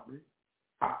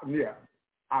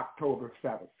 October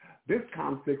 7th. This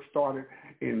conflict started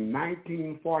in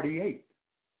 1948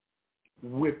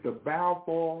 with the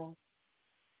Balfour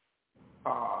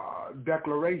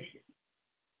Declaration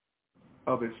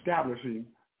of establishing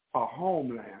a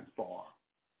homeland for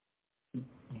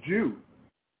Jews.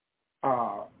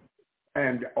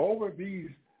 And over these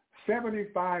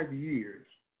 75 years,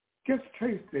 just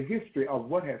trace the history of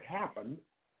what has happened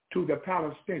to the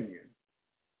Palestinians,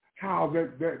 how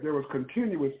there was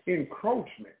continuous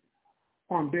encroachment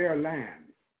on their land.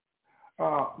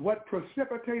 What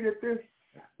precipitated this?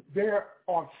 There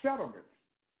are settlements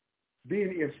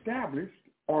being established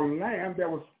on land that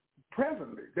was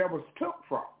took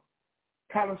from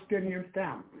Palestinian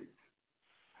families.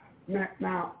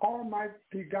 Now,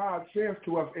 Almighty God says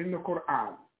to us in the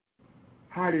Quran,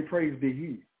 highly praised be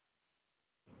He.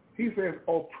 He says,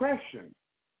 oppression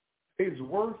is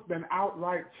worse than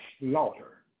outright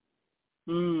slaughter.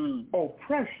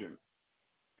 Oppression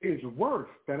is worse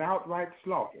than outright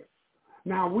slaughter.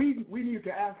 Now, we need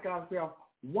to ask ourselves,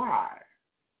 why?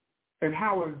 And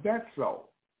how is that so?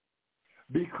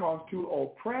 Because to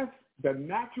oppress the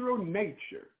natural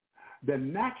nature, the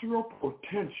natural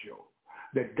potential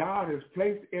that God has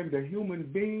placed in the human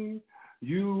being,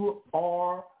 you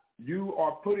are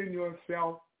putting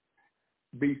yourself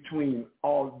between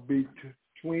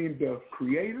the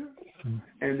Creator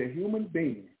and the human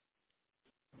being.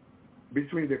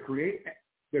 Between the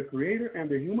Creator and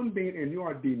the human being, and you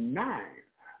are denying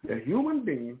the human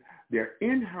being their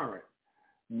inherent,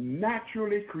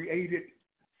 naturally created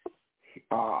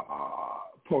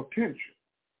potential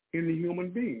in the human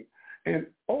being. And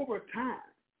over time,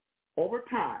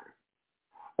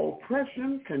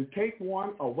 oppression can take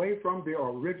one away from their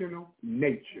original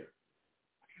nature.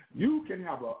 You can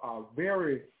have a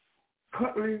very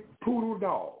cuddly poodle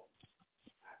dog.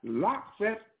 Lock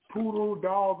that poodle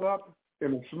dog up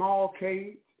in a small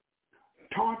cage,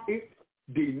 taunt it,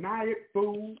 deny it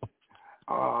food,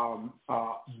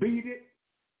 beat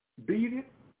it,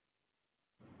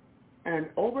 and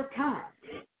over time,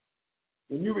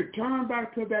 when you return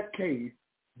back to that cage,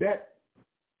 that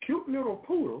cute little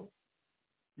poodle,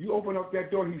 you open up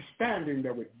that door, he's standing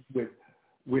there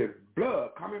with blood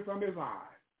coming from his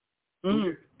eyes, with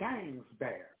his fangs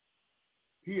bare.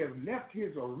 He has left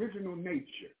his original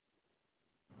nature.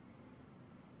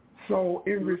 So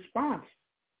in response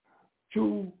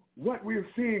to what we're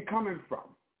seeing coming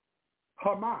from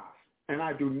Hamas, and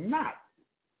I do not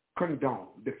condone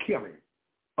the killing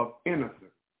of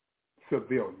innocent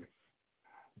civilians.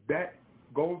 That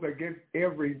goes against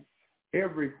everything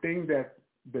that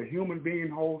the human being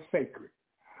holds sacred.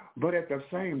 But at the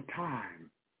same time,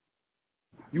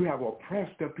 you have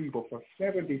oppressed the people for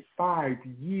 75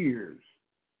 years.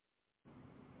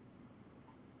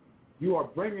 You are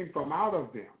bringing from out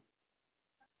of them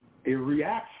a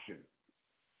reaction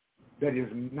that is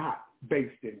not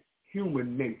based in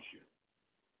human nature.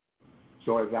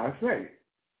 So as I say,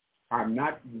 I'm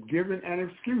not giving an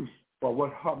excuse for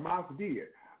what Hamas did,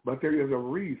 but there is a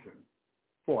reason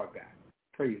for that.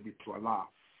 Praise be to Allah.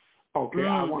 Okay,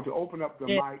 I want to open up the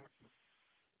mic.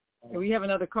 We have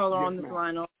another caller on this ma'am.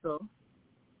 line also.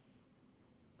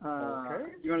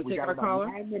 Okay. You want to we take got our about caller?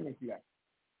 9 minutes left.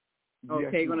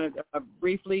 Okay, yes, going to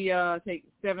briefly take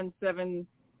 773-956.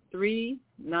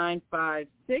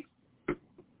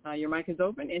 Your mic is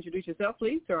open. Introduce yourself,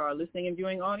 please, to our listening and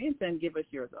viewing audience, and give us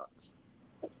your thoughts.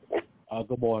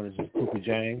 Good morning. This is Cooper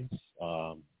James,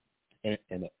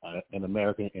 an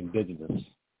American indigenous.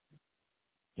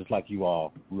 Just like you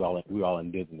all, we all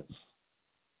indigenous.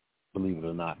 Believe it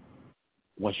or not.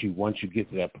 Once you get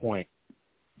to that point,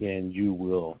 then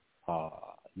you'll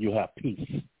have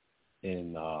peace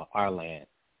in our land.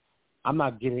 I'm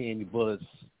not getting any bullets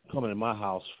coming in my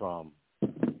house from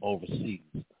overseas,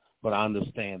 but I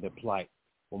understand their plight.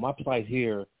 Well, my plight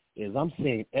here is I'm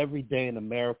seeing every day in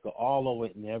America, all over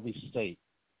in every state,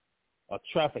 a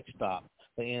traffic stop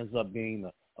that ends up being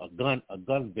a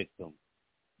gun victim.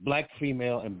 Black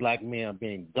female and black men are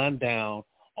being gunned down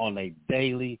on a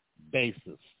daily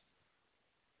basis,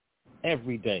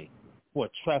 every day, for a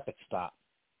traffic stop,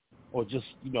 or just,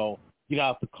 get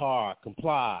out the car,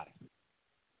 comply.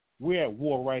 We're at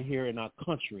war right here in our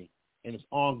country, and it's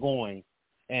ongoing,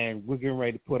 and we're getting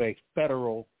ready to put a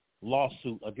federal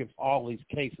lawsuit against all these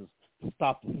cases to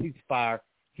stop the ceasefire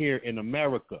here in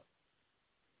America,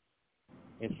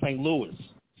 in St. Louis,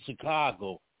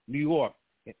 Chicago, New York,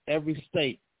 in every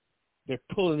state. They're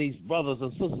pulling these brothers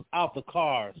and sisters out the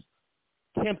cars,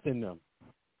 tempting them,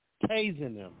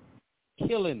 tasing them,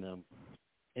 killing them,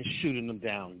 and shooting them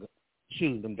down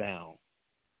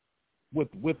with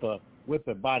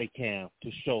a body cam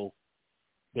to show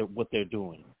what they're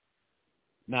doing.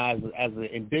 Now, as an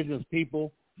indigenous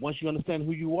people, once you understand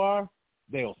who you are,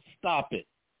 they'll stop it.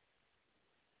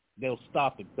 They'll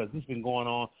stop it because this has been going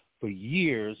on for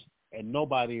years and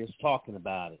nobody is talking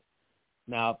about it.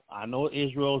 Now, I know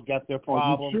Israel's got their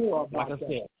problems. Sure like I that?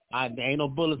 said, there ain't no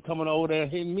bullets coming over there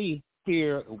hitting me.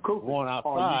 Fear going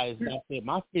outside. That's it.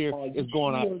 My fear is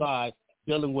going outside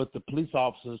dealing with the police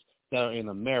officers that are in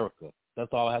America.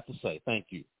 That's all I have to say. Thank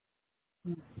you.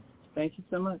 Thank you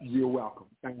so much. You're welcome.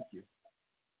 Thank you.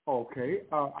 Okay.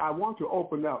 I want to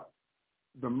open up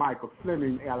the mic of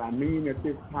Fleming El Amin at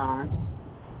this time.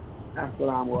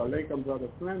 Assalamu alaikum, Brother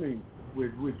Fleming.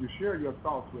 Would you share your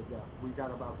thoughts with us? We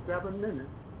got about 7 minutes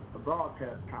of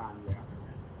broadcast time left,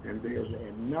 and there's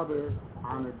another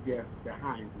honored guest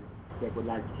behind you that would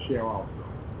like to share also.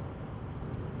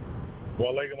 Wa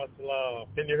alaikum assalam.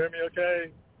 Can you hear me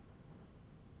okay?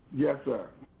 Yes, sir.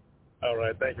 All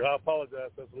right, thank you. I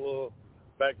apologize. There's a little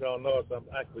background noise. I'm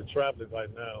actually traveling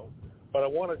right now. But I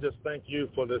want to just thank you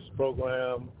for this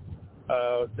program.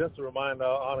 Just to remind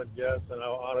our honored guests and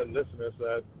our honored listeners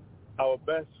that our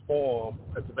best form,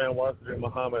 as the man Host Kareem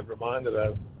Hameed reminded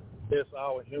us, is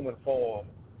our human form.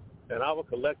 And our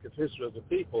collective history as a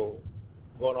people,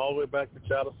 going all the way back to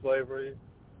chattel slavery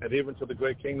and even to the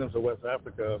great kingdoms of West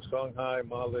Africa, of Songhai,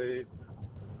 Mali,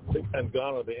 and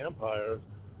Ghana, the empires,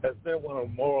 has been one of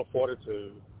moral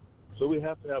fortitude. So we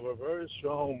have to have a very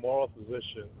strong moral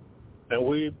position. And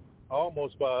we,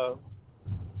 almost by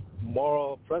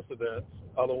moral precedence,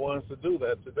 are the ones to do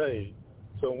that today.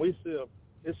 So when we see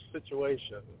this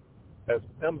situation as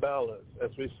imbalanced as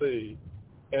we see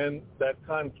in that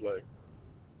conflict,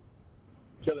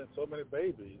 killing so many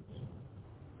babies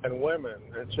and women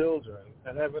and children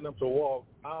and having them to walk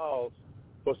aisles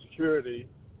for security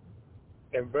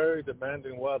in very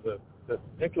demanding weather, the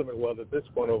inclement weather at this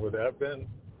point over there. I've been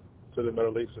to the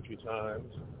Middle East a few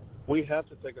times. We have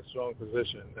to take a strong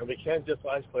position, and we can't just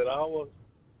isolate our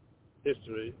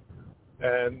history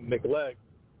and neglect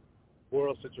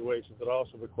world situations that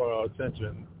also require our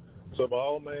attention. So by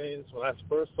all means, when I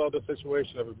first saw the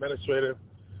situation of administrative,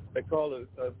 they call it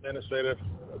administrative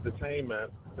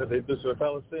detainment that they do to the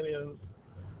Palestinians,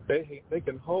 they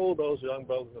can hold those young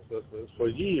brothers and sisters for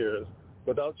years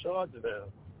without charging them.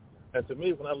 And to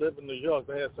me, when I lived in New York,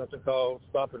 they had something called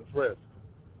stop and frisk.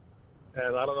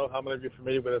 And I don't know how many of you are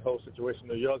familiar with this whole situation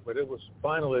in New York, but it was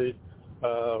finally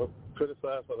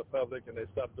criticized by the public, and they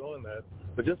stopped doing that.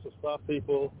 But just to stop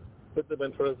people, put them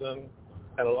in prison,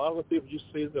 and a lot of the people you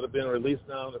see that are being released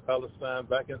now in Palestine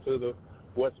back into the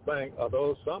West Bank are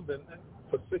those, some been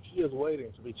for 6 years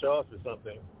waiting to be charged with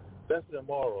something. That's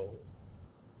immoral.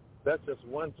 That's just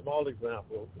one small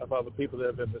example of how the people that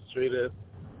have been mistreated.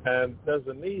 And there's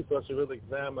a need for us to really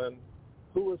examine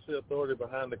who is the authority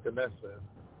behind the Knesset,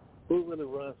 who really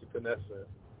runs the Knesset.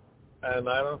 And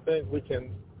I don't think we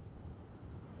can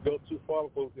go too far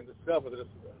before we can discover that it's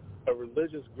a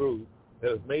religious group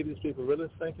that has made these people really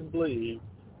think and believe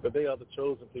that they are the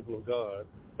chosen people of God.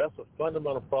 That's a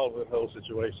fundamental problem with the whole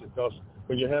situation, because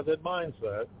when you have that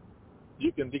mindset,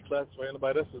 you can declassify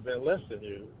anybody else as being less than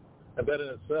you, and that in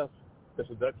itself is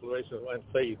a declaration of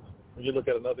unfaith when you look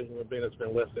at another human being that's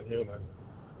been less than human.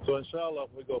 So inshallah, if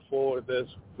we go forward with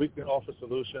this, we can offer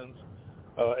solutions.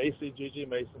 ACGG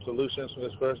made some solutions when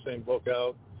this first thing broke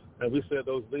out, and we said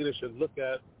those leaders should look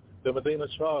at the Medina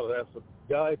Charter as a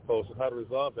guidepost of how to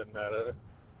resolve that matter,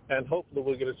 and hopefully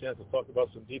we'll get a chance to talk about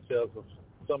some details of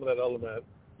some of that element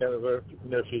in the very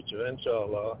near future,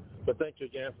 inshallah. But thank you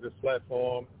again for this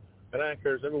platform, and I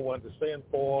encourage everyone to stay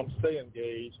informed, stay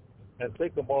engaged, and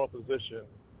take a moral position,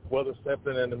 whether it's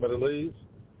happening in the Middle East,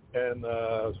 and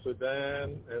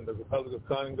Sudan, and the Republic of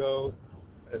Congo,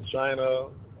 and China.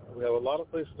 We have a lot of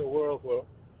places in the world where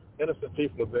innocent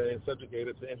people are being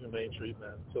subjugated to inhumane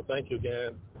treatment. So thank you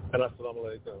again, and assalamu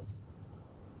alaikum.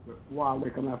 Wa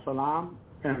alaikum assalam.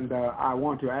 And I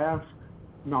want to ask,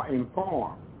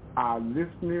 inform our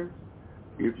listeners,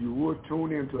 if you would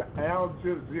tune into Al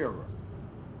Jazeera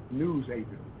news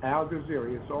agency. Al Jazeera,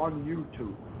 it's on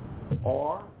YouTube,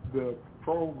 or the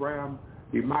program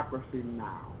Democracy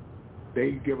Now!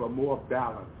 They give a more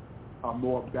balanced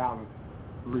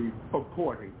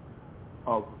reporting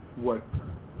of what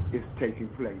is taking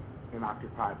place in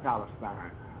occupied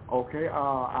Palestine. Okay,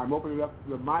 I'm opening up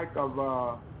the mic of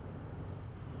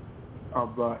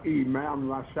Imam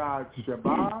Rashad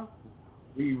Shabazz.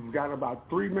 We've got about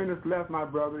 3 minutes left, my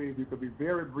brother. If you could be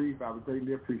very brief, I would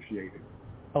greatly appreciate it.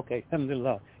 Okay,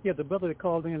 alhamdulillah. Yeah, the brother that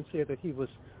called in said that he was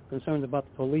concerned about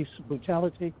the police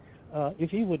brutality.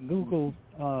 If he would Google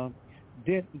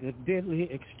the deadly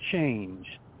exchange,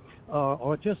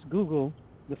 or just Google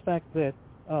the fact that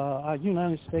our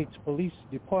United States police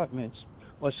departments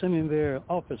are sending their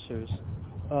officers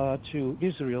to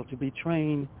Israel to be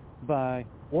trained by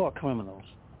war criminals.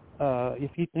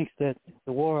 If he thinks that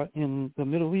the war in the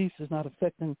Middle East is not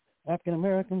affecting African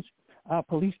Americans, our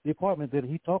police department that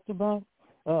he talked about,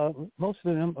 most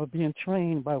of them are being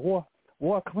trained by war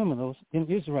criminals in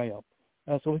Israel.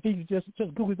 So if he just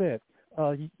Google that,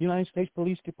 United States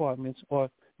police departments are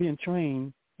being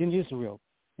trained in Israel,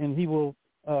 and he will,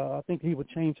 I think he would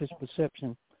change his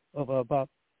perception of about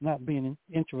not being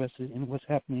interested in what's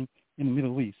happening in the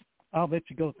Middle East. I'll let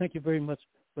you go. Thank you very much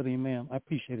for the Imam. I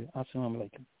appreciate it. Assalamu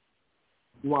alaikum.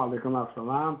 Wa alaikum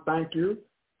assalam. Thank you.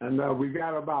 And we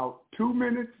got about 2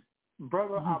 minutes.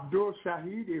 Brother Abdul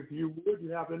Shahid, if you would,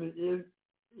 you have any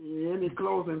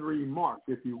closing remarks,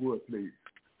 if you would, please.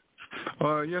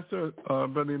 Yes, sir,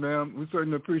 Brother Imam. We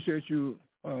certainly appreciate you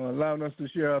allowing us to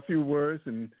share a few words,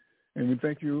 and we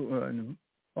thank you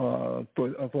for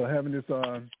having this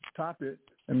topic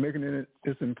and making it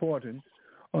important.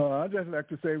 I'd just like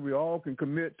to say we all can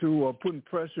commit to putting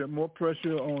more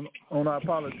pressure on our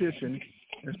politicians,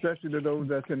 especially to those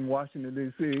that's in Washington,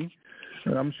 D.C.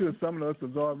 And I'm sure some of us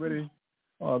have already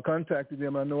contacted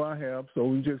them. I know I have. So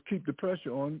we just keep the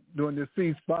pressure on during this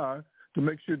ceasefire to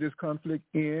make sure this conflict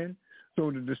ends, so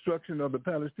the destruction of the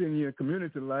Palestinian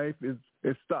community life is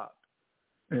stopped,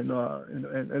 and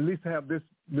at least have this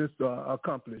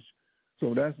accomplished.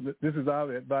 So this is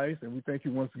our advice, and we thank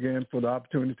you once again for the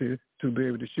opportunity to be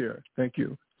able to share. Thank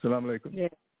you. Assalamu alaikum.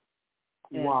 Yes.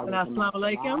 Assalamu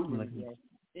alaikum.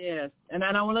 Yes. And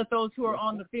I want to let those who are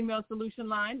on the Female Solution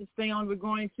line to stay on. We're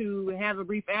going to have a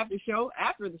brief after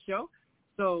the show.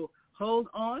 So hold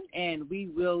on, and we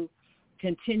will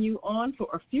continue on for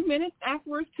a few minutes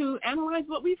afterwards to analyze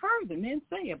what we've heard the men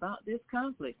say about this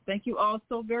conflict. Thank you all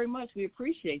so very much. We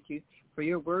appreciate you for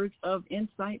your words of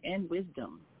insight and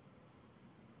wisdom.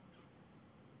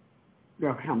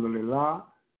 Alhamdulillah.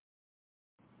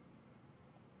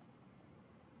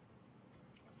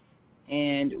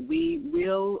 And we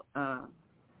will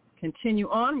continue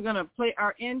on. We're going to play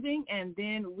our ending, and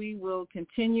then we will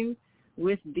continue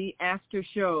with the after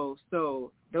show.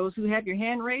 So those who have your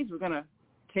hand raised, we're going to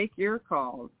take your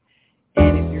calls.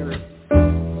 And if you're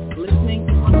listening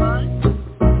online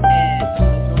and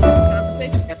join the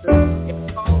conversation, have to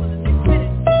call in the 6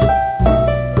 minutes.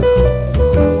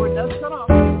 Before it does cut off.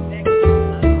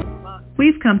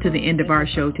 We've come to the end of our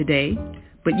show today,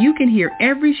 but you can hear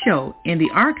every show in the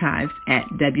archives at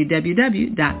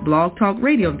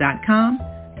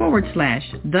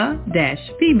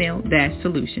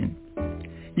www.blogtalkradio.com/the-female-solution.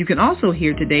 You can also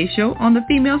hear today's show on the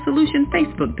Female Solution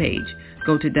Facebook page.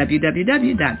 Go to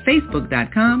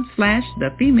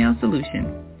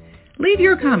www.facebook.com/thefemalesolution. Leave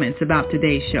your comments about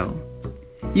today's show.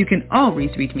 You can always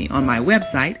reach me on my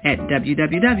website at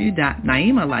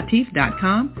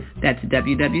www.naimalatif.com. That's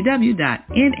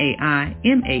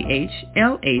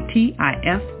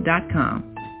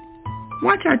www.naimalatif.com.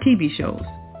 Watch our TV shows.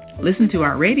 Listen to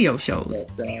our radio shows,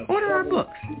 order our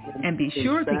books, and be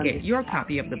sure to get your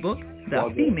copy of the book,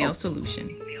 The Female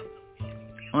Solution.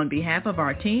 On behalf of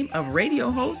our team of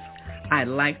radio hosts, I'd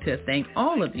like to thank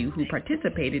all of you who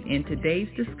participated in today's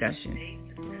discussion.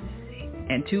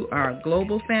 And to our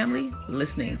global family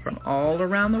listening from all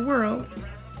around the world,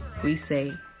 we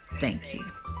say thank you.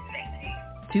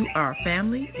 To our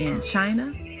family in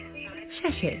China,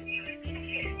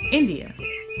 Sheshe, India,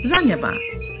 Zanyaba,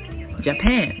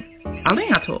 Japan,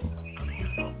 Arigato,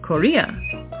 Korea,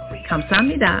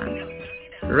 Kamsahamnida,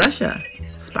 Russia,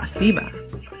 Spasiba,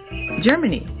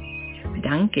 Germany,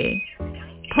 Danke,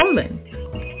 Poland,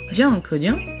 Jean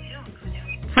Couillon,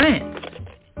 France,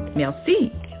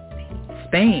 Merci,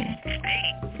 Spain,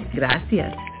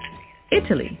 Gracias,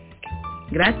 Italy,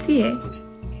 Grazie,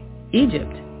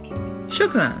 Egypt,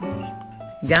 Shukran,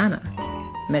 Ghana,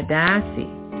 Medasi,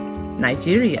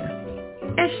 Nigeria,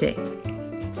 Eshe,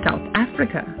 South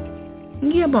Africa,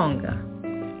 Ngiyabonga,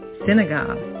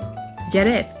 Senegal,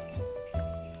 Jaret,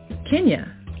 Kenya,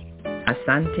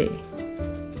 Asante,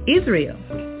 Israel,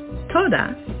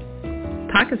 Toda,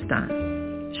 Pakistan,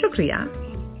 Shukriya,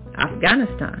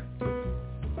 Afghanistan,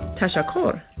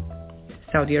 Tashakkur,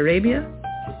 Saudi Arabia,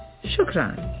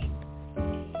 Shukran.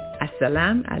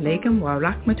 Assalamu alaikum wa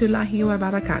rahmatullahi wa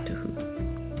barakatuhu.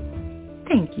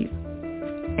 Thank you,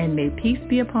 and may peace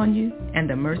be upon you and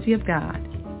the mercy of God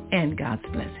and God's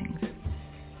blessings.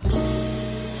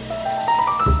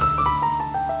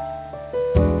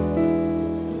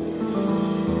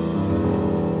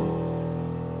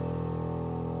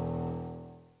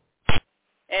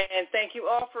 And thank you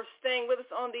all for staying with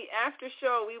us on the after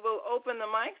show. We will open the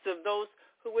mics of those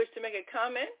who wish to make a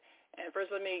comment. And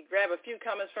first, let me grab a few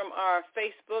comments from our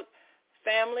Facebook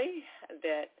family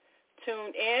that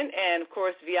tuned in. And, of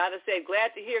course, Viata said,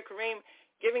 glad to hear Kareem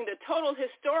giving the total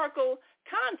historical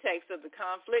context of the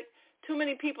conflict. Too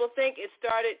many people think it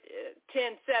started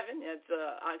 10/7, it's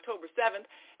October 7th,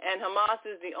 and Hamas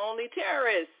is the only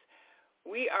terrorist.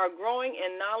 We are growing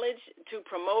in knowledge to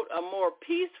promote a more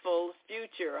peaceful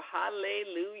future.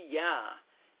 Hallelujah.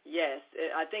 Yes,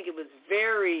 I think it was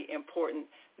very important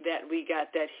that we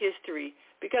got that history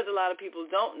because a lot of people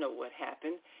don't know what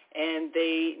happened and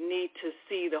they need to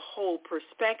see the whole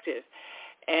perspective.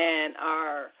 And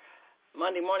our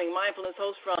Monday Morning Mindfulness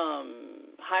host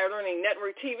from Higher Learning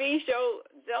Network TV show,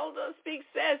 Zelda Speaks,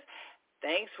 says,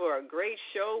 thanks for a great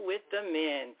show with the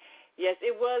men. Yes,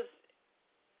 it was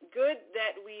good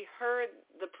that we heard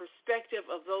the perspective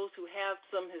of those who have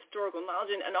some historical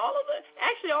knowledge, and all of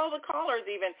all the callers,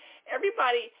 even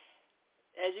everybody,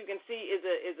 as you can see, is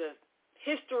a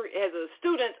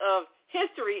student of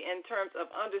history in terms of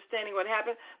understanding what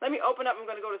happened. Let me open up. I'm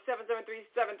going to go to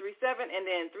 773-737 and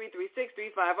then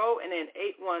 336-350 and then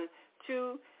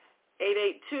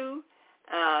 812-882.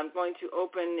 I'm going to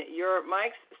open your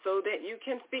mics so that you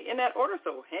can speak in that order.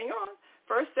 So hang on.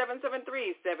 First,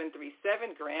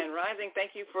 773-737, Grand Rising.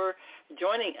 Thank you for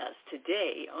joining us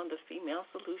today on The Female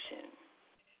Solution.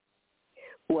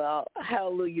 Well,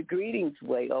 hallelujah. Greetings,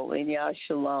 Wayo, and Yah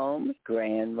Shalom,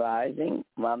 Grand Rising.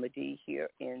 Mama D here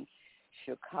in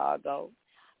Chicago.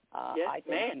 Yes, I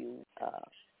thank you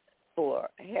for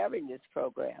having this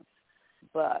program,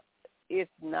 but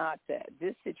it's not that,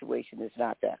 this situation is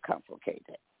not that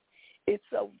complicated. It's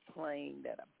so plain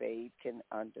that a babe can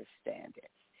understand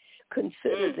it.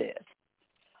 Consider this.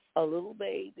 A little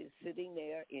babe is sitting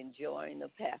there enjoying the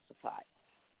pacifier.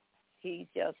 He's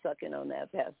just sucking on that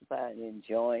pacifier and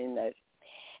enjoying that.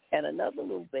 And another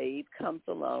little babe comes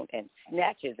along and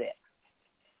snatches it.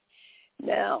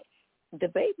 Now, the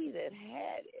baby that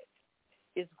had it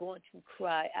is going to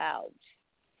cry out.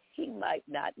 He might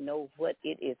not know what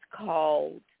it is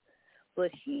called,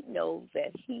 but he knows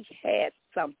that he had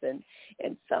something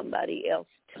and somebody else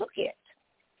took it.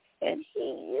 And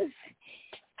he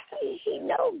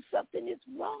knows something is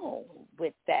wrong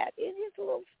with that in his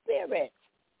little spirit.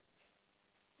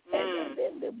 And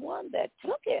then the one that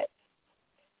took it,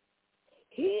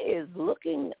 he is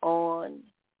looking on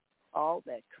all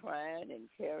that crying and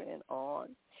carrying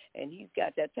on, and he's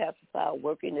got that pacifier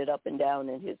working it up and down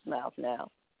in his mouth now,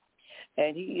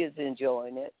 and he is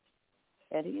enjoying it,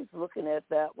 and he's looking at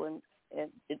that one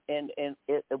and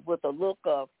with a look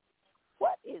of,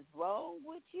 what is wrong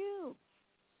with you?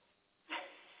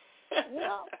 You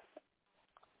know?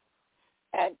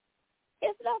 And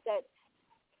it's not that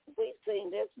we've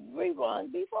seen this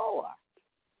rerun before.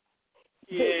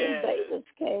 Yeah. The invaders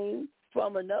came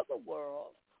from another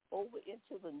world over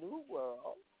into the new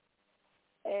world,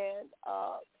 and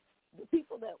the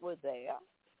people that were there,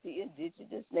 the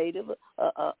indigenous Native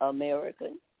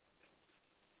Americans,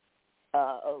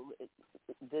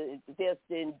 they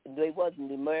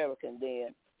wasn't American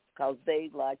then, because they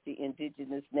like the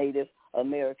indigenous Native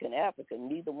American African.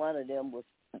 Neither one of them was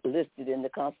listed in the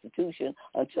Constitution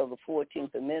until the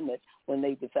 14th Amendment when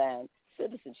they defined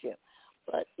citizenship.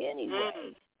 But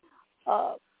anyway,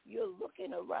 you're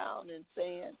looking around and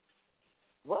saying,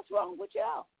 what's wrong with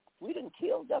y'all? We done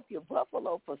killed up your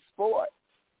buffalo for sport,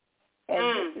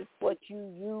 and this is what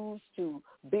you use to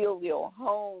build your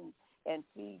home and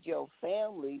feed your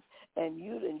families, and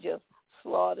you done just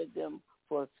slaughtered them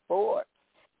for sport.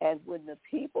 And when the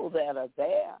people that are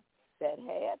there that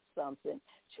had something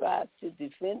tries to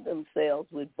defend themselves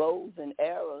with bows and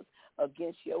arrows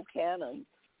against your cannons,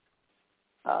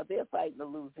 they're fighting a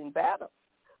losing battle.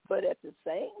 But at the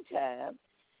same time,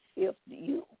 if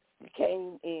you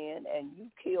came in and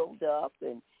you killed up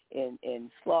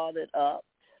and slaughtered up,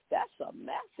 that's a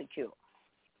massacre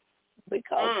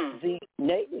because the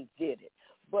natives did it.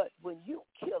 But when you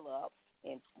kill up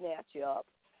and snatch up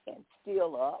and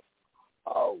steal up,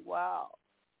 oh, wow,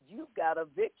 you got a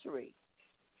victory.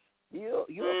 You're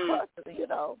Custer, you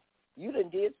know. You done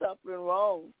did something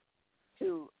wrong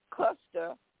to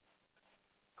Custer,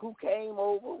 who came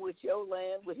over with your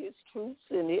land with his troops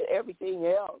and everything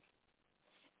else.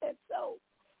 And so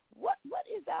what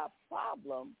is our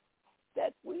problem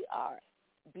that we are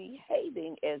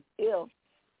behaving as if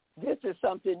this is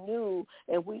something new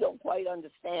and we don't quite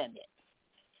understand it?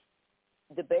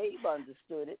 The babe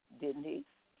understood it, didn't he?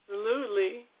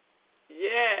 Absolutely.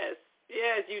 Yes.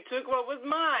 You took what was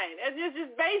mine. It's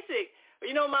just basic.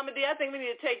 You know, Mama D, I think we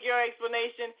need to take your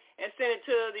explanation and send it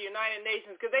to the United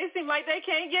Nations because they seem like they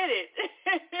can't get it.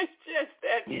 It's just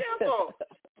that simple.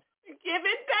 Give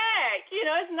it back. You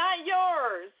know, it's not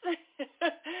yours.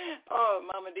 Oh,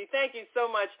 Mama D, thank you so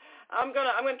much. I'm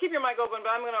gonna keep your mic open, but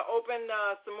I'm gonna open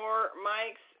some more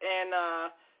mics and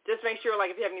just make sure, like,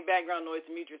 if you have any background noise,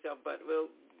 to mute yourself. But we're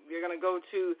gonna go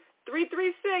to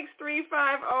 336-350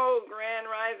 Grand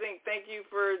Rising. Thank you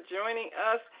for joining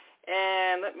us.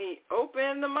 And let me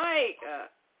open the mic.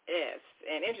 Yes,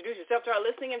 and introduce yourself to our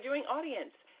listening and viewing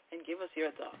audience and give us your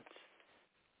thoughts.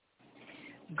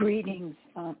 Greetings.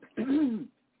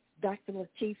 Dr.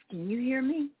 Lateef, can you hear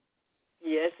me?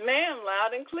 Yes, ma'am,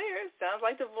 loud and clear. Sounds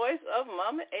like the voice of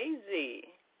Mama AZ.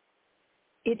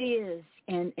 It is,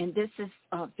 and this is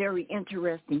very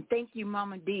interesting. Thank you,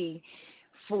 Mama D,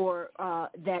 for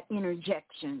that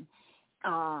interjection.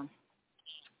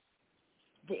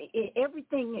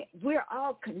 Everything, we're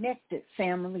all connected,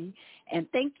 family, and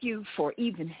thank you for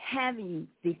even having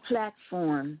the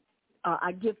platform.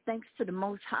 I give thanks to the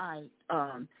Most High,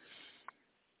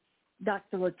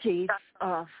 Dr. Lateef,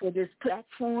 for this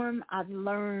platform. I've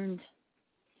learned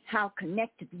how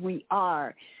connected we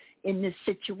are in this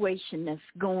situation that's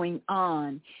going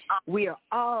on. We are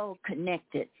all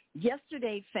connected.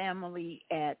 Yesterday, family,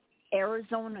 at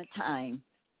Arizona time,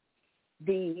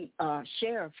 the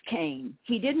sheriff came.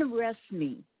 He didn't arrest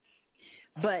me,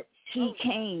 but he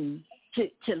came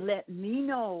to let me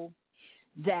know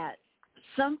that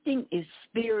something is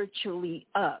spiritually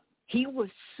up. He was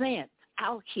sent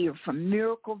out here from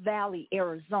Miracle Valley,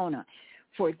 Arizona.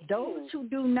 For those who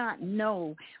do not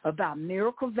know about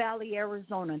Miracle Valley,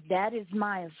 Arizona, that is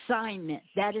my assignment.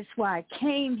 That is why I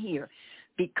came here,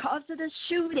 because of the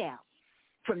shootout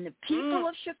from the people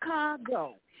of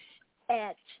Chicago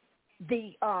at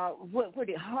the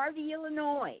Harvey,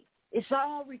 Illinois. It's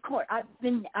all recorded.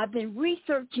 I've been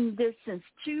researching this since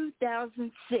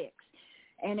 2006,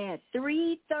 and at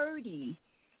 3:30,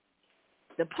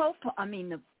 the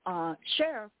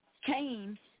sheriff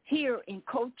came here in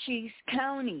Cochise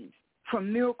County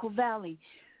from Miracle Valley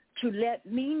to let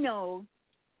me know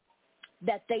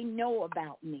that they know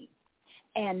about me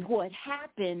and what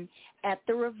happened at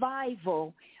the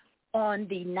revival on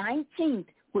the 19th,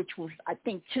 which was, I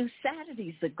think, 2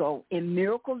 Saturdays ago in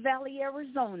Miracle Valley,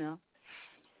 Arizona.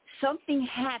 Something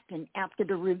happened after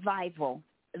the revival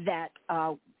that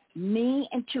me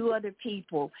and 2 other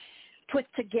people put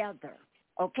together,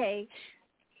 okay?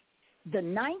 The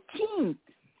 19th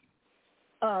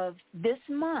of this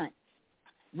month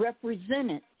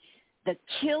represented the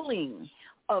killing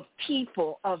of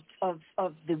people, of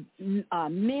the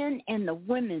men and the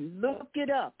women. Look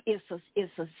it up. It's a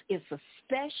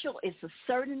special, it's a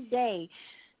certain day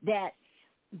that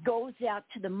goes out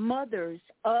to the mothers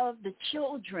of the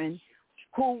children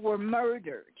who were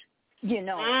murdered, you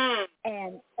know.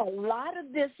 And a lot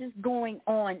of this is going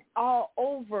on all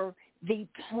over the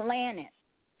planet.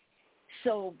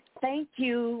 So thank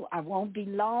you. I won't be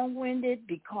long-winded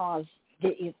because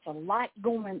it's a lot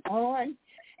going on.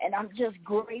 And I'm just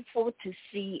grateful to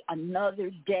see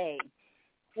another day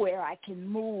where I can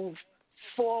move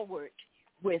forward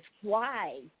with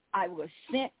why I was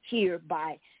sent here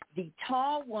by the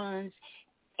tall ones,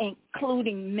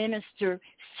 including Minister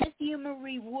Cynthia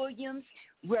Marie Williams,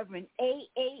 Reverend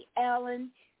A.A.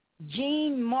 Allen,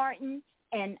 Jean Martin,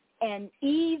 and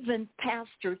even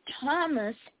Pastor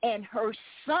Thomas and her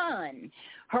son.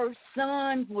 Her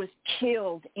son was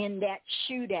killed in that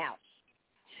shootout.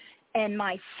 And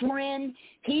my friend,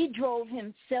 he drove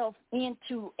himself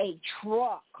into a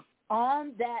truck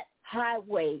on that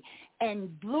highway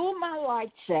and blew my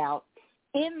lights out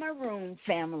in my room,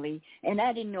 family, and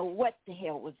I didn't know what the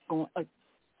hell was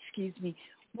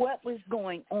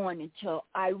going on until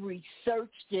I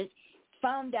researched it,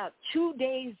 found out 2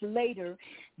 days later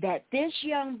that this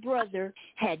young brother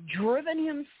had driven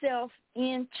himself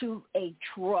into a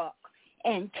truck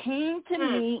and came to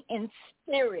me in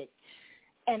spirit.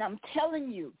 And I'm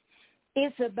telling you,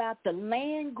 it's about the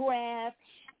land grab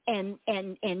and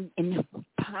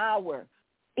power.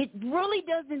 It really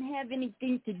doesn't have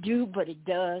anything to do, but it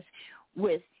does,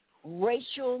 with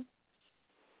racial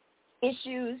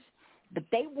issues. But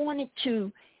they wanted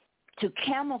to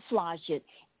camouflage it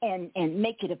and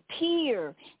make it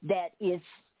appear that it's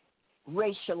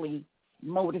racially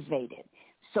motivated.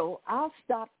 So I'll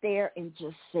stop there and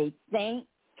just say thank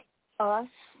us,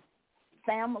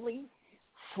 family,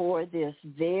 for this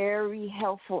very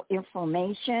helpful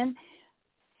information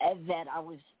that I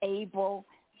was able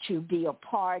to be a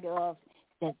part of,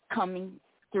 that's coming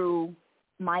through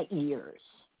my ears.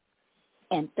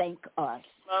 And thank us.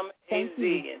 Thank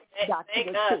you, Dr. Thank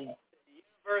us, the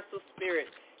universal spirit.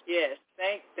 Yes,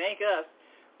 thank us.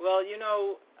 Well, you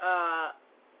know,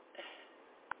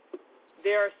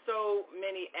 there are so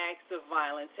many acts of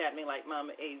violence happening, like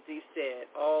Mama AZ said,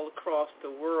 all across the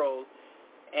world.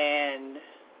 And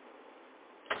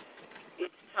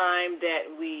it's time that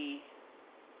we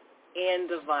end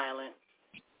the violence,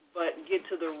 but get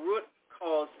to the root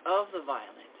cause of the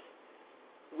violence.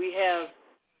 We have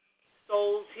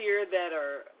souls here that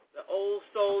are the old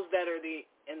souls, that are the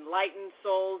enlightened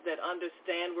souls that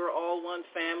understand we're all one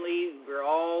family, we're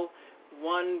all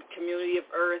one community of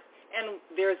earth, and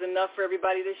there's enough for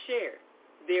everybody to share.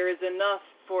 There is enough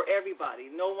for everybody.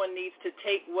 No one needs to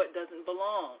take what doesn't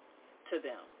belong to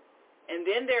them. And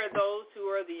then there are those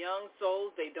who are the young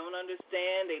souls. They don't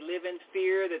understand. They live in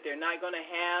fear that they're not going to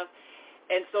have.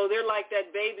 And so they're like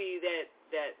that baby that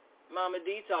Mama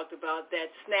D talked about, that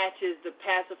snatches the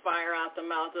pacifier out the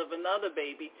mouth of another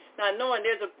baby. Now, knowing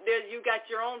you got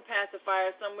your own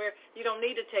pacifier somewhere, you don't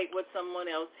need to take what someone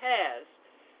else has.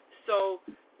 So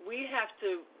we have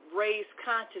to raise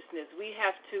consciousness. We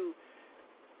have to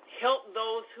help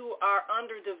those who are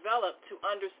underdeveloped to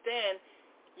understand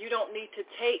you don't need to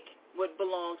take what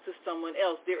belongs to someone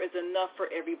else. There is enough for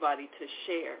everybody to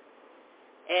share.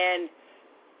 And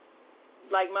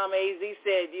like Mama AZ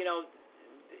said, you know,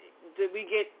 we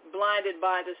get blinded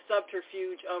by the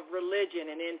subterfuge of religion,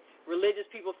 and then religious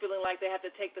people feeling like they have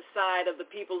to take the side of the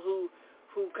people who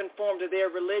conform to their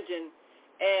religion.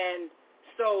 And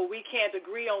so we can't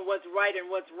agree on what's right and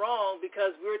what's wrong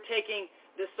because we're taking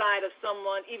the side of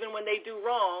someone even when they do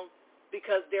wrong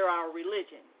because they're our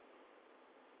religion.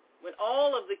 When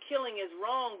all of the killing is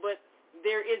wrong, but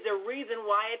there is a reason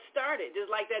why it started. Just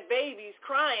like that baby's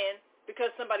crying because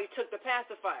somebody took the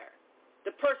pacifier.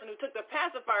 The person who took the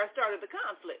pacifier started the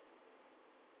conflict.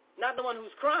 Not the one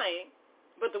who's crying,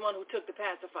 but the one who took the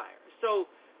pacifier. So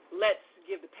let's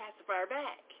give the pacifier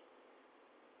back,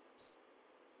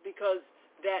 because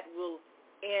that will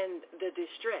end the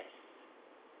distress.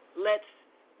 Let's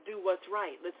do what's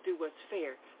right. Let's do what's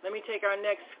fair. Let me take our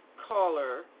next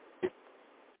caller.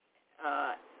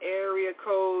 Area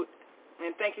code,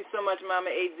 and thank you so much, Mama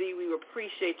AZ. We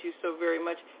appreciate you so very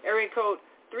much. Area code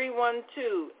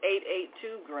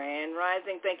 312-882, Grand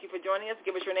Rising. Thank you for joining us.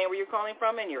 Give us your name, where you're calling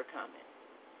from, and your comment.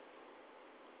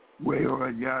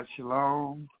 Well, Yah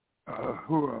Shalom.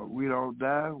 We don't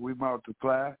die, we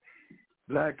multiply.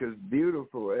 Black is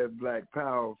beautiful and black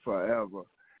power forever.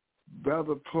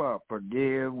 Brother Plump,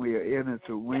 again, we are in it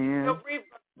to win.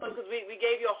 Because we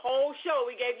gave you a whole show.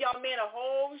 We gave y'all men a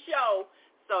whole show.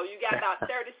 So you got about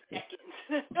 30 seconds.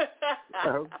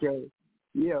 Okay.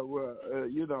 Yeah, well,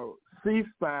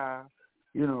 ceasefire,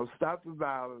 stop the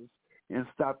violence and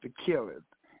stop the killing,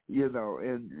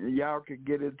 and y'all can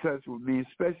get in touch with me,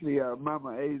 especially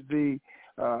Mama AZ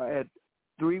at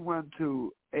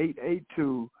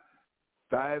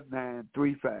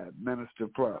 312-882-5935, Minister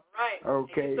Plump. Right.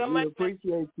 Okay. So we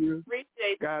appreciate you.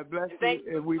 Appreciate God bless you.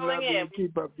 And we love you and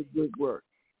keep up the good work.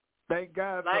 Thank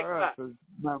God for us, as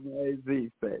Mama AZ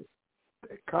says.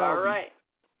 All right.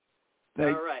 All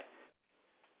right.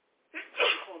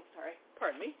 Oh, sorry.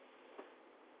 Pardon me.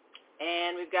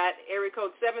 And we've got area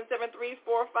code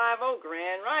 773-450,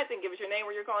 Grand Rising. Give us your name,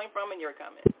 where you're calling from, and your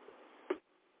comment.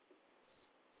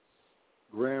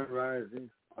 Grand Rising.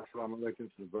 Assalamu alaikum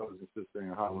to the brothers and sisters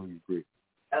in Hallelujah Greek.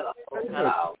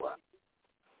 Hello.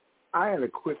 I had a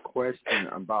quick question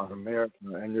about America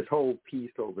and this whole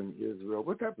peace over in Israel.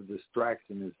 What type of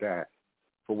distraction is that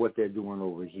for what they're doing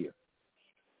over here?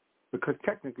 Because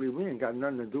technically we ain't got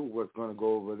nothing to do with what's going to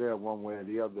go over there one way or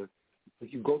the other.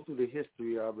 If you go through the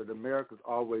history of it, America's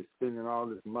always spending all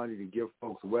this money to give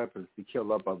folks weapons to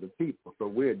kill up other people. So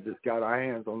we just got our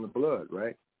hands on the blood,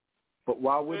 right? But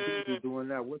while we're busy doing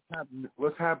that,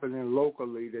 what's happening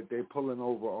locally that they're pulling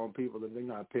over on people that they're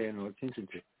not paying no attention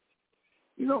to?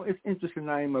 You know, it's interesting,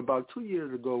 Naima, about 2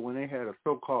 years ago when they had a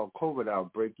so-called COVID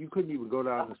outbreak, you couldn't even go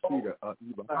down the street or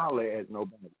even holler at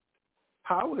nobody.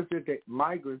 How is it that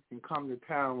migrants can come to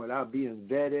town without being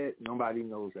vetted? Nobody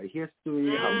knows their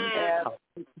history,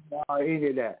 how any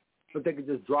of that. But they can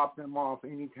just drop them off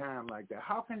any time like that.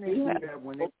 How can they do that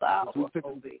when they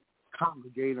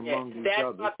congregate among each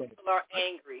other? That's why people are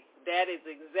angry. That is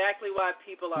exactly why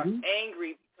people are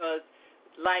angry, because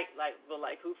like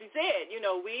Hufi said, you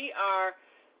know, we are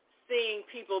seeing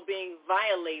people being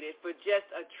violated for just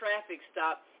a traffic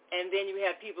stop, and then you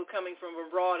have people coming from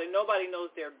abroad, and nobody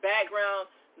knows their background.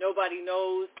 Nobody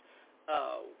knows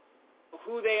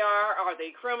who they are. Are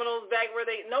they criminals back where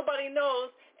they? Nobody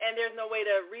knows, and there's no way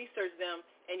to research them,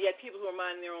 and yet people who are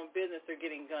minding their own business are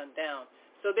getting gunned down.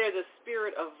 So there's a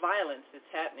spirit of violence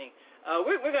that's happening.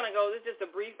 We're going to go. This is just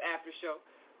a brief after show.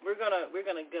 We're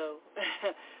gonna go.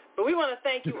 But we want to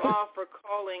thank you all for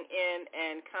calling in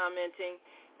and commenting.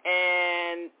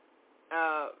 And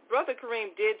Brother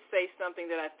Kareem did say something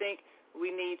that I think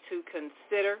we need to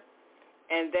consider,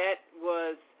 and that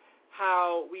was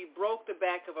how we broke the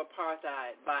back of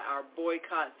apartheid by our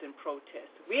boycotts and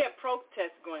protests. We have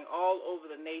protests going all over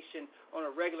the nation on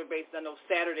a regular basis. I know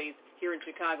Saturdays here in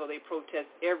Chicago, they protest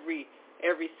every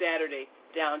Saturday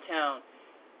downtown.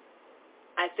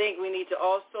 I think we need to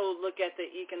also look at the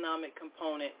economic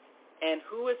component and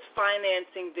who is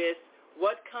financing this,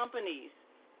 what companies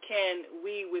can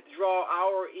we withdraw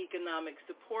our economic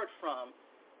support from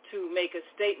to make a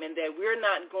statement that we're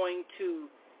not going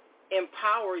to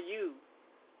empower you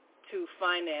to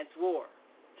finance war.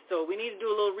 So we need to do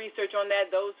a little research on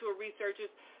that. Those who are researchers,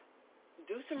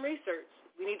 do some research.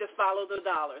 We need to follow the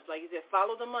dollars. Like you said,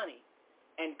 follow the money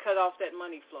and cut off that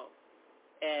money flow.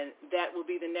 And that will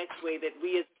be the next way that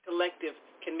we as a collective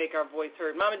can make our voice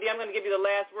heard. Mama D, I'm going to give you the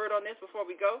last word on this before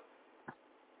we go.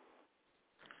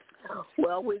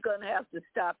 Well, we're going to have to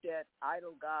stop that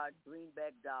idle God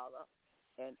greenback dollar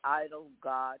and idle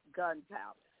God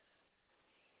gunpowder.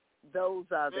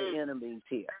 Those are the enemies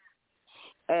here.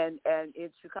 And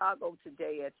in Chicago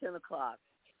today at 10 o'clock,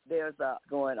 there's a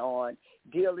going on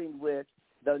dealing with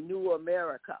the new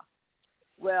America.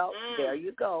 Well, there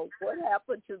you go. What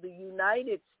happened to the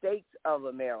United States of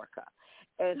America?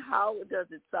 And how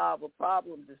does it solve a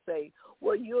problem to say,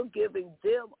 well, you're giving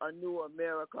them a new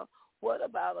America. What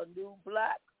about a new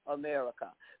black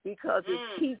America? Because it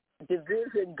keeps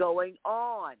division going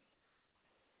on.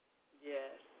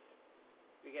 Yes.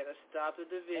 We got to stop the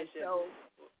division. So,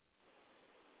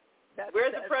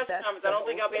 where's the press conference? I don't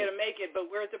think I'll be able to make it, but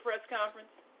where's the press conference?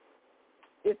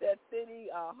 It's at City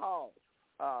Hall.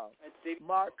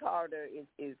 Mark Carter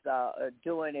is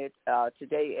doing it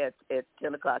today at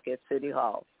 10 o'clock at City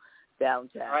Hall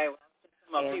downtown. All right.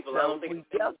 Well, people, I don't think we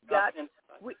just got.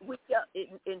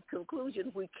 In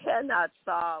conclusion, we cannot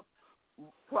solve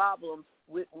problems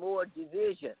with more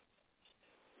division.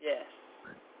 Yes.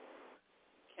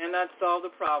 Cannot solve the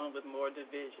problem with more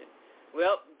division.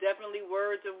 Well, definitely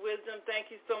words of wisdom.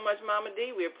 Thank you so much, Mama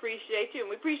D. We appreciate you,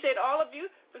 and we appreciate all of you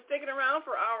for sticking around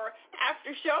for our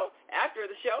after the show.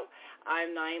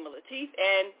 I'm Naima Latif,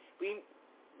 and we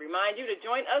remind you to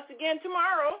join us again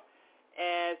tomorrow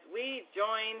as we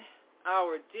join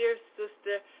our dear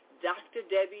sister, Dr.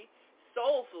 Debbie,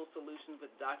 Soulful Solutions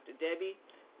with Dr. Debbie,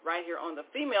 right here on the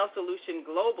Female Solution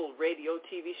Global Radio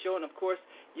TV show. And, of course,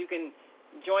 you can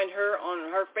join her on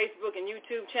her Facebook and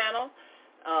YouTube channel,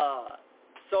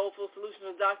 Soulful Solutions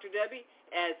with Dr. Debbie,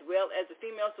 as well as the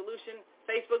Female Solution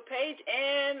Facebook page.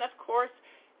 And, of course,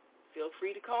 feel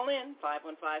free to call in,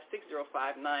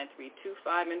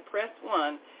 515-605-9325, and press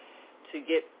 1 to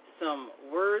get some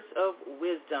words of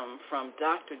wisdom from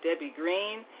Dr. Debbie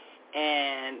Green.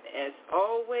 And, as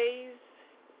always,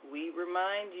 we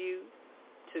remind you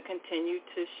to continue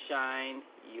to shine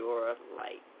your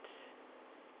light.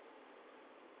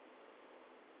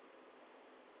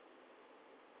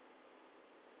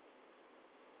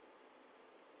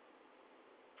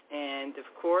 And, of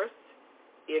course,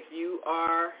 if you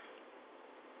are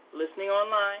listening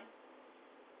online,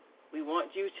 we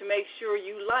want you to make sure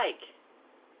you like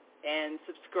and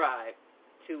subscribe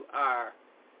to our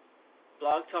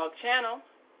Blog Talk channel.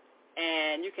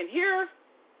 And you can hear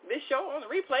this show on the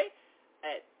replay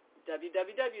at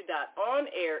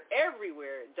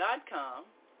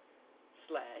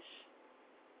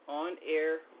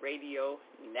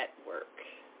www.onair.everywhere.com/onairradionetwork.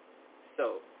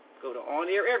 So go to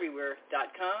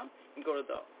onaireverywhere.com and go to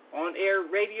the On Air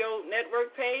Radio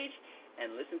Network page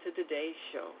and listen to today's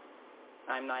show.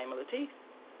 I'm Naima Latif.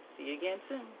 See you again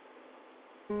soon.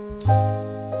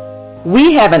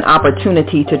 We have an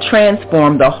opportunity to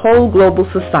transform the whole global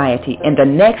society in the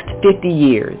next 50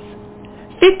 years.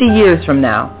 50 years from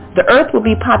now, the earth will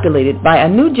be populated by a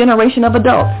new generation of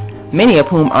adults, many of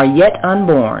whom are yet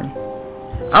unborn.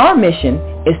 Our mission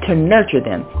is to nurture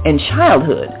them in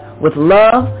childhood with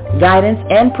love, guidance,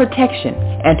 and protection,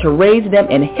 and to raise them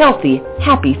in healthy,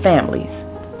 happy families.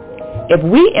 If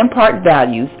we impart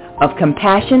values of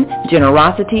compassion,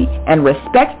 generosity, and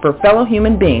respect for fellow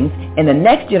human beings in the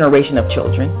next generation of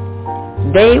children,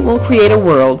 they will create a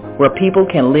world where people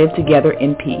can live together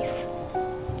in peace.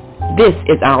 This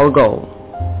is our goal.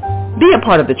 Be a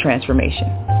part of the transformation.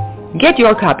 Get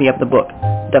your copy of the book,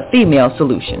 The Female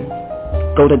Solution.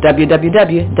 Go to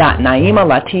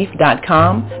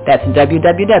www.naimalatif.com. That's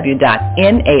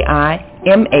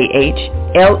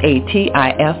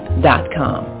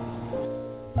www.naimalatif.com.